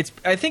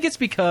 I think it's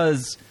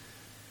because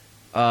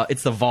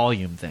it's the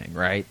volume thing,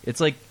 right?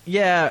 It's like,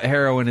 yeah,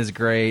 heroin is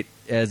great,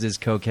 as is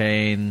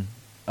cocaine,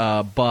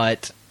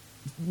 but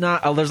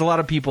there's a lot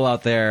of people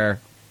out there,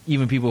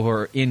 even people who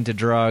are into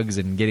drugs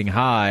and getting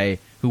high,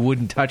 who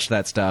wouldn't touch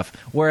that stuff.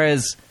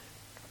 Whereas,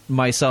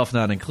 myself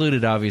not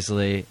included,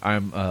 obviously,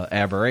 I'm an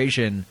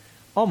aberration.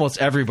 Almost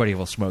everybody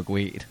will smoke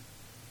weed.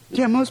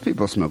 Yeah, most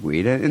people smoke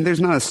weed, and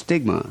there's not a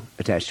stigma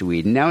attached to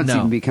weed. And now it's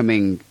even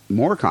becoming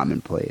more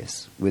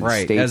commonplace with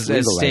states legalizing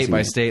as state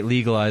by it. state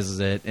legalizes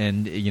it,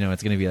 and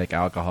it's going to be like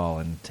alcohol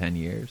in 10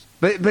 years.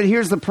 But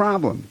here's the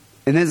problem,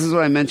 and this is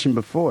what I mentioned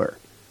before.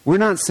 We're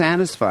not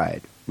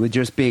satisfied with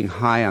just being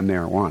high on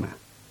marijuana.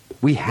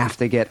 We have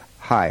to get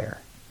higher.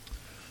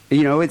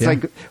 It's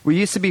like we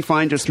used to be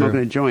fine just smoking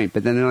a joint,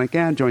 but then they're like,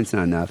 a joint's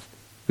not enough.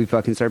 We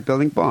fucking start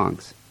building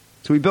bongs.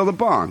 So we build a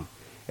bong,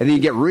 and then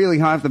you get really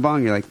high off the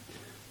bong. You're like,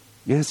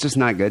 yeah, it's just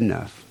not good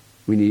enough.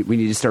 We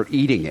need to start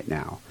eating it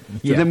now.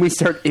 So then we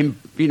start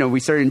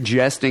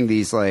ingesting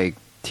these like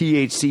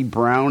THC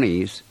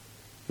brownies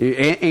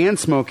and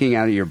smoking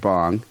out of your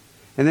bong,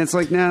 and then it's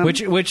like, no.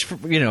 Which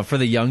for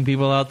the young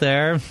people out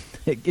there,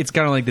 it's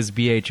kind of like this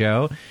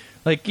BHO.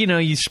 Like,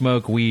 you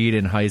smoke weed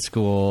in high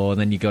school, and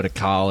then you go to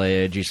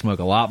college. You smoke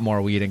a lot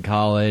more weed in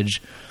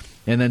college.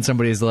 And then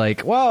somebody's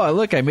like, wow,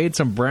 look, I made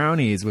some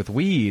brownies with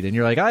weed. And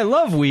you're like, I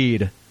love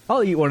weed.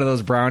 I'll eat one of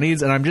those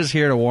brownies. And I'm just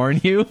here to warn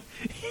you,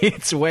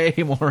 it's way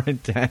more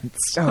intense.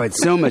 Oh,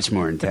 it's so much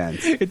more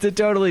intense. It's a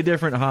totally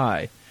different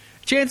high.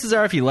 Chances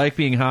are, if you like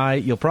being high,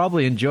 you'll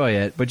probably enjoy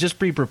it. But just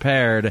be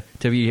prepared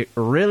to be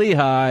really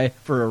high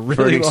for a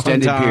really long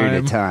extended time.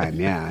 period of time.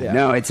 Yeah.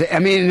 No, it's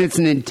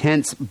an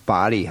intense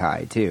body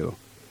high too.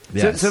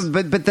 Yes.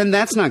 But then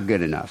that's not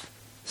good enough.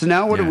 So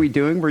now what are we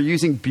doing? We're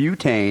using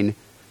butane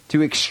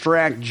to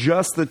extract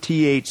just the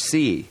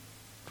THC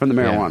from the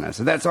marijuana. Yeah.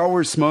 So that's all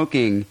we're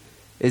smoking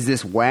is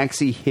this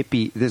waxy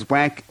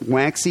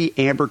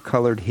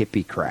amber-colored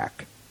hippie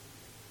crack.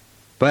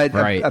 But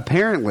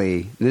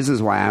apparently, this is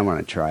why I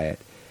want to try it.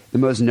 The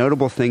most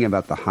notable thing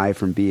about the high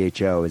from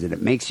BHO is that it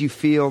makes you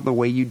feel the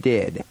way you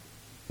did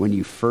when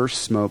you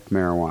first smoked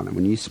marijuana,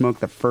 when you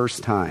smoked the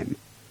first time.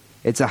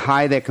 It's a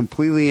high that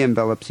completely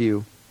envelops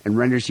you and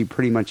renders you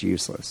pretty much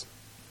useless.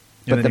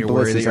 And but then you're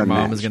worried that your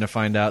unmatched. mom is going to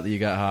find out that you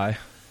got high.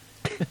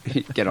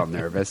 You get all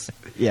nervous.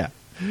 Yeah.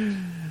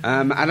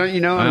 I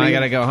don't, I got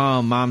to go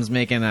home. Mom's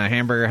making a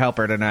hamburger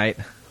helper tonight.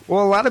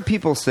 Well, a lot of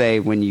people say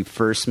when you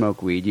first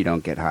smoke weed, you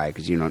don't get high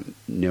because you don't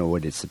know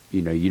what it's,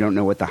 you don't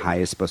know what the high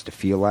is supposed to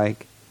feel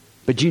like.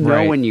 But you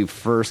know when you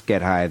first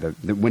get high,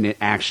 when it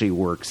actually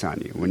works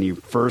on you. When you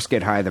first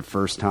get high the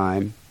first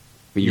time,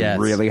 when you're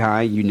really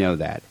high, you know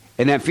that.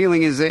 And that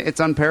feeling it's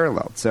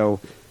unparalleled. So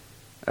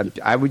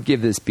I would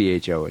give this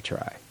BHO a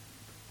try.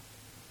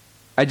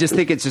 I just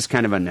think it's just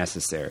kind of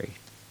unnecessary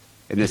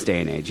in this day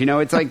and age.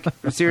 It's like,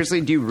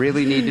 seriously, do you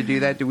really need to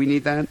do that? Do we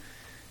need that?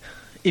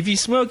 If you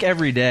smoke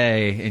every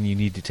day and you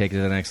need to take it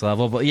to the next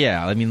level, but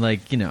yeah, I mean,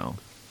 like,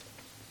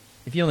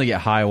 if you only get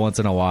high once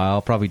in a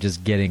while, probably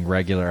just getting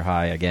regular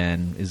high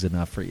again is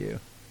enough for you.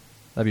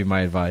 That'd be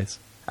my advice.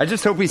 I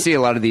just hope we see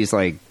a lot of these,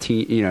 like,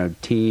 teen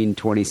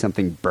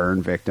 20-something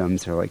burn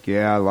victims who are like,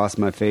 yeah, I lost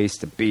my face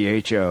to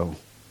BHO.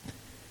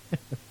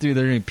 Dude,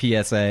 they're doing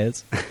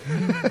PSAs.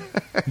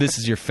 This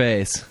is your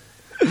face.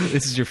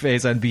 This is your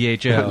face on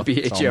BHO.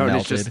 BHO, and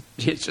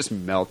it's just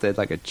melted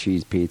like a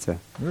cheese pizza.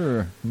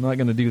 I'm not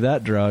going to do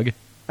that drug.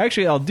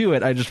 Actually, I'll do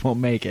it. I just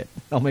won't make it.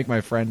 I'll make my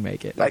friend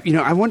make it.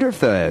 I wonder if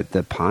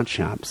the pawn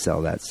shops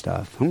sell that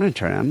stuff. I'm going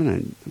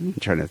to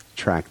try to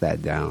track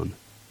that down.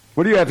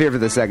 What do you have here for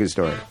the second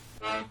story?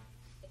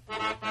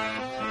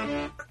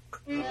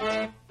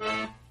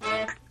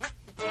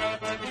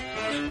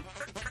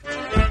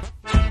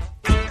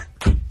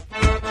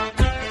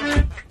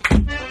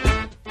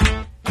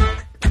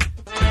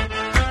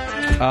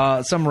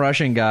 Some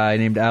Russian guy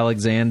named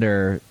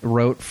Alexander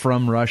wrote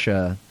from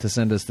Russia to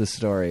send us this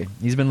story.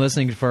 He's been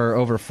listening for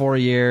over 4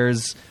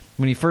 years.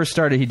 When he first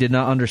started, he did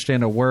not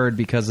understand a word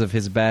because of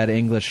his bad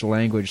English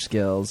language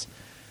skills.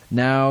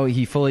 Now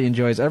he fully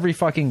enjoys every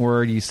fucking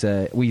word we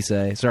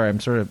say. Sorry, I'm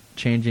sort of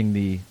changing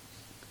the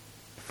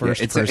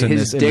first person.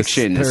 His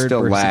diction is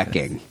still person.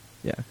 lacking.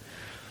 Yeah.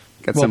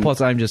 Plus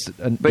I'm just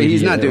but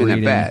he's not doing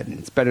that bad.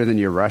 It's better than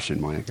your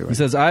Russian one. He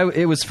says,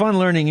 it was fun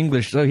learning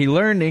English. So he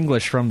learned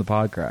English from the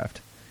Podcraft.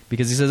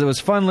 because he says it was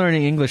fun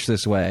learning English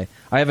this way.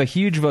 I have a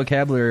huge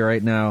vocabulary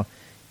right now,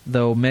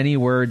 though many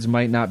words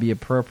might not be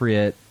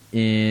appropriate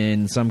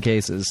in some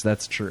cases.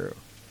 That's true.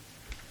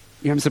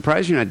 Yeah, I'm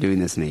surprised you're not doing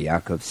this in a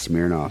Yakov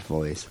Smirnoff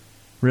voice.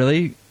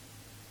 Really?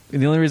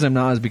 The only reason I'm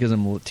not is because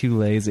I'm too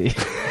lazy.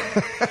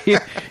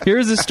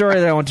 Here's a story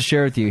that I want to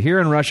share with you. Here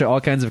in Russia,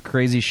 all kinds of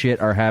crazy shit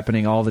are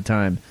happening all the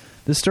time.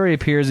 This story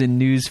appears in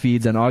news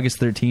feeds on August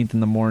 13th in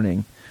the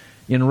morning.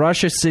 In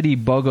Russia City,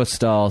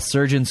 Bogostal,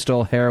 surgeon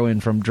stole heroin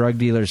from drug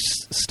dealer's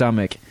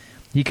stomach.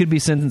 He could be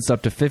sentenced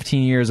up to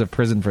 15 years of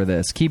prison for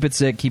this. Keep it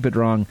sick, keep it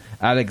wrong.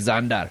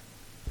 Alexander.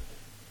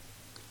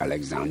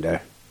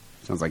 Alexander.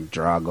 Sounds like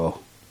Drago.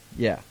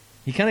 Yeah.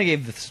 He kind of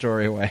gave the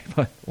story away,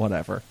 but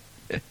whatever.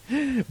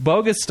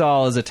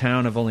 Bogostal is a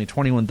town of only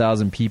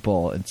 21,000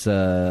 people. It's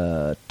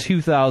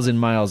 2,000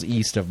 miles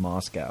east of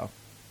Moscow.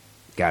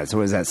 God,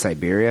 so is that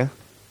Siberia?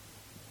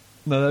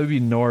 No, that would be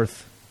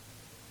north.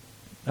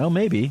 Oh,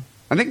 maybe.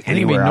 I think it'd be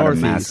anywhere out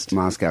of northeast.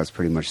 Moscow is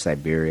pretty much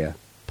Siberia.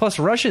 Plus,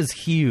 Russia's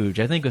huge.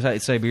 I think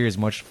Siberia is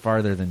much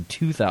farther than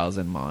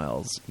 2,000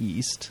 miles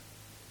east.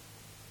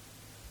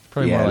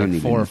 Probably more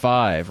like 4 or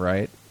 5,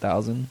 right?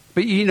 1,000.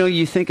 But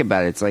you think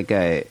about it. It's like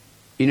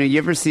you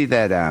ever see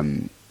that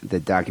the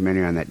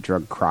documentary on that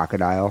drug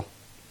Crocodile?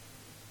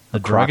 The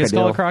drug is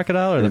called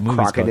Crocodile, or the movie's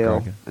called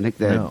Crocodile? Crocodile? I think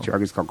the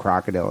drug is called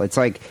Crocodile. It's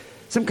like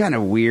some kind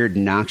of weird,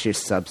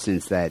 noxious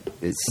substance that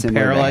is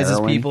similar Paralyzes to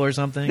heroin. people or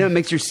something? No, it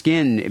makes your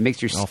skin. It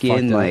makes your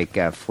skin fucked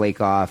like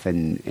flake off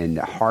and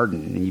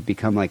harden, and you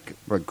become like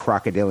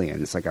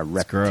crocodilian. It's like a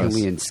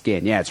reptilian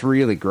skin. Yeah, it's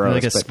really gross. You're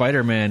like a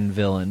Spider-Man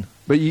villain.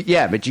 But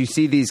you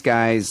see these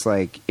guys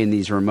like in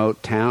these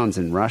remote towns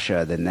in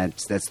Russia. Then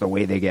that's the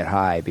way they get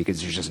high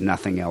because there's just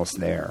nothing else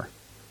there.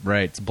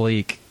 Right, it's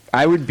bleak.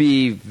 I would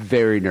be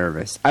very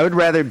nervous. I would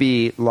rather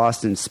be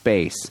lost in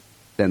space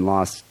than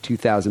lost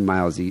 2,000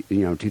 miles.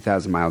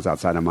 2,000 miles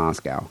outside of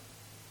Moscow.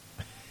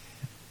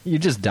 You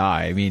just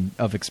die. I mean,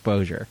 of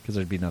exposure because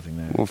there'd be nothing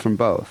there. Well, from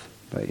both,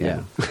 but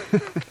yeah.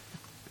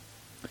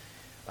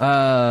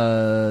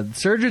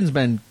 Surgeon's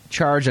been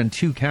charged on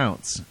 2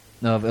 counts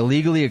of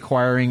illegally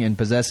acquiring and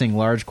possessing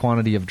large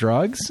quantity of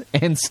drugs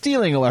and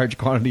stealing a large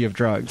quantity of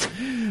drugs,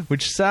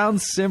 which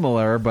sounds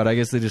similar, but I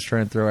guess they just try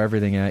and throw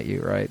everything at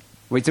you, right?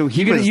 Wait, so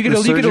you could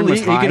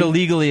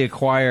illegally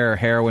acquire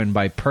heroin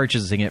by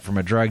purchasing it from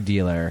a drug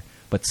dealer,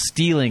 but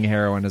stealing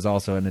heroin is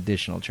also an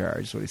additional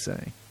charge, is what he's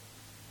saying.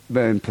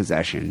 But in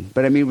possession.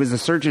 But I mean, was the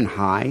surgeon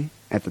high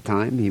at the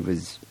time? He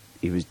was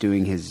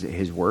doing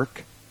his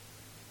work.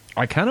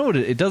 I kind of would.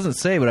 It doesn't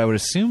say, but I would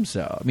assume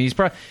so. I mean, he's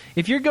probably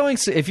if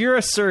you're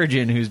a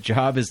surgeon whose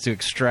job is to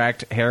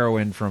extract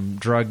heroin from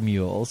drug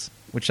mules,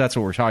 which that's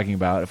what we're talking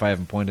about. If I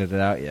haven't pointed it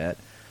out yet,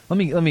 let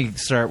me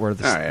start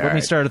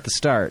start at the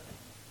start.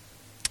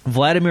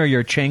 Vladimir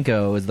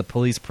Yurchenko is the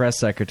police press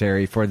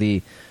secretary for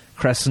the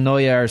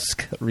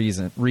Krasnoyarsk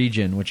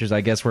region, which is,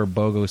 I guess, where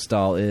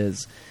Bogostal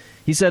is.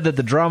 He said that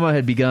the drama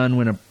had begun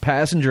when a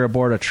passenger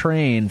aboard a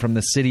train from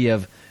the city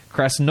of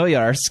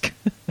Krasnoyarsk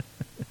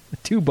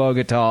to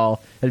Bogota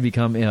had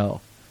become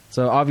ill.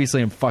 So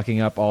obviously I'm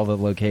fucking up all the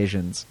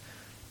locations.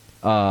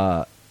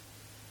 Russia's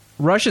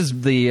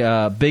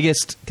the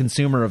biggest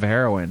consumer of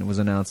heroin. It was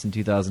announced in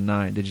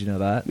 2009. Did you know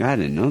that? I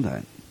didn't know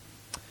that.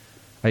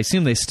 I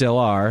assume they still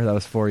are. That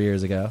was 4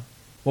 years ago.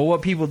 Well,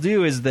 what people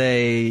do is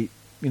they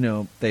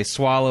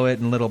swallow it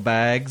in little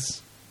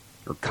bags.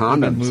 Or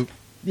condoms.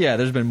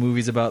 There's been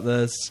movies about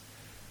this.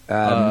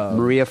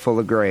 Maria Full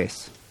of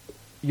Grace.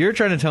 You're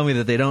trying to tell me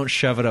that they don't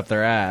shove it up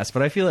their ass,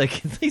 but I feel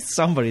like at least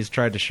somebody's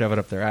tried to shove it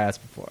up their ass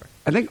before.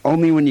 I think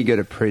only when you go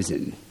to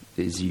prison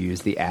is you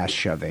use the ass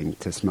shoving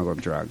to smuggle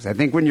drugs. I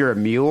think when you're a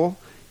mule,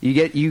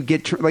 you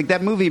get like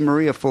that movie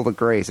Maria Full of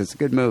Grace. It's a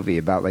good movie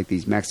about like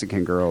these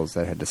Mexican girls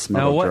that had to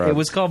smuggle drugs. It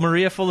was called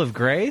Maria Full of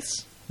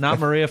Grace, not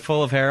Maria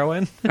Full of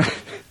Heroin.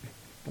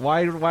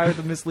 Why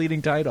the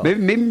misleading title?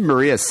 Maybe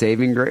Maria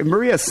Saving Grace.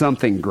 Maria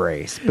something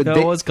Grace. But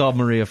it was called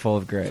Maria Full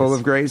of Grace. Full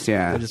of Grace,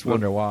 yeah. I just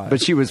wonder why.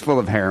 But she was full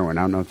of heroin.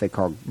 I don't know if they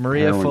called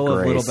Maria heroin full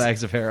Grace. of little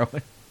bags of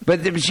heroin.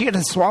 But she had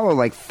to swallow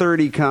like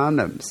 30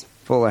 condoms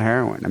full of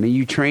heroin. I mean,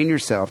 you train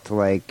yourself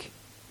to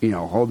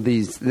hold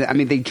these. I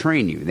mean, they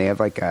train you. They have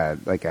like how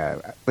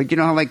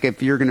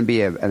if you're going to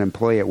be an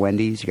employee at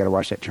Wendy's, you got to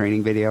watch that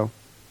training video.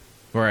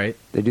 Right.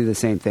 They do the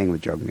same thing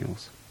with drug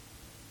mules.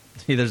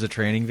 See, there's a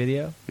training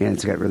video. Yeah,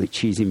 it's got really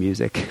cheesy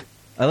music.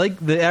 I like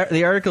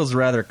the article's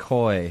rather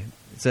coy.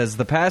 It says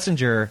the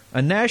passenger,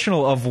 a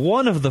national of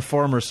one of the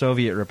former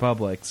Soviet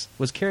republics,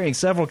 was carrying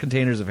several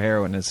containers of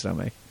heroin in his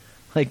stomach.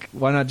 Like,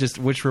 why not just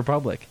which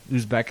republic?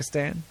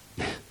 Uzbekistan?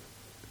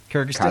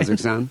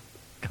 Kyrgyzstan?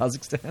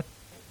 Kazakhstan?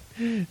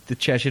 The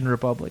Chechen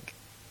Republic?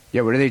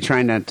 Yeah, what are they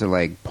trying not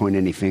to, point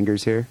any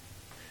fingers here?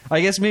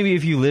 I guess maybe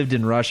if you lived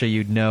in Russia,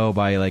 you'd know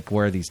by,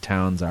 where these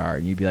towns are.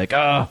 And you'd be like,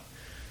 oh,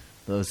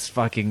 those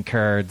fucking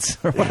Kurds,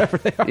 or whatever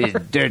they are. These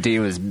dirty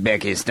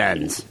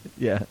Uzbekistans.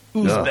 Yeah.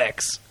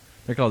 Uzbeks.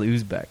 They're called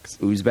Uzbeks.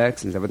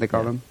 Uzbeks? Is that what they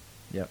call them?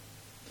 Yep.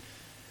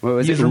 What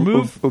was it?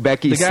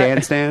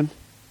 Uzbekistan?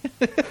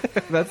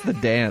 That's the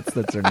dance.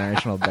 That's their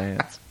national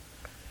dance.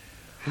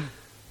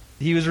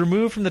 he was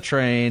removed from the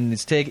train.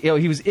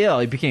 He was ill.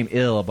 He became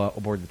ill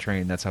aboard the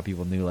train. That's how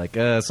people knew, like,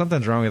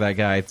 something's wrong with that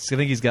guy. I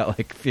think he's got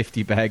like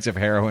 50 bags of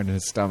heroin in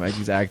his stomach.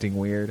 He's acting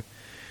weird.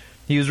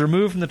 He was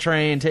removed from the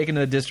train, taken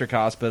to the district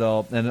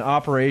hospital, and an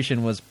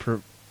operation was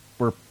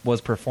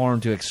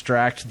performed to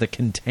extract the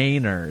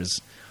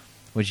containers,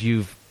 which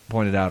you've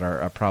pointed out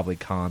are probably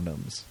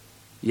condoms.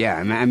 Yeah,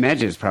 I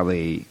imagine it's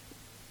probably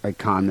like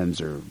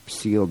condoms or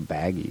sealed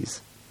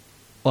baggies.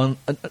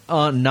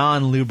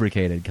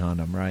 Non-lubricated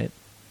condom, right?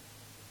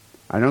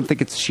 I don't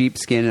think it's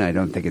sheepskin, and I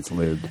don't think it's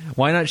lubed.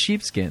 Why not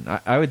sheepskin?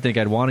 I would think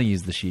I'd want to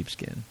use the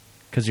sheepskin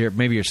because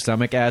maybe your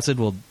stomach acid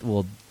will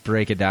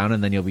break it down,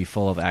 and then you'll be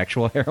full of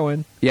actual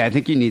heroin. Yeah, I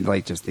think you need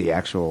like just the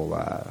actual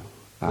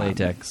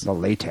latex, the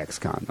latex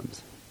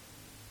condoms.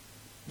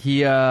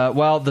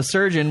 While the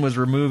surgeon was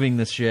removing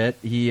this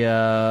shit,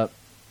 the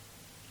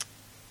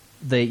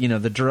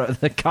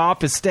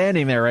cop is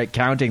standing there, right,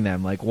 counting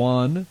them, like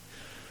 1,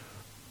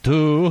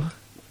 2.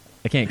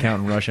 I can't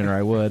count in Russian, or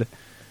I would.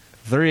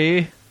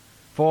 3,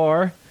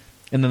 4,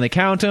 and then they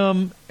count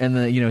them, and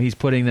then he's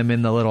putting them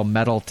in the little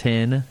metal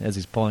tin as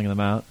he's pulling them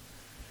out,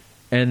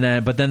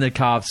 but then the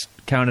cops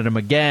counted them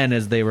again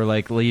as they were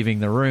like leaving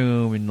the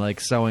room and like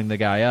sewing the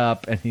guy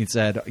up, and he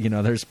said,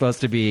 there's supposed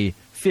to be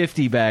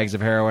 50 bags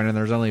of heroin, and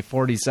there's only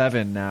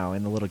 47 now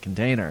in the little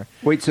container.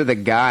 Wait, so the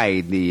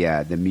guy,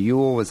 the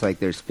mule, was like,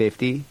 there's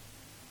 50?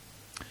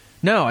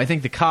 No, I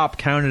think the cop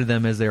counted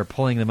them as they were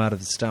pulling them out of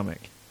his stomach.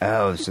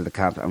 Oh, so the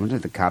cop. I wonder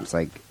if the cop's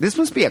like, this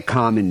must be a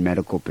common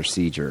medical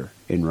procedure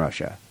in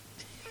Russia.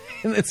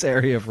 In this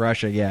area of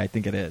Russia, yeah, I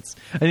think it is.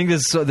 I think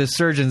this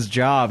surgeon's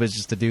job is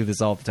just to do this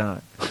all the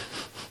time.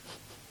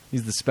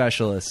 He's the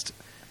specialist.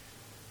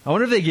 I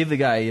wonder if they give the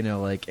guy,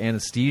 like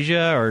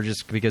anesthesia, or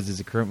just because he's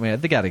a criminal man.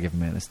 They got to give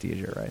him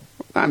anesthesia, right?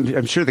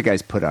 I'm sure the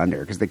guy's put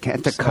under because they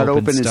can't cut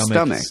open his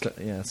stomach.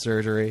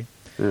 Surgery.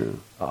 Yeah.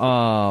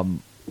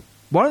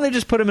 Why don't they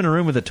just put him in a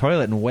room with a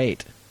toilet and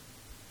wait?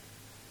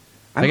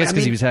 I guess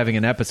because he was having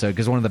an episode,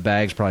 because one of the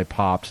bags probably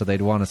popped, so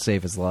they'd want to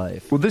save his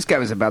life. Well, this guy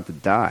was about to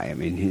die. I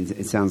mean,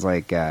 it sounds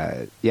like,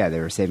 they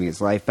were saving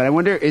his life. But I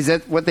wonder, is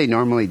that what they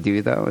normally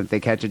do, though? If they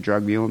catch a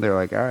drug mule, they're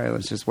like, all right,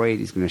 let's just wait.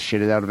 He's going to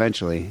shit it out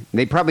eventually. And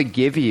they probably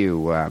give you,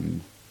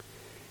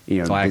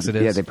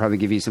 laxatives? They probably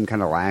give you some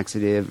kind of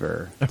laxative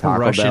or Taco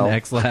Russian Bell.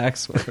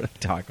 X-Lax or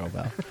Taco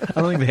Bell.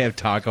 I don't think they have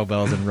Taco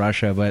Bells in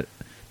Russia, but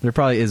there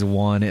probably is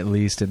one, at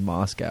least, in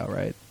Moscow,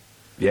 right?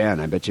 Yeah, and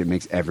I bet you it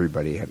makes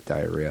everybody have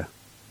diarrhea.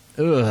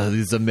 Ugh,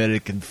 this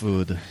American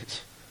food.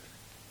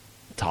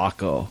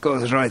 Taco.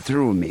 Goes right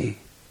through me.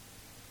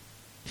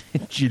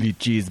 Chili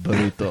cheese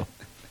burrito.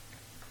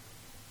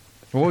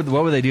 What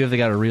would they do if they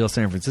got a real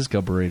San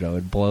Francisco burrito? It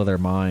would blow their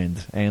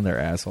mind and their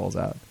assholes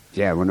out.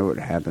 Yeah, I wonder what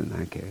would happen in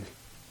that case.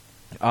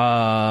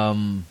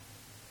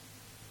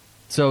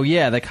 So,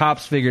 yeah, the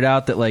cops figured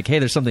out that, like, hey,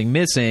 there's something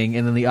missing,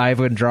 and then the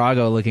Ivan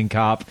Drago-looking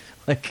cop,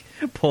 like,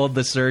 pulled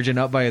the surgeon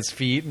up by his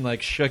feet and,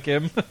 like, shook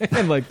him,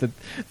 and, like, the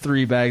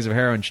 3 bags of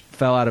heroin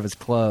fell out of his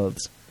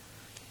clothes.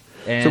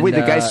 And, so, wait, the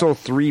guy sold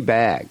 3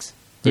 bags?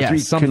 Yeah, 3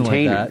 something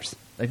containers. like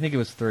that. I think it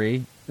was 3.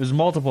 It was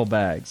multiple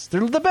bags.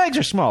 The bags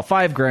are small,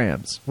 5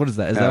 grams. What is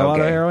that? Is that a lot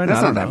of heroin?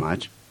 That's I don't not that know.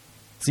 much.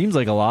 Seems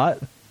like a lot.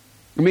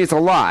 I mean, it's a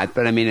lot,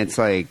 but I mean, it's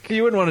like...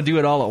 You wouldn't want to do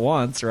it all at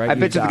once, right? I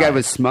bet you the guy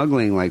was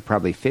smuggling, like,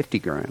 probably 50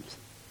 grams.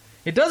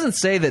 It doesn't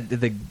say that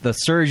the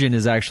surgeon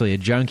is actually a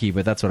junkie,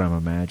 but that's what I'm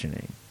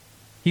imagining.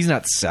 He's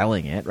not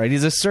selling it, right?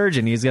 He's a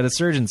surgeon. He's got a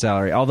surgeon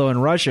salary. Although in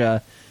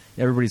Russia,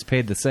 everybody's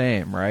paid the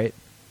same, right?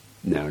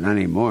 No, not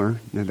anymore.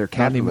 No, they're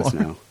capitalists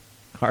now.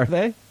 Are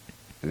they?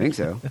 I think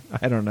so.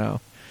 I don't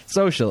know.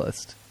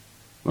 Socialist.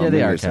 Well, yeah, they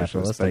maybe are they're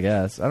capitalist, socialist, I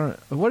guess. I don't.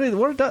 What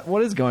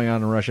is going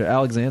on in Russia?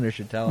 Alexander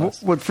should tell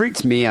us. What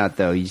freaks me out,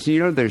 though,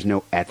 there's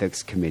no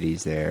ethics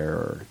committees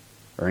there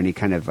or any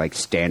kind of like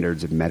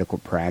standards of medical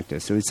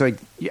practice. So it's like,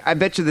 I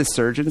bet you the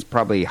surgeon's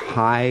probably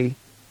high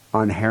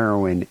on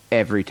heroin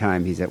every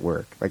time he's at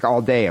work, like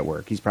all day at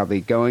work. He's probably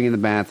going in the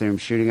bathroom,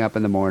 shooting up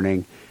in the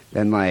morning,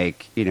 then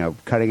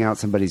cutting out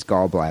somebody's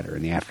gallbladder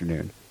in the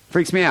afternoon.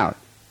 Freaks me out.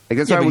 Like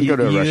that's why I wouldn't go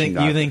to a Russian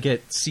doctor. You think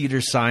at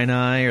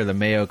Cedars-Sinai or the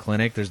Mayo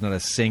Clinic, there's not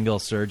a single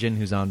surgeon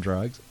who's on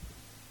drugs?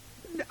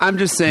 I'm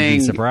just saying.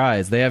 You'd be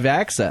surprised. They have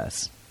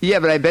access. Yeah,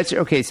 but I bet you,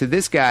 okay, so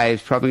this guy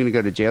is probably going to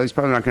go to jail. He's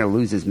probably not going to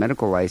lose his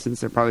medical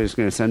license. They're probably just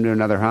going to send him to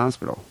another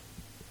hospital.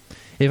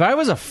 If I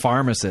was a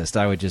pharmacist,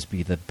 I would just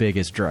be the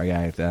biggest drug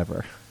addict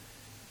ever.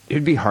 It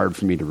would be hard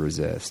for me to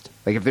resist.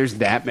 Like, if there's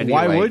that many...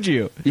 Why would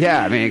you?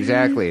 Yeah, I mean,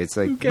 exactly. It's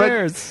like... Who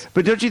cares?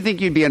 But don't you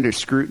think you'd be under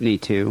scrutiny,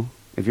 too,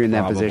 if you're in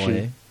that Probably.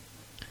 position?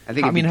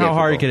 I mean, how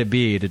hard could it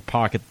be to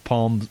pocket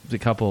palm a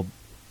couple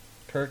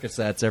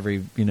Percocets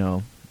every,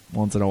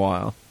 once in a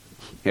while?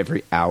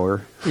 Every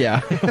hour? Yeah,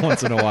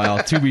 once in a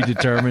while. To be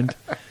determined.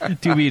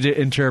 To be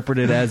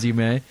interpreted as you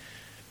may.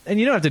 And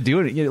you don't have to do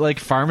it. Like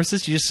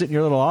pharmacists, you just sit in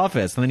your little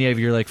office. And then you have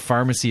your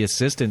pharmacy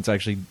assistants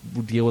actually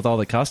deal with all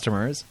the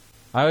customers.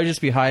 I would just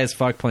be high as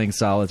fuck playing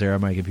solitaire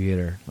on my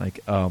computer.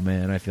 Like, oh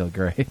man, I feel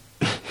great.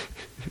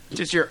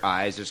 Just your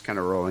eyes just kind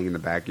of rolling in the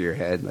back of your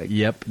head. Like,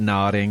 yep,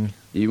 nodding.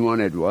 You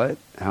wanted what?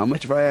 How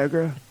much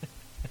Viagra?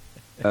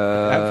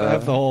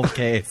 Have the whole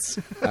case.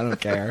 I don't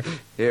care.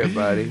 Here,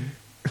 buddy.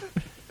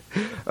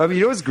 You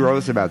know what's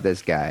gross about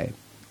this guy,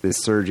 this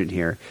surgeon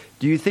here?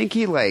 Do you think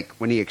he, like,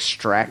 when he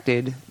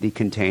extracted the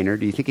container,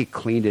 do you think he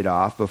cleaned it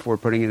off before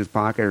putting it in his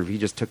pocket, or if he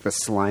just took the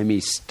slimy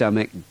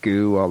stomach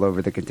goo all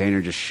over the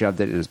container, just shoved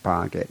it in his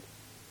pocket?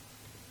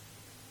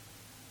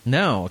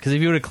 No, because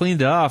if you would have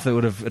cleaned it off, it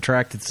would have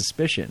attracted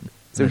suspicion.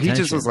 So and he just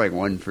attention. was like,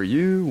 one for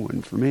you,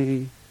 one for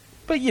me.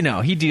 But, you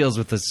know, he deals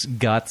with his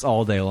guts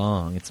all day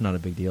long. It's not a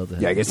big deal to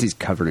him. Yeah, I guess he's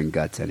covered in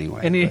guts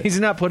anyway. And but- he's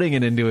not putting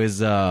it into his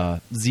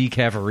Z.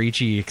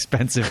 Cavarici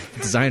expensive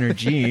designer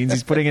jeans.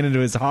 He's putting it into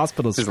his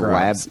hospital his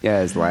lab, scrubs.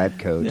 his lab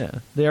coat. Yeah,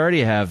 they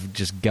already have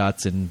just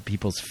guts and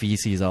people's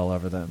feces all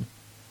over them.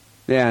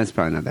 Yeah, it's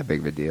probably not that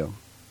big of a deal.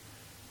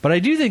 But I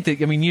do think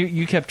that, I mean,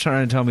 you kept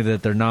trying to tell me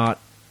that they're not,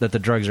 that the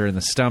drugs are in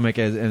the stomach,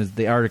 and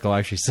the article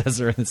actually says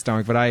they're in the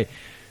stomach, but I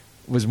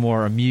was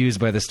more amused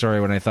by the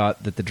story when I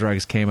thought that the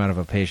drugs came out of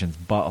a patient's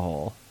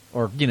butthole.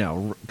 Or, you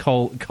know,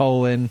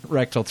 colon,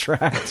 rectal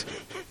tract.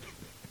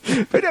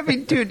 But, I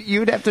mean, dude,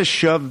 you'd have to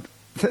shove...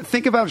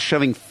 Think about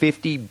shoving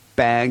 50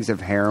 bags of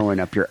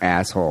heroin up your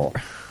asshole.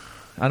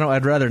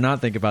 I'd rather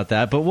not think about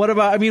that. But what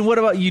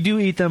about you do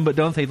eat them, but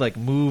don't they, like,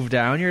 move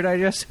down your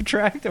digestive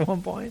tract at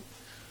one point?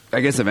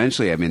 I guess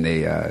eventually, I mean,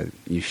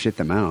 you shit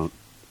them out.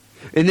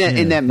 In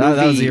that movie...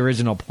 That was the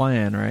original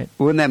plan, right?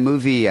 Well, in that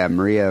movie,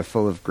 Maria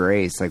Full of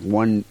Grace, like,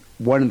 one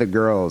of the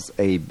girls,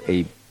 a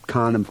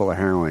condom full of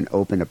heroin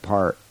opened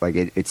apart, like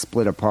it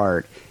split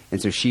apart, and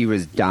so she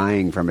was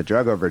dying from a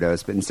drug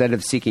overdose, but instead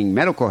of seeking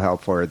medical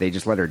help for her, they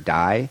just let her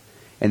die,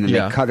 and then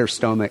they cut her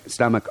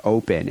stomach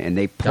open, and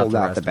they pulled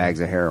out the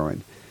bags of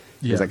heroin.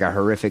 It was like a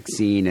horrific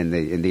scene,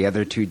 and the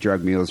other two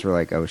drug mules were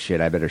like, oh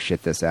shit, I better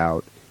shit this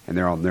out, and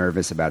they're all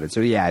nervous about it. So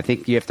yeah, I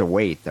think you have to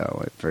wait,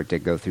 though, for it to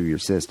go through your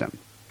system.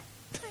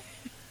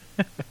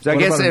 So I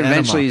guess it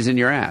eventually is in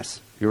your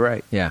ass. You're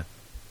right. Yeah.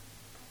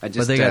 But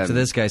they got to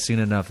this guy soon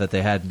enough that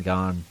they hadn't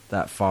gone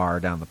that far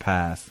down the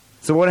path.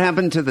 So what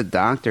happened to the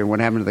doctor?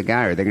 What happened to the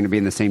guy? Are they going to be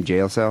in the same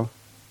jail cell?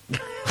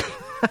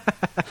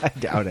 I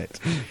doubt it.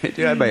 Dude,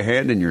 I had my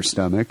hand in your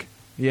stomach.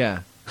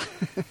 Yeah.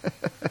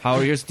 How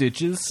are your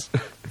stitches?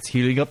 It's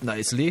healing up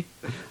nicely.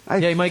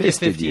 You might get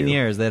fisted 15 you.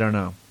 years. They don't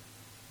know.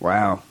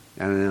 Wow.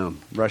 I don't know.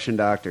 Russian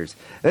doctors.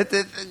 It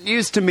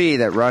used to me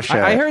that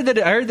Russia... I heard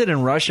that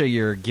in Russia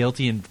you're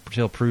guilty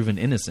until proven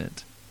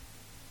innocent.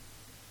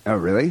 Oh,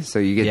 really? So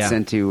you get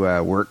sent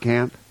to work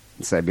camp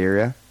in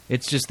Siberia?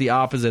 It's just the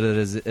opposite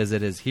as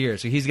it is here.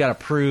 So he's got to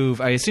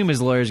prove... I assume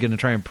his lawyer's going to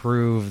try and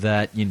prove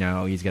that, you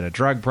know, he's got a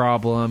drug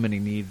problem and he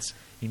needs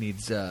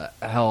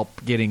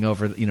help getting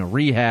over, you know,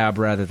 rehab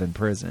rather than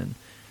prison.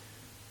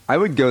 I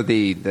would go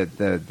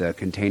the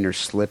container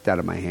slipped out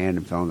of my hand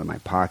and fell into my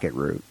pocket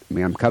route. I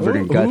mean, I'm covered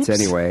in guts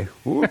anyway.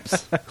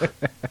 Whoops.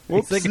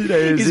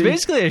 He's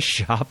basically a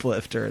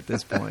shoplifter at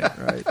this point,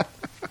 right?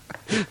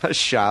 A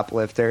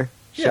shoplifter.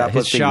 Yeah,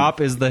 his shop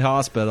is the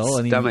hospital,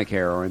 and stomach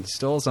heroin.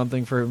 Stole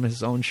something from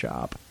his own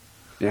shop.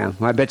 Yeah,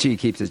 well, I bet you he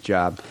keeps his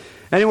job.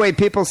 Anyway,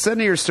 people,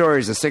 send in your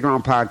stories to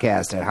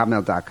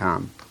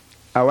StickAroundPodcast@hotmail.com.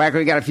 Wacker,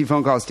 we got a few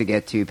phone calls to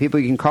get to. People,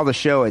 you can call the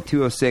show at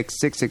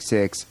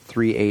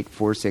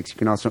 206-666-3846. You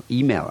can also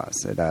email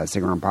us at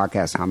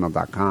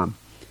StickAroundPodcast@hotmail.com.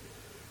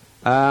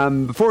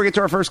 Before we get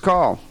to our first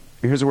call,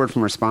 here's a word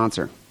from our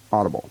sponsor,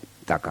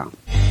 Audible.com.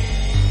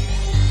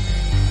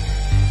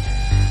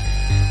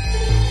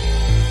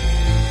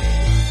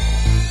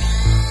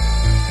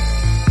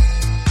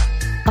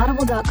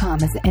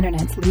 Audible.com is the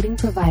internet's leading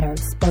provider of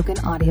spoken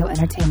audio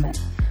entertainment.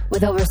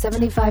 With over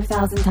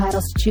 75,000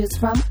 titles to choose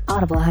from,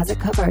 Audible has it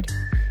covered.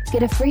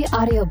 Get a free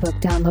audiobook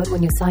download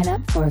when you sign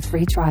up for a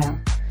free trial.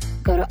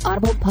 Go to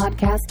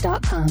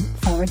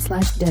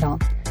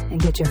audiblepodcast.com/diddle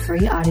and get your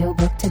free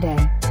audiobook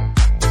today.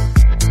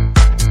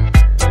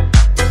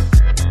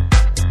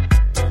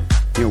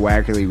 You know,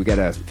 Wackerly, we got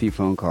a few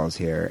phone calls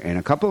here, and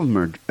a couple of them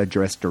are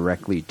addressed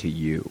directly to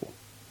you.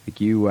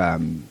 Like you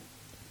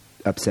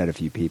upset a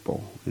few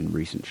people in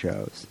recent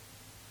shows.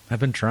 I've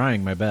been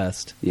trying my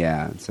best.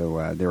 Yeah,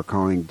 so they were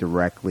calling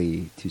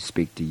directly to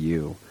speak to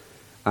you.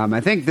 I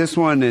think this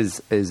one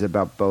is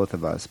about both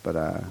of us, but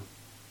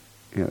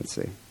let's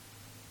see.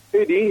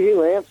 Hey, D. Hey,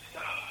 Lance.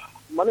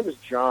 My name is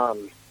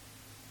John.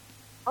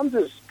 I'm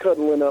just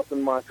cuddling up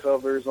in my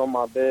covers on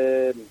my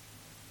bed and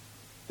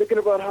thinking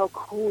about how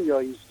cool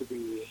y'all used to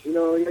be. You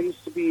know, y'all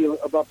used to be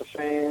about the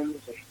fans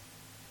and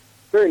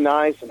very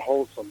nice and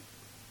wholesome.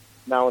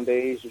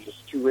 Nowadays, you're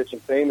just too rich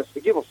and famous to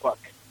give a fuck.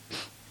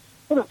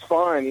 But it's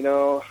fine, you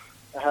know.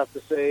 I have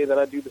to say that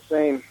I do the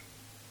same.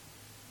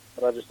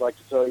 But I just like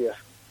to tell you,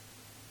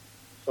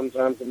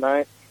 sometimes at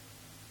night,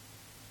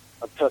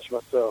 I touch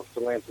myself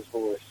to Lance's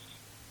voice.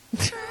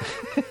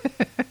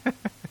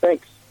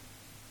 Thanks.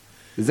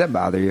 Does that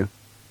bother you?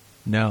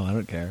 No, I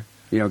don't care.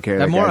 You don't care?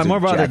 I'm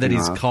more bothered that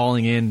he's off.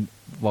 calling in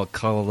while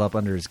cuddled up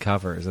under his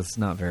covers. That's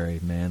not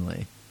very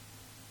manly.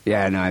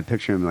 Yeah, no, I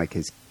picture him like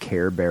his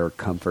Care Bear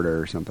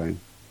comforter or something.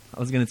 I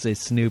was going to say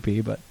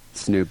Snoopy, but...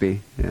 Snoopy,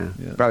 yeah.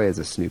 Probably has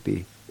a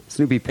Snoopy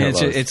Snoopy And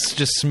pillows. it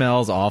just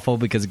smells awful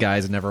because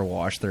guys never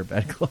wash their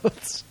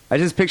bedclothes. I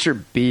just picture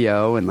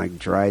BO and like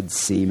dried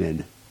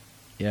semen.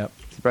 Yep.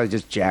 He probably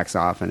just jacks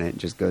off in it and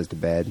just goes to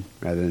bed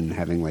rather than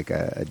having like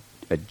a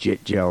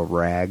jit gel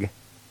rag.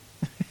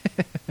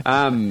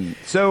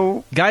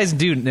 So Guys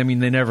do. I mean,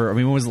 they never. I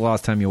mean, when was the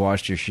last time you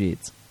washed your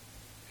sheets?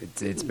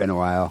 it's been a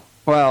while.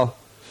 Well,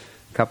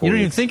 a couple. You don't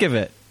even weeks. think of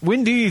it.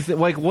 When do you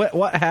like?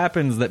 What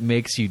happens that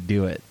makes you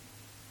do it?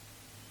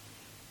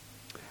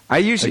 I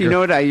usually, Like you know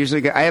what? I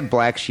usually I have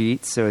black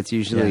sheets, so it's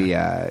usually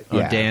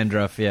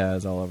Dandruff. Yeah,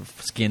 it's all over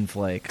skin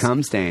flakes.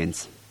 cum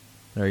stains.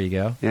 There you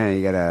go. Yeah,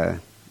 you gotta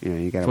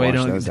That's why wash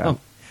those out.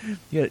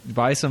 You gotta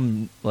buy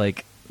some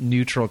like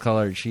neutral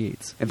colored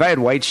sheets. If I had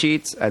white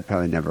sheets, I'd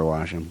probably never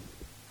wash them.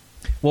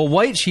 Well,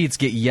 white sheets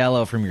get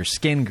yellow from your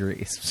skin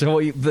grease.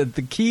 So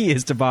the key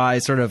is to buy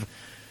sort of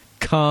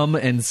cum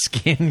and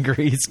skin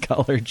grease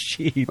colored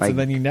sheets, Like, and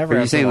then you never. Are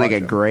have you saying to like wash a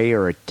them. gray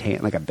or a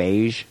tan, like a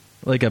beige?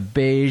 Like a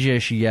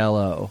beige-ish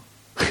yellow?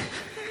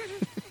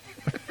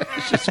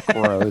 It's just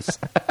gross.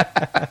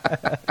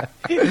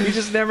 You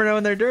just never know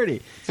when they're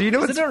dirty. So you know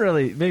 'Cause what's they don't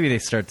really. Maybe they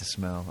start to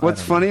smell. I What's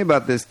don't know. funny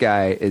about this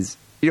guy is,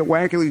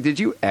 Wackerly, did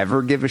you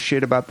ever give a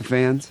shit about the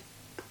fans?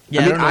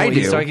 Yeah, I mean, don't know. I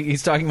He's do.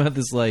 He's talking about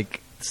this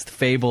like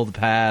fabled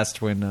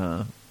past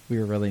when we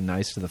were really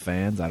nice to the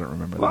fans. I don't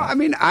remember Well, that. I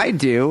mean, I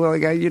do.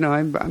 Like,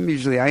 I'm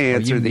usually I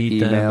answer the meet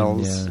them and,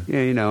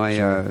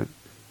 emails.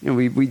 yeah.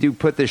 We do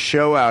put the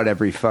show out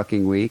every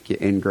fucking week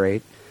in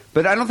great.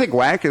 But I don't think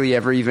Wackerly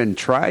ever even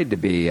tried to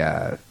be.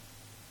 I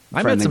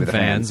met friendly some with the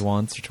fans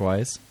once or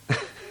twice.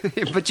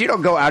 But you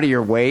don't go out of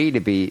your way to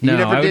be. No, you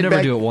never I would did never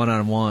back- do it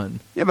one-on-one.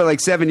 Yeah, but like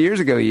 7 years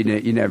ago, you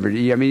never.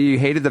 I mean, you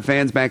hated the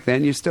fans back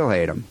then. You still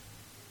hate them.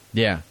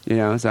 Yeah.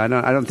 So I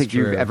don't think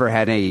you've true. ever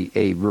had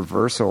a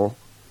reversal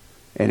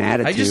in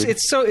attitude.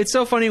 It's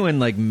so funny when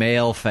like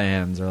male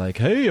fans are like,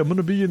 "Hey, I'm going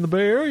to be in the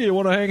Bay Area. You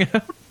want to hang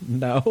out?"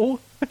 No.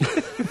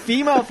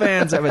 Female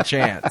fans have a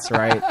chance,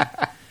 right?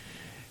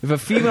 If a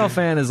female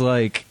fan is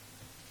like,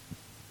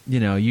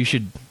 you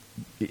should.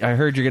 I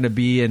heard you're going to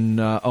be in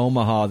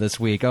Omaha this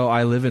week. Oh,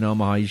 I live in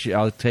Omaha.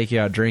 I'll take you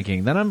out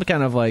drinking. Then I'm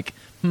kind of like,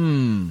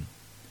 Then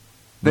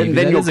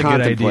Then you'll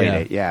contemplate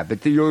it, yeah.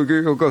 But then you'll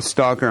go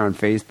stalk her on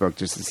Facebook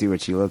just to see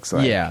what she looks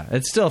like. Yeah,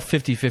 it's still a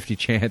 50-50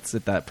 chance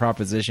at that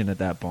proposition at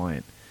that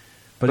point.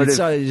 But But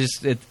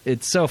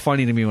it's so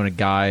funny to me when a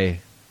guy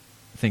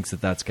thinks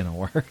that that's going to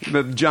work.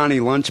 But Johnny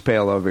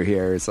Lunchpail over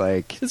here is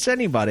like, Just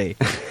anybody.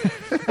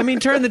 I mean,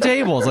 turn the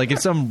tables. Like if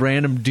some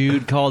random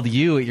dude called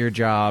you at your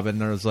job and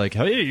was like,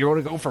 "Hey, you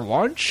want to go for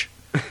lunch?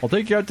 I'll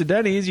take you out to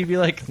Denny's." You'd be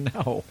like,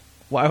 "No.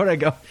 Why would I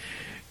go?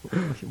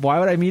 Why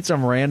would I meet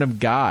some random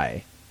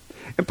guy?"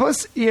 and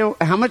plus,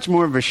 how much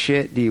more of a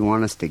shit do you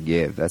want us to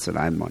give? That's what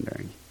I'm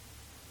wondering.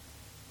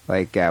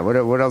 Like, what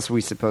else are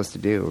we supposed to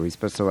do? Are we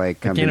supposed to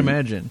like come I can't in-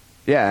 imagine.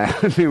 Yeah,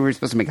 I mean, we're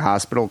supposed to make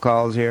hospital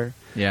calls here.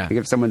 Yeah. Like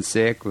if someone's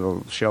sick,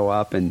 we'll show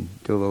up and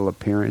do a little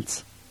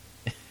appearance.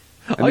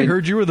 I mean-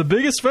 heard you were the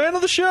biggest fan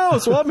of the show,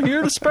 so I'm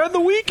here to spend the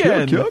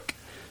weekend. You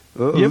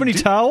have any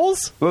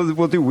towels?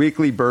 We'll do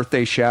weekly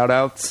birthday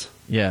shout-outs.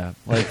 Yeah,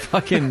 like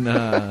fucking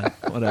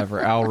whatever,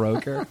 Al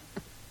Roker.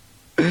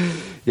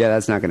 Yeah,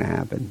 that's not going to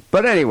happen.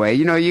 But anyway,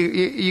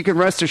 you can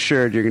rest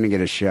assured you're going to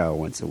get a show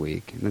once a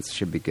week, and that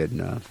should be good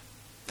enough.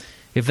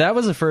 If that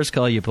was the first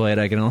call you played,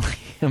 I can only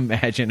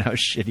imagine how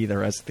shitty the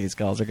rest of these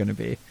calls are going to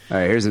be. All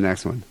right, here's the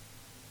next one.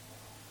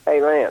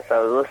 Hey, Lance, I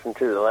was listening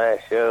to the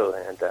last show,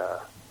 and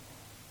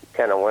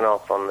kind of went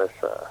off on this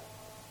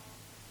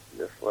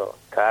little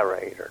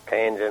tirade or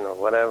tangent or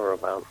whatever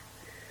about,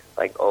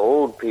 like,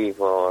 old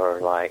people or,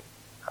 like,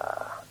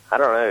 I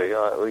don't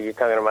know, you're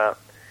talking about,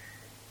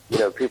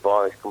 people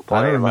always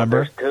complain about remember.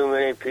 there's too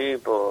many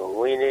people.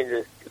 We need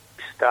to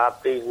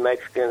stop these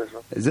Mexicans.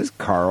 Is this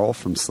Carl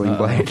from Sling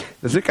Blade?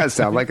 Does it kind of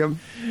sound like him?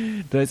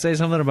 Did I say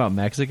something about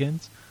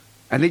Mexicans?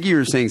 I think you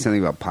were saying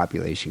something about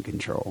population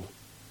control.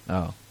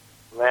 Oh.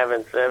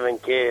 Having 7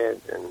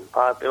 kids and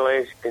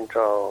population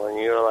control, and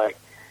you're like,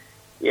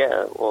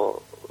 yeah,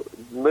 well,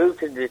 move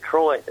to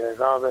Detroit. There's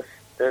all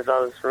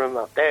this room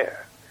up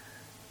there.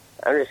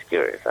 I'm just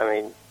curious. I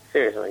mean,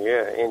 seriously,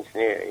 you're an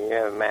engineer. You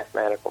have a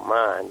mathematical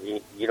mind.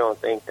 You don't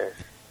think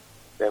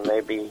there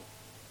may be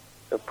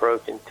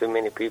approaching too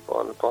many people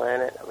on the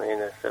planet? I mean,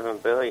 there's 7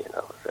 billion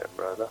of us there,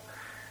 brother.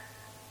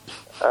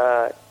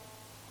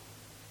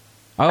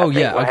 Oh, think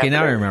yeah. what Okay,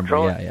 now I happened in remember.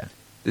 Detroit- Yeah.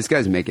 This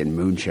guy's making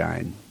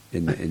moonshine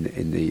in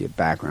the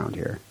background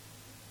here.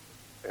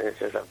 It's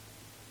just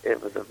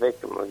it was a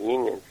victim of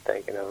unions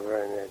taking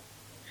over, and then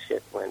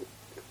shit when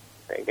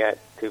they got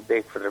too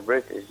big for the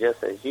britches,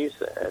 just as you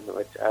said,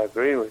 which I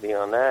agree with you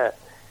on that.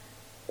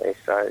 They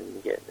started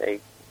to get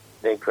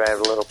they grabbed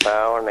a little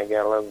power and they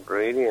got a little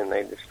greedy and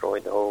they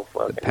destroyed the whole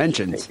fucking. The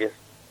pensions. It's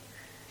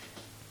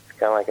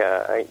kind of like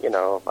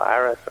a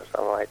virus or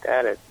something like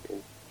that. It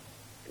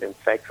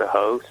infects a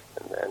host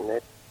and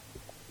then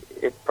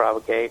it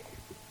propagates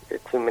to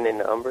too many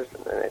numbers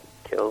and then it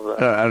kills.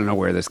 I don't know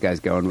where this guy's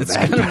going with It's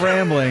that. kind of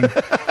rambling.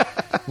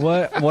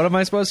 What am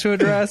I supposed to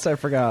address? I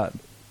forgot.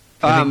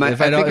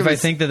 I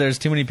think that there's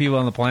too many people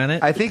on the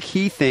planet, I think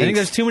he thinks. I think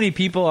there's too many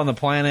people on the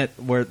planet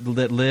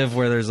that live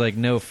where there's like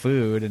no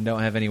food and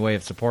don't have any way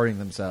of supporting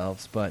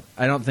themselves. But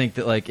I don't think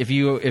that like if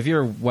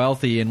you're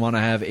wealthy and want to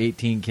have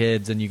 18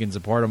 kids and you can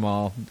support them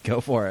all,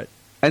 go for it.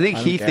 I think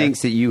he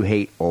thinks that you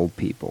hate old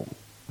people.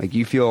 Like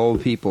you feel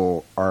old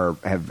people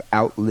have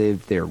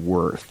outlived their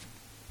worth.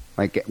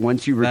 Like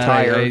once you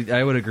retire,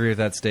 I would agree with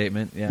that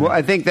statement. Yeah. Well,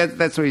 I think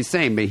that's what he's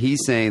saying. But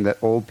he's saying that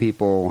old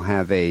people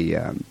have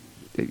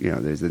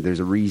there's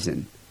a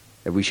reason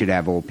that we should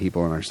have old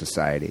people in our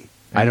society.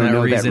 I don't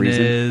know that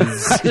reason.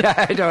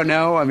 I don't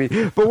know. I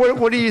mean, but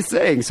what are you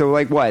saying? So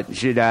like, what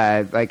should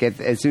like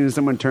as soon as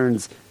someone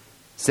turns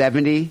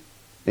 70,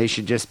 they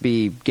should just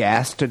be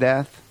gassed to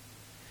death?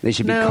 They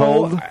should be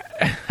cold.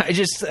 I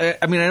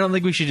don't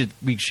think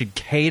we should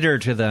cater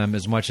to them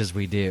as much as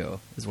we do.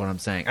 Is what I'm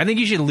saying. I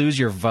think you should lose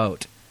your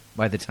vote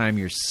by the time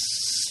you're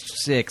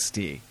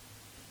 60.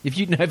 If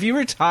you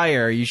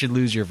retire, you should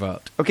lose your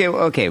vote.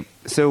 Okay.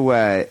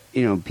 So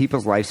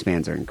people's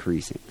lifespans are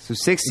increasing. So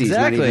 60 exactly. is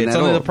not even that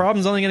old. The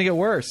problem's only going to get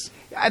worse.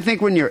 I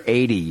think when you're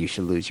 80, you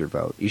should lose your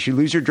vote. You should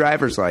lose your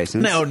driver's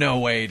license. No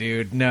way,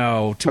 dude.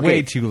 No,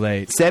 way too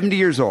late. 70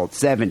 years old.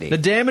 70. The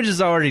damage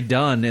is already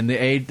done, and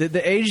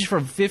the age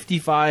from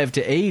 55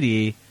 to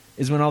 80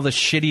 is when all the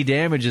shitty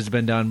damage has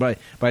been done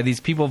by these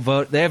people.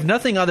 Vote. They have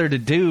nothing other to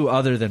do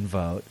other than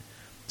vote.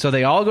 So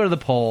they all go to the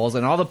polls,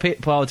 and all the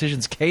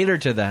politicians cater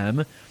to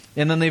them.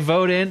 And then they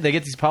vote in. They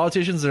get these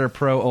politicians that are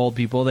pro-old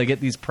people. They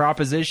get these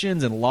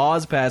propositions and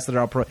laws passed that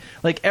are pro.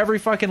 Like, every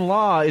fucking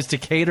law is to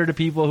cater to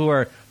people who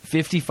are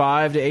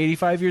 55 to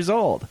 85 years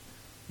old.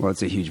 Well,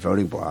 it's a huge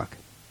voting block.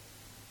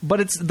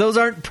 But those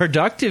aren't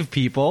productive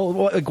people.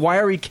 Like, why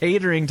are we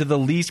catering to the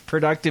least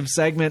productive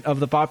segment of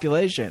the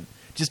population?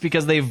 Just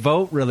because they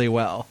vote really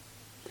well.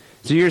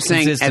 So you're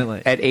saying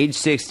at age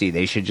 60,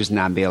 they should just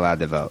not be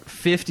allowed to vote?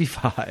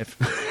 55.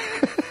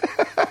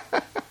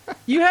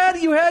 You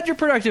had your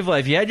productive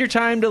life. You had your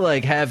time to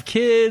like have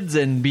kids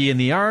and be in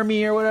the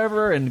army or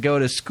whatever and go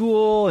to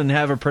school and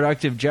have a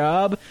productive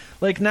job.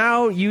 Like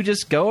now you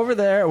just go over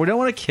there. We don't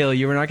want to kill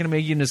you. We're not going to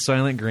make you into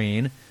Soylent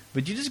Green.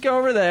 But you just go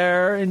over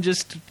there and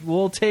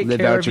we'll take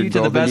care of you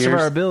to the best of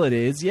our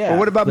abilities. Yeah. Well,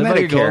 what about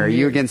Medicare? Are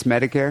you against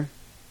Medicare?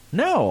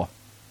 No.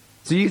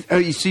 So you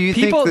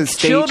think the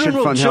state should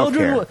fund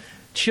healthcare?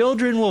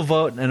 Children will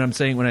vote, and I'm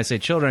saying when I say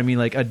children, I mean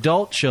like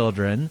adult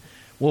children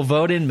will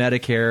vote in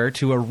Medicare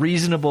to a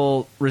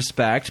reasonable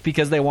respect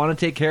because they want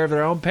to take care of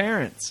their own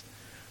parents.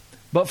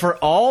 But for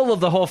all of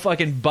the whole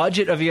fucking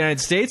budget of the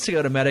United States to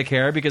go to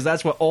Medicare because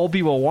that's what old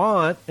people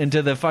want and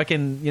to the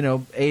fucking,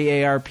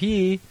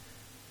 AARP,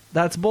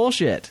 that's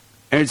bullshit.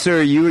 And so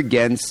are you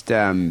against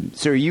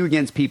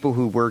people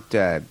who worked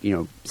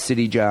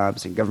city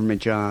jobs and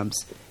government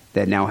jobs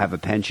that now have a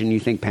pension? You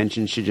think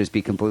pensions should just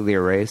be completely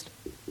erased?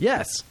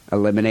 Yes.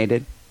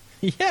 Eliminated?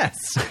 Yes.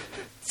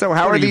 So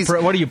how are these?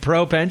 What are you,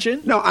 pro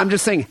pension? No, I'm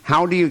just saying.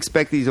 How do you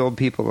expect these old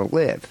people to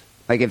live?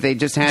 Like if they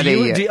just had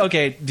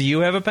do you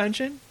have a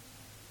pension?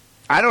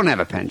 I don't have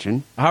a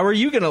pension. How are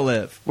you going to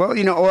live? Well,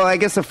 I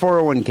guess a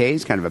 401k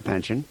is kind of a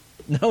pension.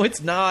 No,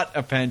 it's not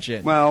a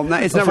pension. Well,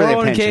 it's not really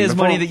a pension. 401k is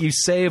money that you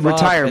save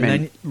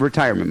retirement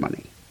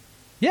money.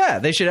 Yeah,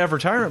 they should have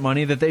retirement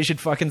money that they should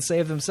fucking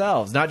save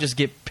themselves, not just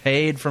get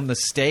paid from the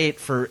state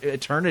for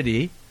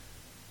eternity.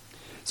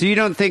 So you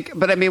don't think?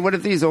 But I mean, what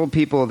if these old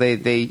people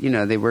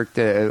they worked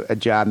a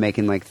job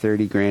making like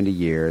 $30,000 a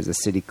year as a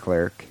city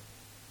clerk?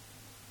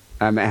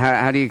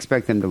 How do you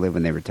expect them to live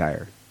when they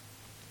retire?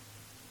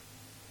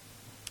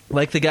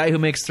 Like the guy who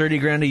makes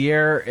 $30,000 a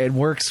year and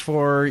works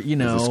for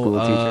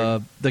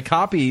the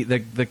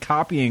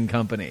copying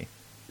company.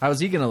 How's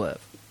he going to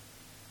live?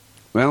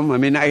 Well, I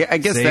mean, I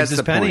guess Saves that's his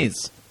the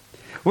pennies. Point.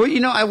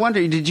 Well, I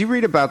wonder. Did you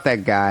read about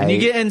that guy?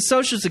 And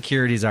Social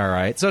Security's all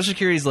right. Social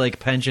Security's like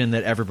pension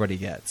that everybody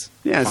gets.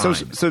 Yeah.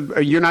 So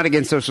you're not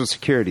against Social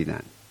Security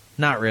then?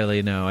 Not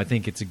really. No, I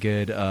think it's a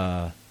good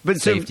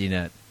safety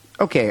net.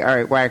 Okay. All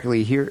right.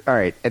 Wackerly here. All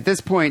right. At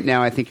this point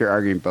now, I think you're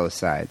arguing both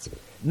sides.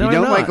 No, you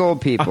don't like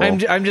old people. I'm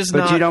just but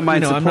not. You don't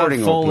mind supporting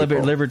I'm not full old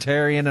people.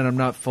 libertarian, and I'm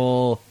not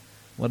full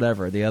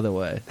whatever the other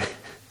way.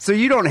 So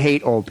you don't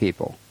hate old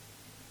people.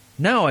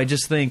 No, I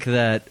just think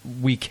that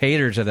we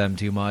cater to them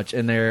too much,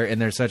 and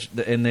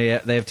they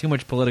have too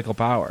much political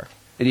power.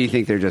 And you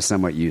think they're just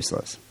somewhat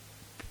useless?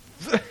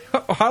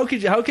 How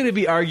could it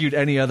be argued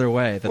any other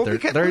way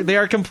that they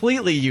are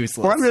completely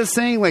useless? Well, I'm just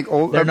saying, like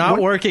they're not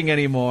working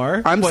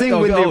anymore. I'm saying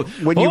when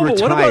you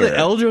retire. What about the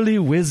elderly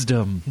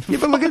wisdom? Yeah,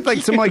 but look at like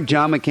someone like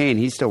John McCain.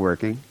 He's still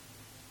working.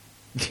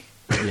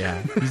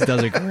 Yeah, he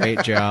does a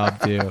great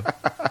job too.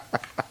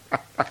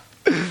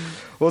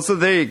 Well, so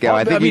there you go.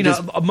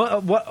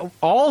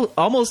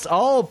 Almost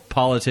all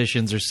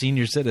politicians are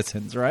senior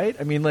citizens, right?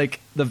 I mean, like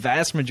the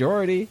vast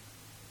majority.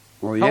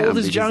 Well, yeah, how old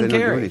is John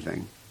Kerry?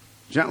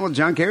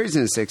 John Kerry's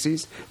in his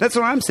 60s. That's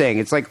what I'm saying.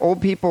 It's like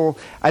old people.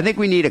 I think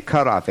we need a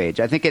cutoff age.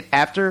 I think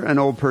after an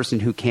old person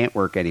who can't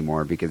work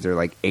anymore because they're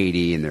like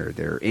 80 and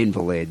they're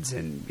invalids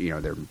and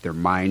their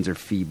minds are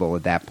feeble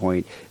at that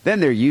point, then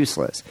they're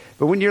useless.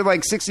 But when you're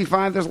like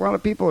 65, there's a lot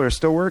of people who are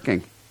still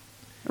working.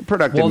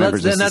 productive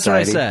members of that's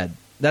society. what I said.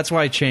 That's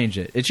why I changed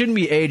it. It shouldn't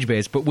be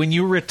age-based, but when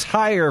you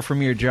retire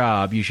from your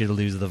job, you should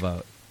lose the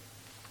vote.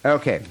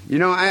 Okay.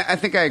 I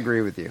think I agree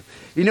with you.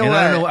 You know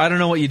And what? I don't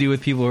know what you do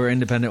with people who are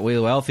independently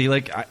wealthy.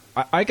 Like,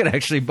 I could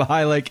actually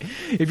buy, like,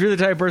 if you're the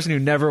type of person who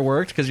never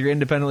worked because you're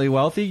independently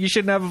wealthy, you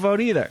shouldn't have a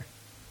vote either.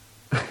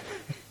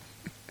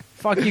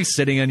 Fuck you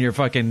sitting on your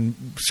fucking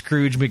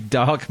Scrooge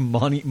McDuck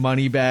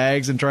money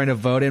bags and trying to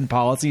vote in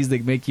policies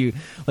that make you,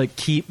 like,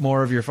 keep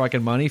more of your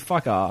fucking money.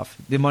 Fuck off.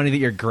 The money that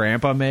your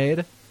grandpa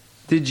made.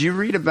 Did you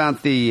read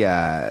about the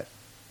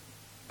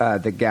guy,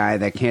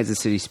 that Kansas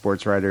City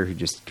sports writer who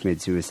just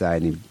committed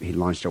suicide, and he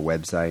launched a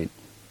website?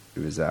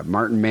 It was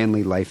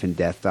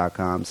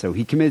MartinManleyLifeandDeath.com. So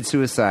he committed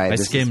suicide. I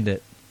skimmed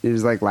it. It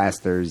was like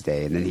last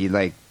Thursday, and then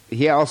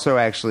he also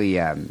actually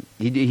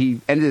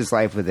he ended his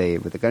life with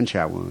a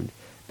gunshot wound.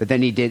 But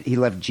then he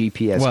left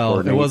GPS Well,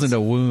 coordinates. it wasn't a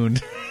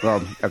wound.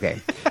 Well,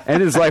 okay.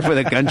 Ended his life with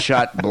a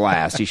gunshot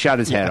blast. He shot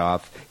his head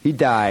off. He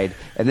died,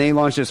 and then he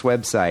launched this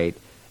website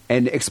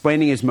and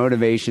explaining his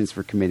motivations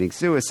for committing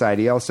suicide.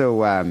 He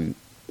also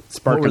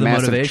sparked a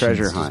massive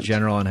treasure hunt. Just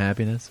general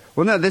unhappiness.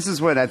 Well, no, this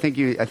is what I think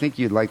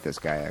you'd like this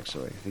guy,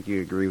 actually. I think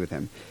you'd agree with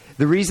him.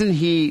 The reason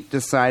he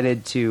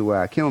decided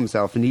to kill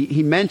himself, and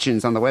he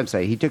mentions on the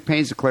website, he took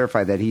pains to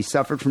clarify that he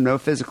suffered from no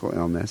physical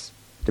illness,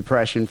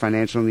 depression,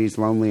 financial needs,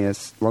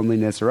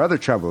 loneliness, or other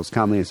troubles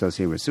commonly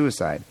associated with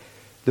suicide.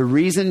 The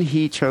reason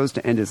he chose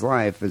to end his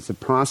life is the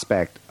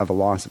prospect of a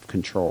loss of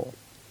control.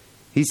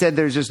 He said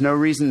there's just no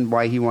reason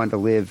why he wanted to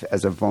live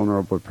as a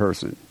vulnerable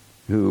person.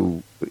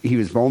 He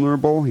was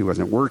vulnerable. He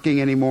wasn't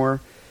working anymore.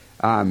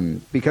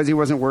 Because he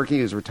wasn't working,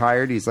 he was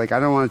retired. He's like,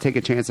 I don't want to take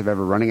a chance of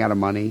ever running out of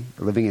money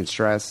or living in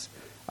stress.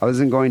 I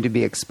wasn't going to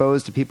be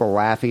exposed to people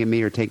laughing at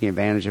me or taking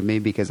advantage of me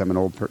because I'm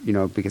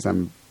because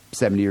I'm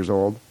 70 years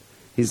old.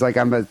 He's like,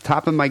 I'm at the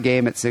top of my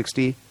game at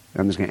 60, and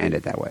I'm just going to end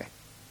it that way.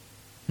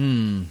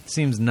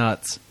 Seems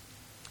nuts.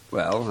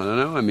 Well, I don't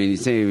know. I mean,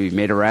 he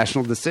made a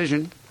rational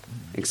decision.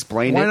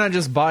 Explained Why it. not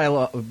just buy a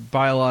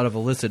lot of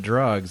illicit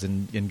drugs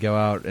and go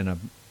out in a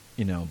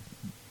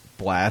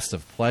blast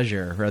of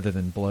pleasure rather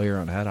than blow your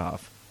own head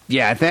off?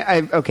 Yeah,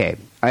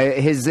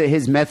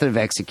 his method of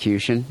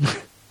execution.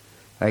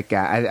 Like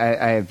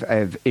I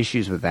have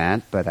issues with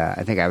that, but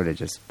I think I would have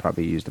just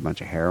probably used a bunch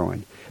of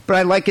heroin. But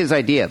I like his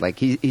idea. Like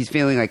he's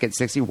feeling like at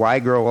 60, why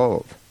grow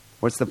old?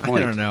 What's the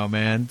point? I don't know,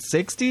 man.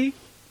 60?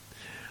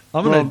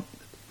 I'm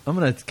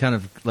gonna kind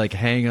of like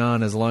hang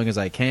on as long as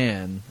I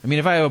can. I mean,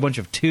 if I have a bunch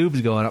of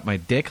tubes going up my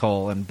dick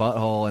hole and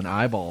butthole and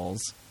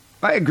eyeballs,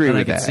 I agree then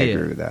with that. I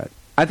agree with that.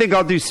 I think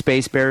I'll do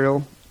space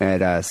burial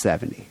at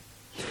 70.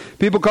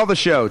 People call the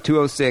show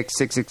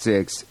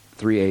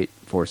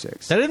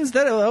 206-666-3846.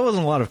 That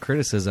wasn't a lot of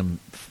criticism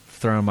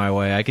thrown my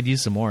way. I could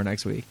use some more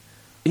next week.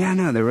 Yeah,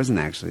 no, there wasn't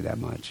actually that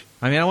much.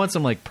 I mean, I want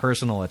some like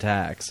personal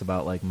attacks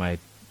about like my,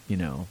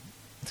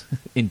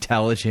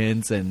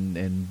 intelligence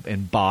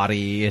and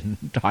body and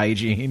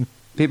hygiene.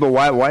 People,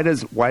 why do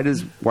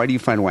you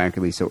find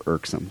Wackerly so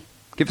irksome?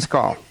 Give us a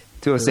call.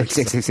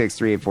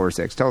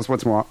 206-666-3846. Tell us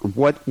what's wrong.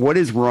 What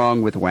is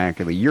wrong with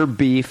Wackerly? Your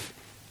beef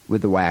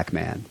with the Whack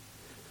Man.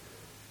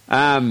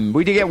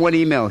 We did get one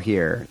email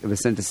here. It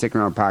was sent to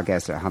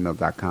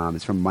sickaroundpodcast@hotmail.com.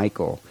 It's from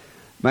Michael.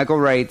 Michael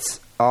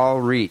writes,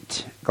 All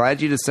right.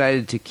 Glad you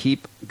decided to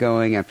keep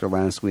going after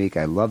last week.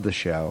 I love the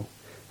show.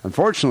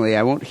 Unfortunately,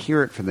 I won't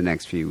hear it for the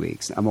next few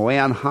weeks. I'm away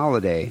on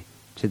holiday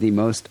to the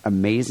most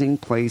amazing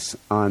place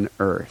on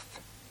earth,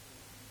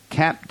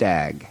 Cap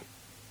d'Agde,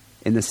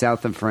 in the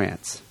south of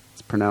France.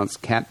 It's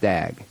pronounced Cap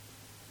d'Agde.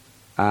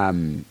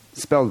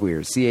 Spelled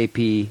weird,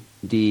 CAPD''AGDE,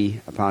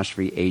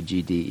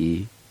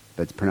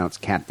 but it's pronounced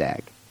Cap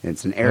d'Agde.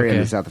 It's an area in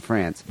the south of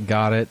France.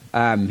 Got it.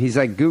 He's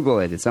like, Google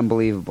it. It's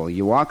unbelievable.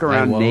 You walk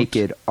around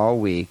naked all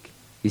week.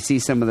 You see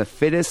some of the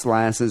fittest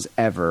lasses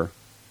ever,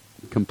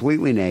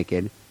 completely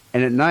naked.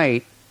 And at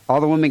night, all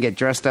the women get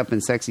dressed up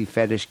in sexy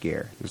fetish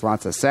gear. There's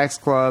lots of sex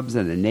clubs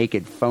and a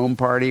naked foam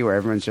party where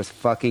everyone's just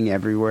fucking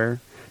everywhere.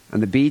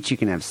 On the beach, you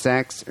can have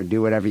sex or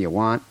do whatever you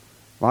want.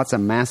 Lots of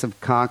massive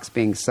cocks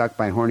being sucked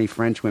by horny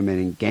French women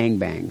and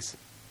gangbangs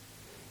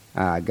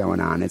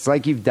going on. It's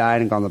like you've died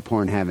and gone to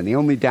porn heaven. The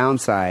only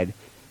downside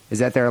is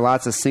that there are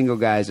lots of single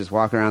guys just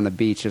walking around the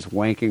beach just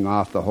wanking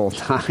off the whole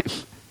time.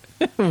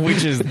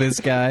 Which is this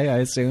guy, I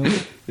assume.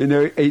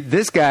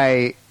 This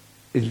guy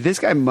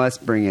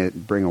must bring a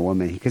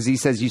woman, because he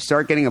says you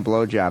start getting a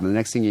blowjob, and the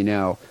next thing you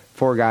know,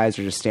 4 guys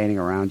are just standing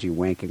around you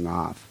wanking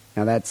off.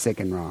 Now that's sick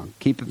and wrong.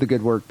 Keep up the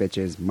good work,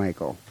 bitches.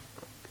 Michael.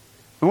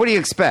 And what do you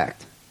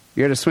expect?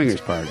 You're at a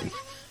swingers party.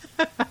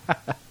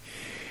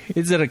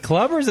 Is it a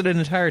club or is it an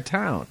entire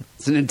town?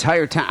 It's an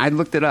entire town. I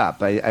looked it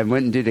up. I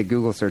went and did a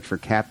Google search for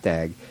Cap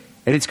d'Agde,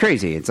 and it's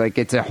crazy. It's like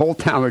it's a whole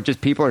town where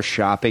just people are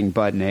shopping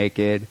butt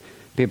naked.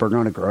 People are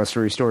going to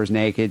grocery stores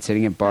naked,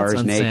 sitting at bars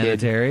that's naked.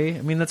 Unsanitary.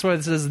 I mean, that's why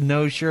it says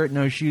no shirt,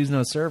 no shoes,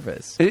 no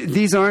service.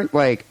 These aren't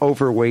like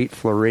overweight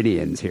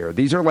Floridians here.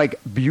 These are like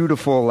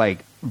beautiful,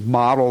 like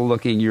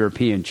model-looking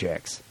European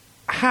chicks.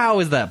 How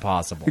is that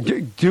possible?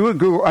 Do a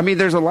Google. I mean,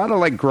 there's a lot of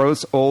like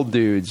gross old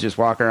dudes just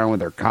walking around with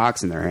their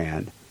cocks in their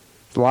hand.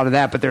 a lot of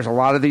that, but there's a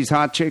lot of these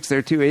hot chicks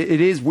there too.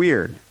 It is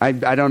weird. I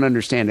don't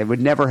understand. It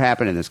would never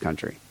happen in this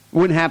country. It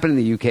wouldn't happen in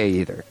the UK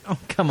either. Oh,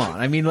 come on.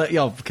 I mean,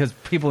 because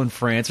people in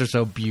France are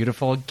so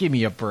beautiful. Give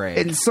me a break.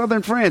 In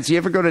southern France, you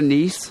ever go to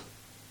Nice?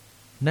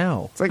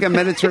 No. It's like a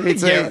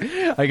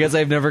Mediterranean. I guess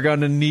I've never gone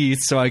to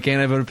Nice, so I can't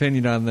have an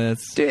opinion on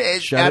this. Dude,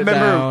 I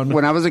remember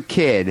when I was a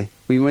kid,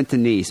 we went to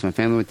Nice. My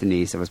family went to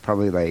Nice. It was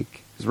probably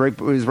like it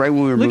was right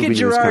when we were moving to this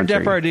country. Look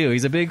at Gerard Depardieu.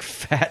 He's a big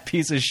fat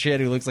piece of shit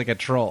who looks like a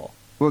troll.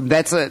 Well,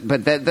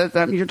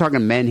 that you're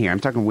talking men here. I'm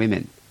talking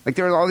women. Like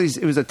there were all these.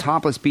 It was a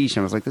topless beach,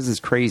 and I was like, "This is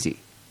crazy."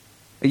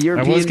 I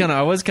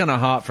was kind of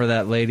hot for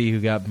that lady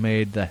who got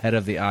made the head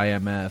of the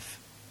IMF.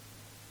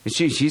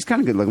 She's kind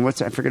of good looking.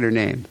 I forget her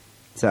name.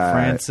 It's,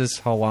 Frances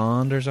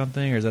Holland or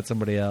something, or is that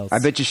somebody else? I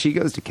bet you she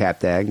goes to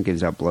Capdag and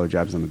gives out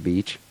blowjobs on the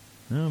beach.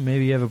 Oh,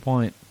 maybe you have a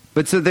point.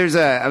 But so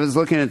I was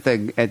looking at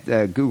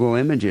Google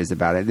Images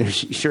about it.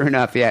 Sure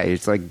enough, yeah,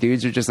 it's like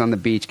dudes are just on the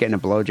beach getting a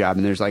blowjob,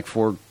 and there's like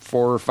four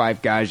or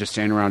five guys just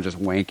standing around just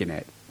wanking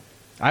it.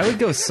 I would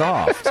go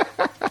soft.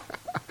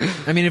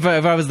 I mean, if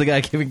I was the guy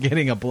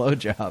getting a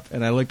blowjob,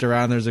 and I looked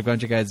around, there's a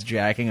bunch of guys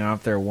jacking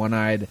off their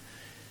one-eyed,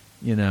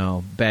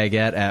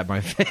 baguette at my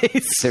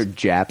face. Their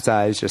Japs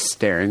eyes just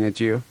staring at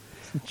you.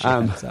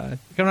 Japs eyes.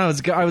 Come on,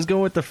 I was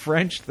going with the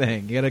French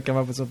thing. You got to come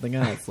up with something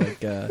else,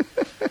 like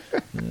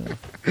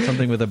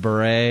something with a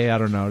beret. I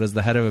don't know. Does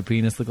the head of a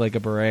penis look like a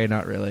beret?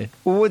 Not really.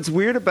 Well, what's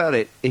weird about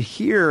it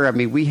here? I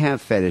mean, we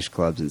have fetish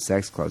clubs and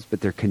sex clubs,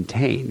 but they're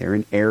contained. They're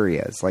in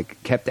areas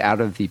like kept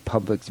out of the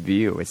public's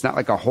view. It's not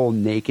like a whole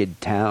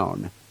naked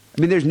town.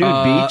 I mean, there's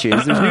nude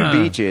beaches. There's nude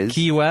beaches.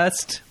 Key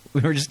West.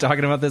 We were just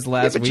talking about this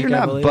last week. But you're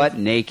not butt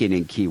naked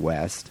in Key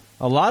West.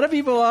 A lot of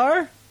people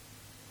are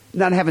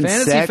not having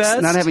Fantasy sex.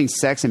 Fest? Not having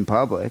sex in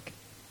public.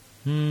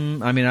 I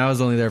mean, I was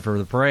only there for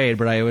the parade,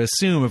 but I would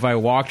assume if I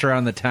walked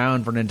around the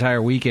town for an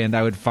entire weekend,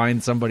 I would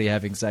find somebody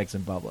having sex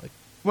in public.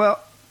 Well,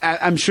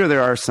 I'm sure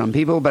there are some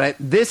people, but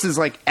this is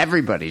like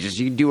everybody. Just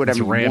you can do whatever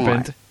you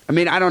want. I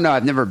mean, I don't know.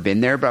 I've never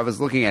been there, but I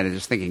was looking at it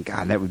just thinking,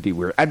 God, that would be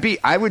weird.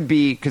 I would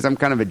be, because I'm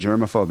kind of a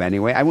germaphobe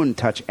anyway, I wouldn't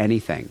touch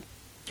anything.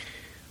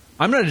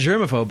 I'm not a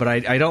germaphobe, but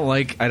I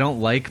don't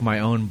like my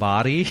own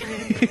body.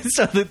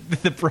 So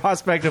the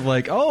prospect of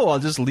like, I'll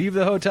just leave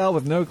the hotel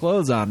with no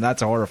clothes on,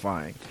 that's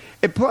horrifying.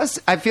 And plus,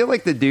 I feel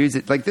like the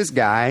dudes, like this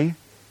guy,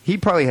 he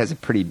probably has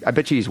I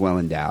bet you he's well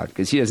endowed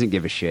because he doesn't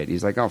give a shit.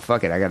 He's like, oh,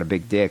 fuck it, I got a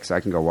big dick, so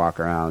I can go walk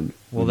around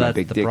with my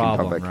big dick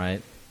problem, in public.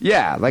 Right?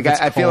 Yeah, like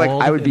I feel like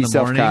I would be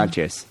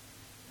self-conscious.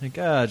 Like,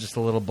 just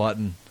a little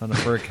button on a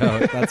fur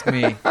coat. That's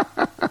me.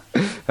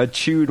 A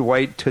chewed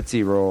white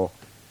Tootsie Roll.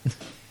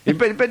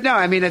 But no,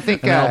 I mean, I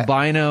think... An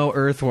albino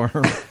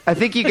earthworm. I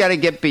think you got to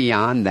get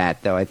beyond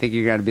that, though. I think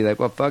you got to be like,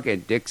 well, fuck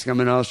it, dicks come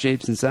in all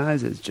shapes and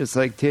sizes, just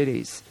like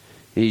titties.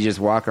 And you just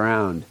walk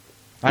around.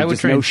 I would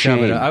try and chub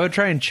it up. I would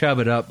try and chub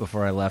it up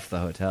before I left the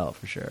hotel,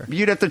 for sure.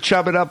 You'd have to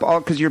chub it up all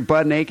because you're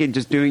butt naked,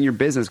 just doing your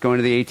business, going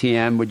to the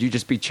ATM. Would you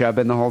just be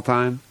chubbing the whole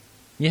time?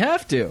 You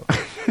have to.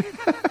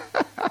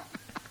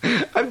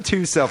 I'm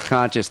too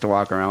self-conscious to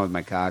walk around with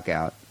my cock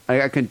out.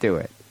 I couldn't do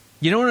it.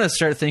 You don't want to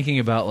start thinking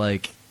about,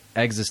 like,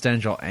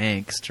 existential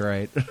angst,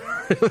 right?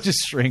 It'll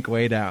just shrink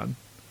way down.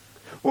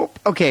 Well,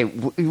 okay,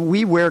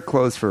 we wear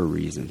clothes for a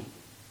reason.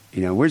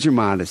 Where's your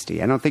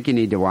modesty? I don't think you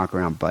need to walk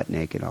around butt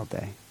naked all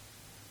day.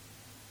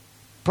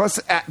 Plus,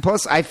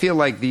 I feel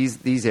like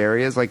these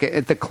areas, like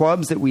at the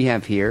clubs that we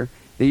have here,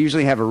 they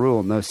usually have a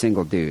rule: no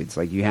single dudes.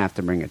 Like you have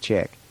to bring a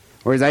chick.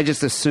 Whereas I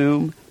just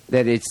assume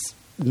that it's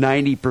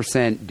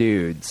 90%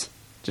 dudes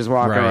just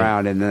walking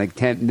around, and then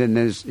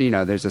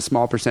there's a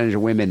small percentage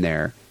of women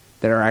there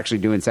that are actually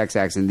doing sex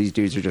acts, and these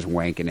dudes are just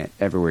wanking it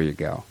everywhere you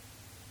go.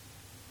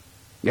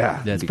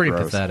 Yeah, it's pretty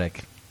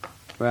pathetic.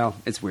 Well,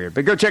 it's weird,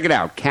 but go check it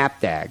out,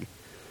 Capdag,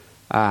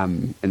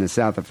 in the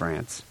south of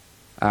France.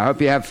 I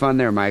hope you have fun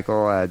there,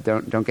 Michael.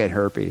 Don't get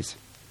herpes.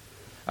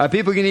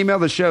 People can email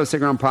the show,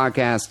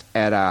 sickandwrongpodcast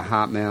at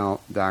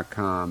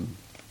hotmail.com.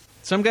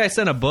 Some guy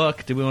sent a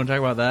book. Do we want to talk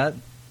about that?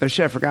 Oh,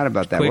 shit, I forgot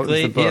about that. Quickly. What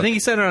was the book? I think he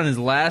sent it on his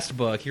last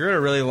book. He wrote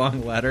a really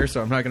long letter,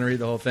 so I'm not going to read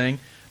the whole thing.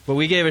 But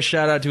we gave a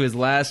shout-out to his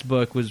last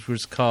book, which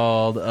was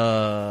called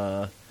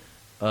Do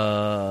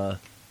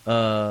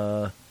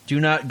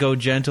Not Go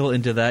Gentle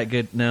Into That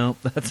Good... No,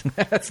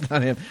 that's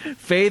not him.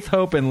 Faith,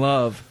 Hope, and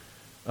Love.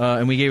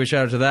 And we gave a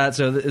shout-out to that.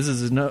 So this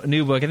is his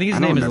new book. I think his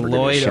name is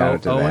Lloyd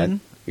Owen.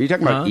 Are you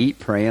talking about Eat,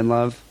 Pray, and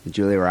Love?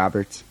 Julia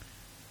Roberts?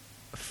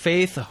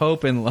 Faith,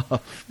 Hope, and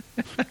Love.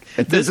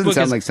 It doesn't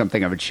sound like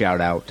something I would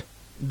shout out.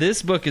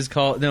 This book is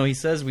called... No, he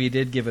says we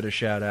did give it a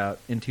shout-out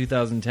in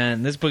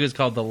 2010. This book is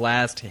called The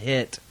Last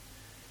Hit.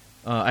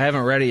 I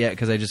haven't read it yet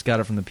because I just got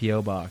it from the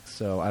P.O. box,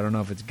 so I don't know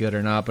if it's good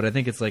or not, but I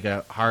think it's like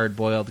a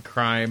hard-boiled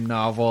crime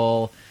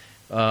novel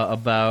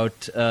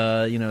about,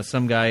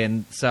 some guy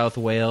in South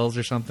Wales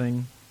or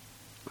something.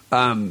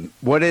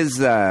 What's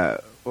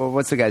the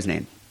guy's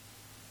name?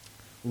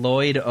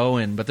 Lloyd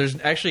Owen, but there's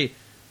actually...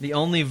 The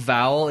only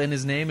vowel in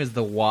his name is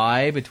the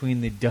Y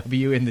between the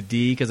W and the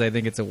D because I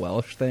think it's a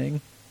Welsh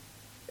thing.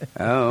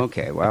 Oh,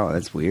 okay. Wow,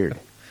 that's weird.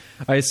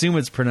 I assume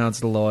it's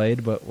pronounced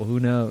Lloyd, but who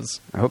knows?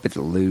 I hope it's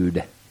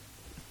lewd.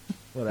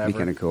 Whatever. Be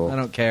kind of cool. I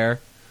don't care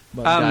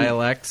about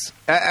dialects.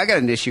 I got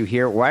an issue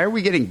here. Why are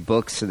we getting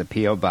books to the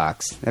P.O.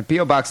 box? That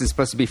P.O. box is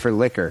supposed to be for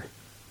liquor.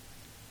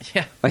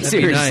 Yeah, like that'd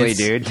be seriously, nice.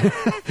 dude.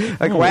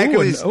 Like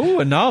Wackerly's.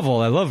 A novel.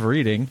 I love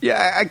reading.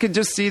 Yeah, I could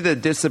just see the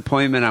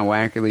disappointment on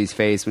Wackerly's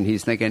face when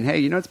he's thinking,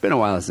 "Hey, it's been a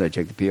while since I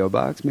checked the P.O.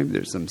 box. Maybe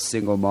there's some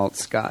single malt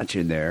scotch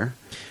in there,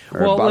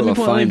 or a bottle of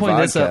fine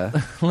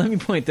vodka." Let me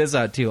point this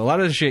out too. A lot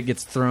of the shit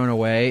gets thrown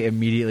away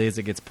immediately as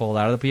it gets pulled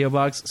out of the P.O.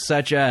 box,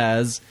 such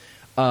as.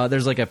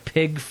 There's like a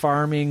pig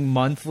farming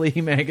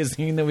monthly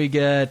magazine that we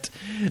get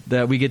the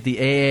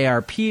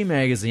AARP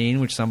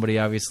magazine, which somebody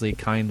obviously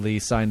kindly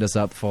signed us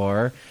up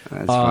for.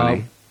 That's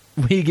funny.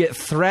 We get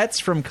threats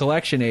from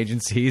collection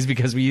agencies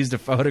because we used a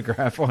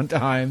photograph one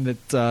time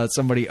that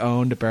somebody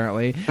owned,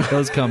 apparently.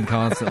 Those come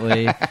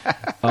constantly.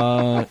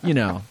 The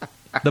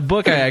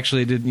book I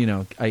actually did,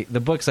 the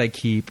books I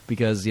keep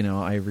because,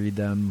 I read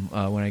them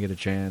when I get a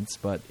chance.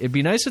 But it'd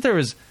be nice if there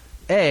was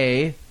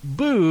A,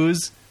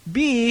 booze,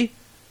 B,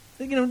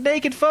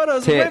 naked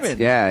photos Tits. of women.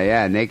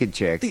 Yeah, naked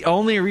chicks. The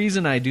only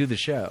reason I do the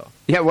show.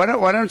 Yeah, why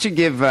don't you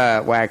give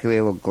Wackerly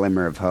a little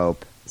glimmer of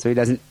hope so he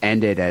doesn't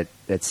end it at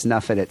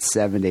snuff it at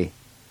 70.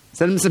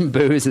 Send him some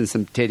booze and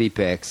some titty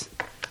pics.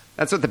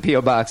 That's what the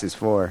P.O. box is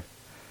for.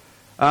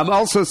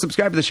 Also,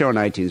 subscribe to the show on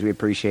iTunes. We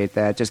appreciate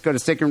that. Just go to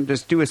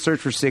just do a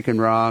search for Sick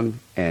and Wrong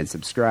and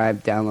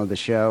subscribe. Download the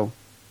show.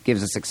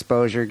 Gives us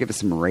exposure. Give us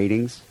some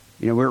ratings.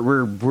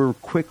 We're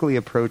quickly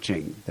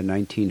approaching the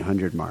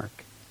 1900 mark.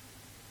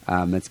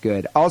 That's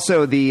good.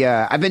 Also,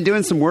 I've been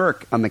doing some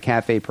work on the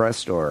Cafe Press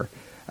Store.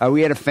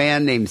 We had a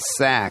fan named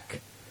Sack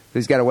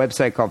who's got a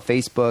website called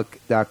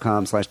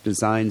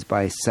facebook.com/designs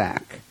by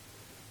Sack.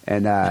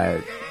 And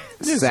Sack.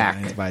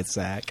 Designs by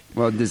Sack.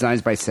 Well,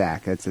 Designs by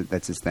Sack.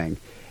 That's his thing.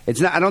 It's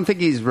not. I don't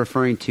think he's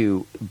referring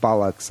to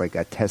bollocks like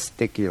a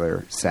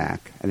testicular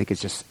sack. I think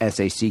it's just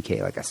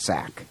SACK, like a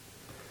sack.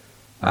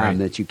 Right.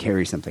 That you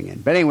carry something in.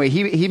 But anyway,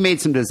 he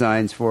made some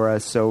designs for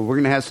us, so we're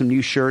going to have some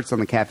new shirts on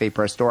the Cafe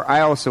Press Store.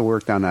 I also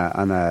worked on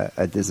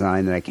a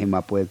design that I came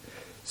up with.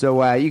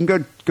 So you can go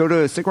to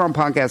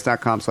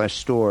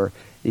sickaroundpodcast.com/store.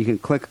 You can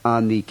click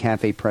on the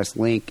Cafe Press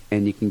link,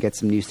 and you can get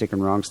some new Sick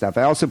and Wrong stuff.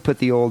 I also put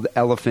the old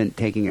elephant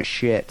taking a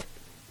shit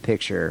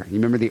picture. You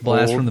remember the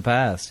Blast old... from the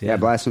Past. Yeah,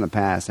 Blast from the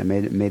Past. I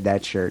made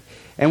that shirt.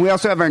 And we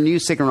also have our new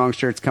Sick and Wrong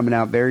shirts coming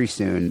out very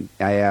soon.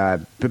 I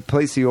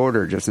placed the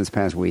order just this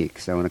past week,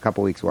 so in a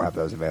couple weeks we'll have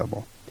those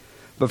available.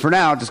 But for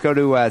now, just go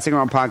to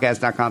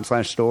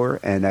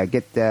sickaroundpodcast.com/store and go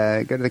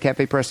to the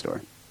Cafe Press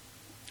Store.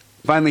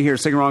 Finally here,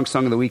 Sick and Wrong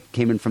Song of the Week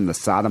came in from The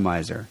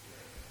Sodomizer.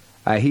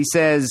 He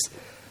says,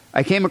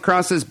 I came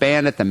across this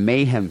band at the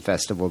Mayhem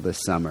Festival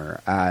this summer.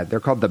 They're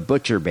called the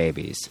Butcher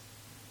Babies.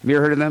 Have you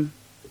ever heard of them?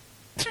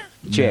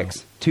 Chicks.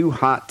 No. 2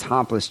 hot,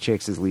 topless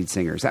chicks as lead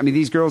singers. I mean,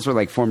 these girls were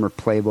like former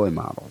Playboy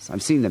models.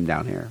 I've seen them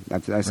down here.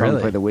 I saw them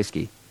play the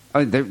Whiskey.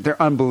 Oh,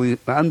 they're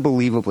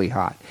unbelievably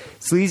hot.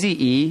 Sleazy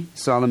E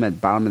saw them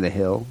at Bottom of the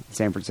Hill,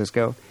 San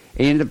Francisco.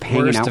 He ended up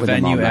hanging out with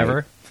them all night. Worst venue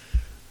ever?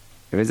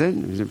 Was it?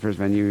 Was it the first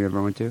venue you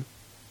ever went to?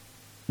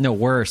 No,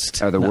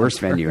 worst. Oh, the worst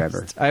venue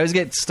ever. I always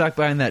get stuck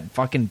behind that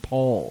fucking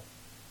pole.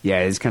 Yeah,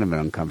 it's kind of an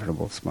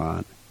uncomfortable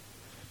spot.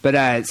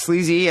 But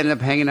Sleazy E ended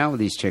up hanging out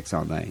with these chicks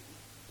all night.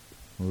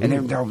 Ooh.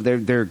 And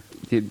they're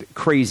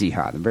crazy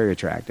hot. They're very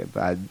attractive.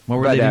 What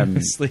were they doing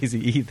with Sleazy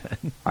E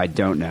then? I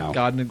don't know.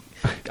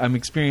 I'm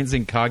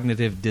experiencing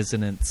cognitive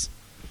dissonance.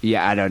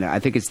 Yeah, I don't know. I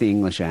think it's the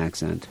English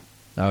accent.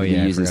 Oh,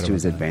 yeah. He uses to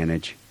his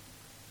advantage.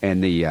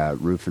 And the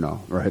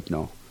Rufinol, or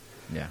Hypnol.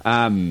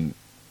 Yeah.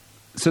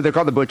 So they're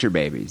called the Butcher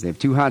Babies. They have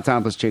 2 hot,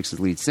 topless chicks as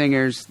lead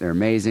singers. They're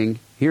amazing.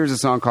 Here's a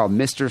song called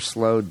Mr.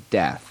 Slow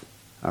Death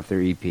off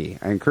their EP.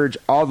 I encourage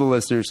all the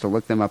listeners to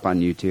look them up on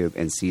YouTube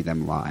and see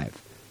them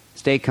live.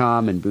 Stay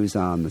calm and booze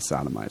on, The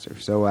Sodomizer.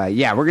 So, we're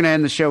going to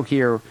end the show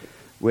here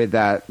with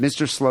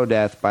Mr. Slow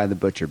Death by the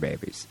Butcher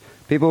Babies.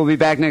 People will be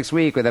back next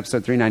week with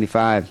episode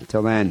 395.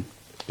 Till then,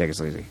 take it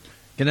sleazy.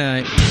 Good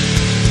night.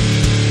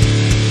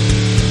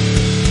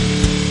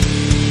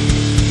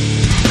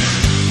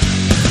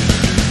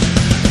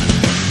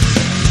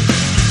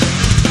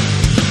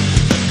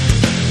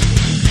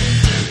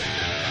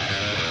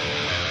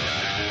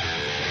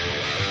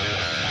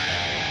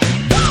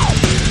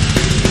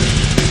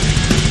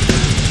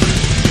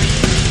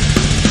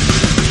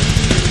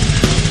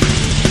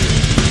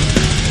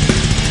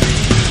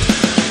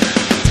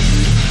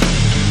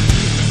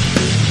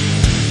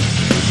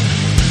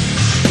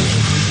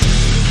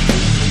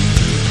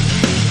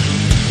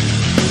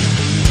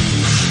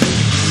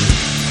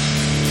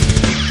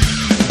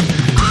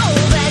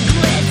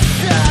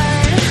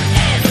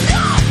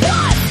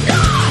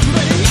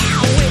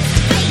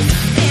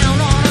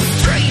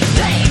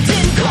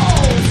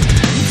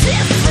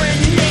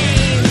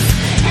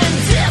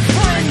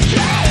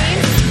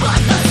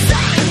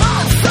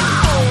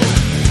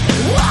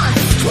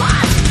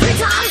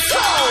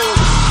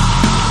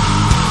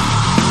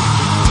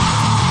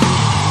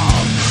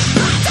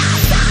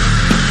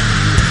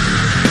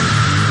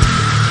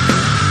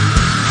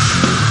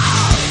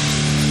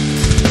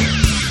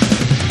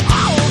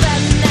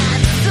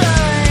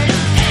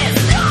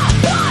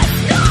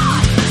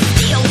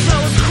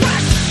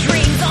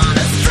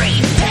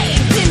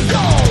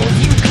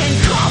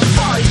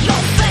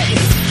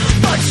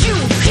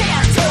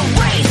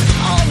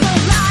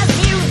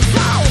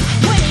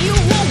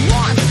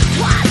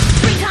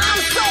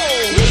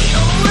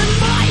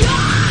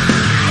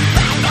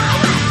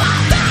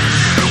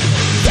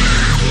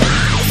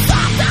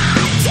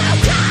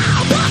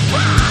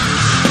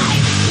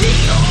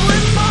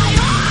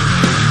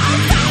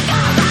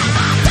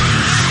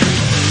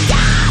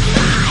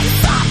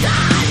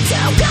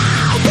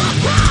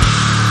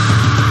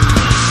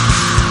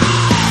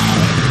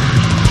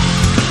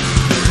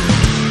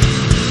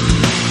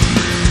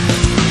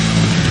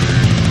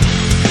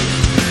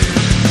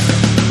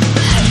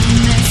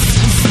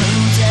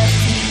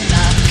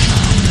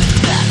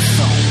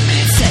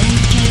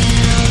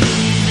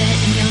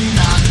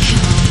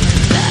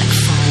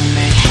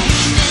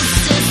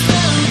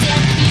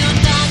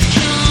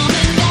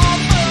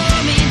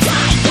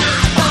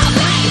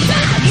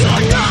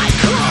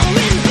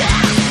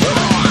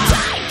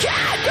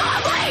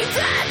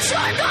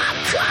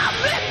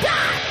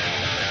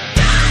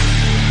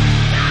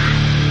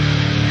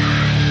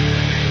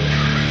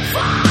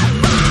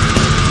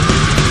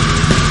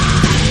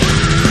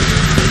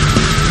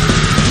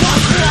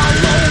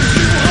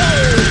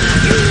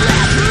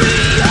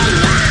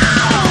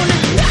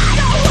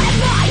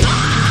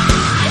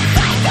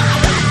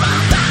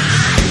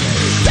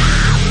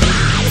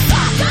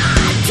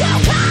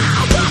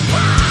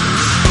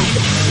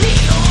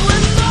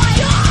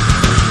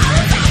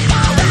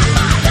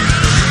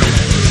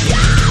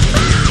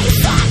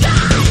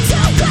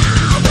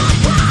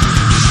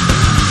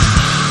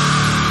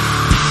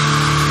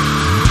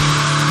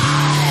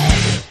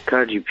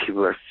 God, you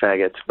people are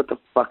faggots. What the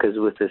fuck is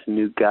with this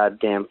new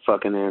goddamn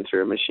fucking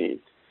answering machine?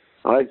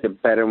 I liked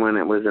it better when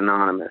it was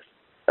anonymous.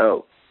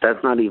 Oh, that's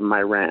not even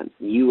my rant.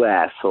 You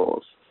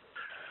assholes.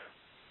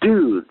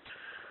 Dude,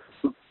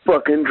 I'm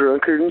fucking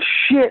drunker than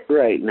shit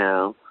right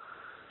now.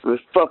 My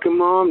fucking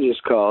mom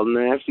just called and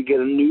I have to get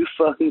a new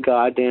fucking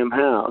goddamn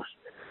house.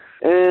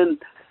 And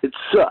it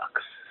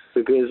sucks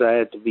because I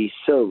have to be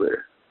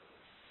sober.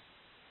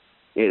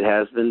 It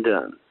has been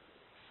done.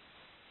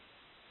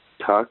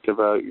 Talked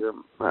about your...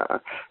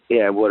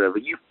 yeah, whatever.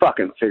 You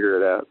fucking figure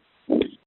it out.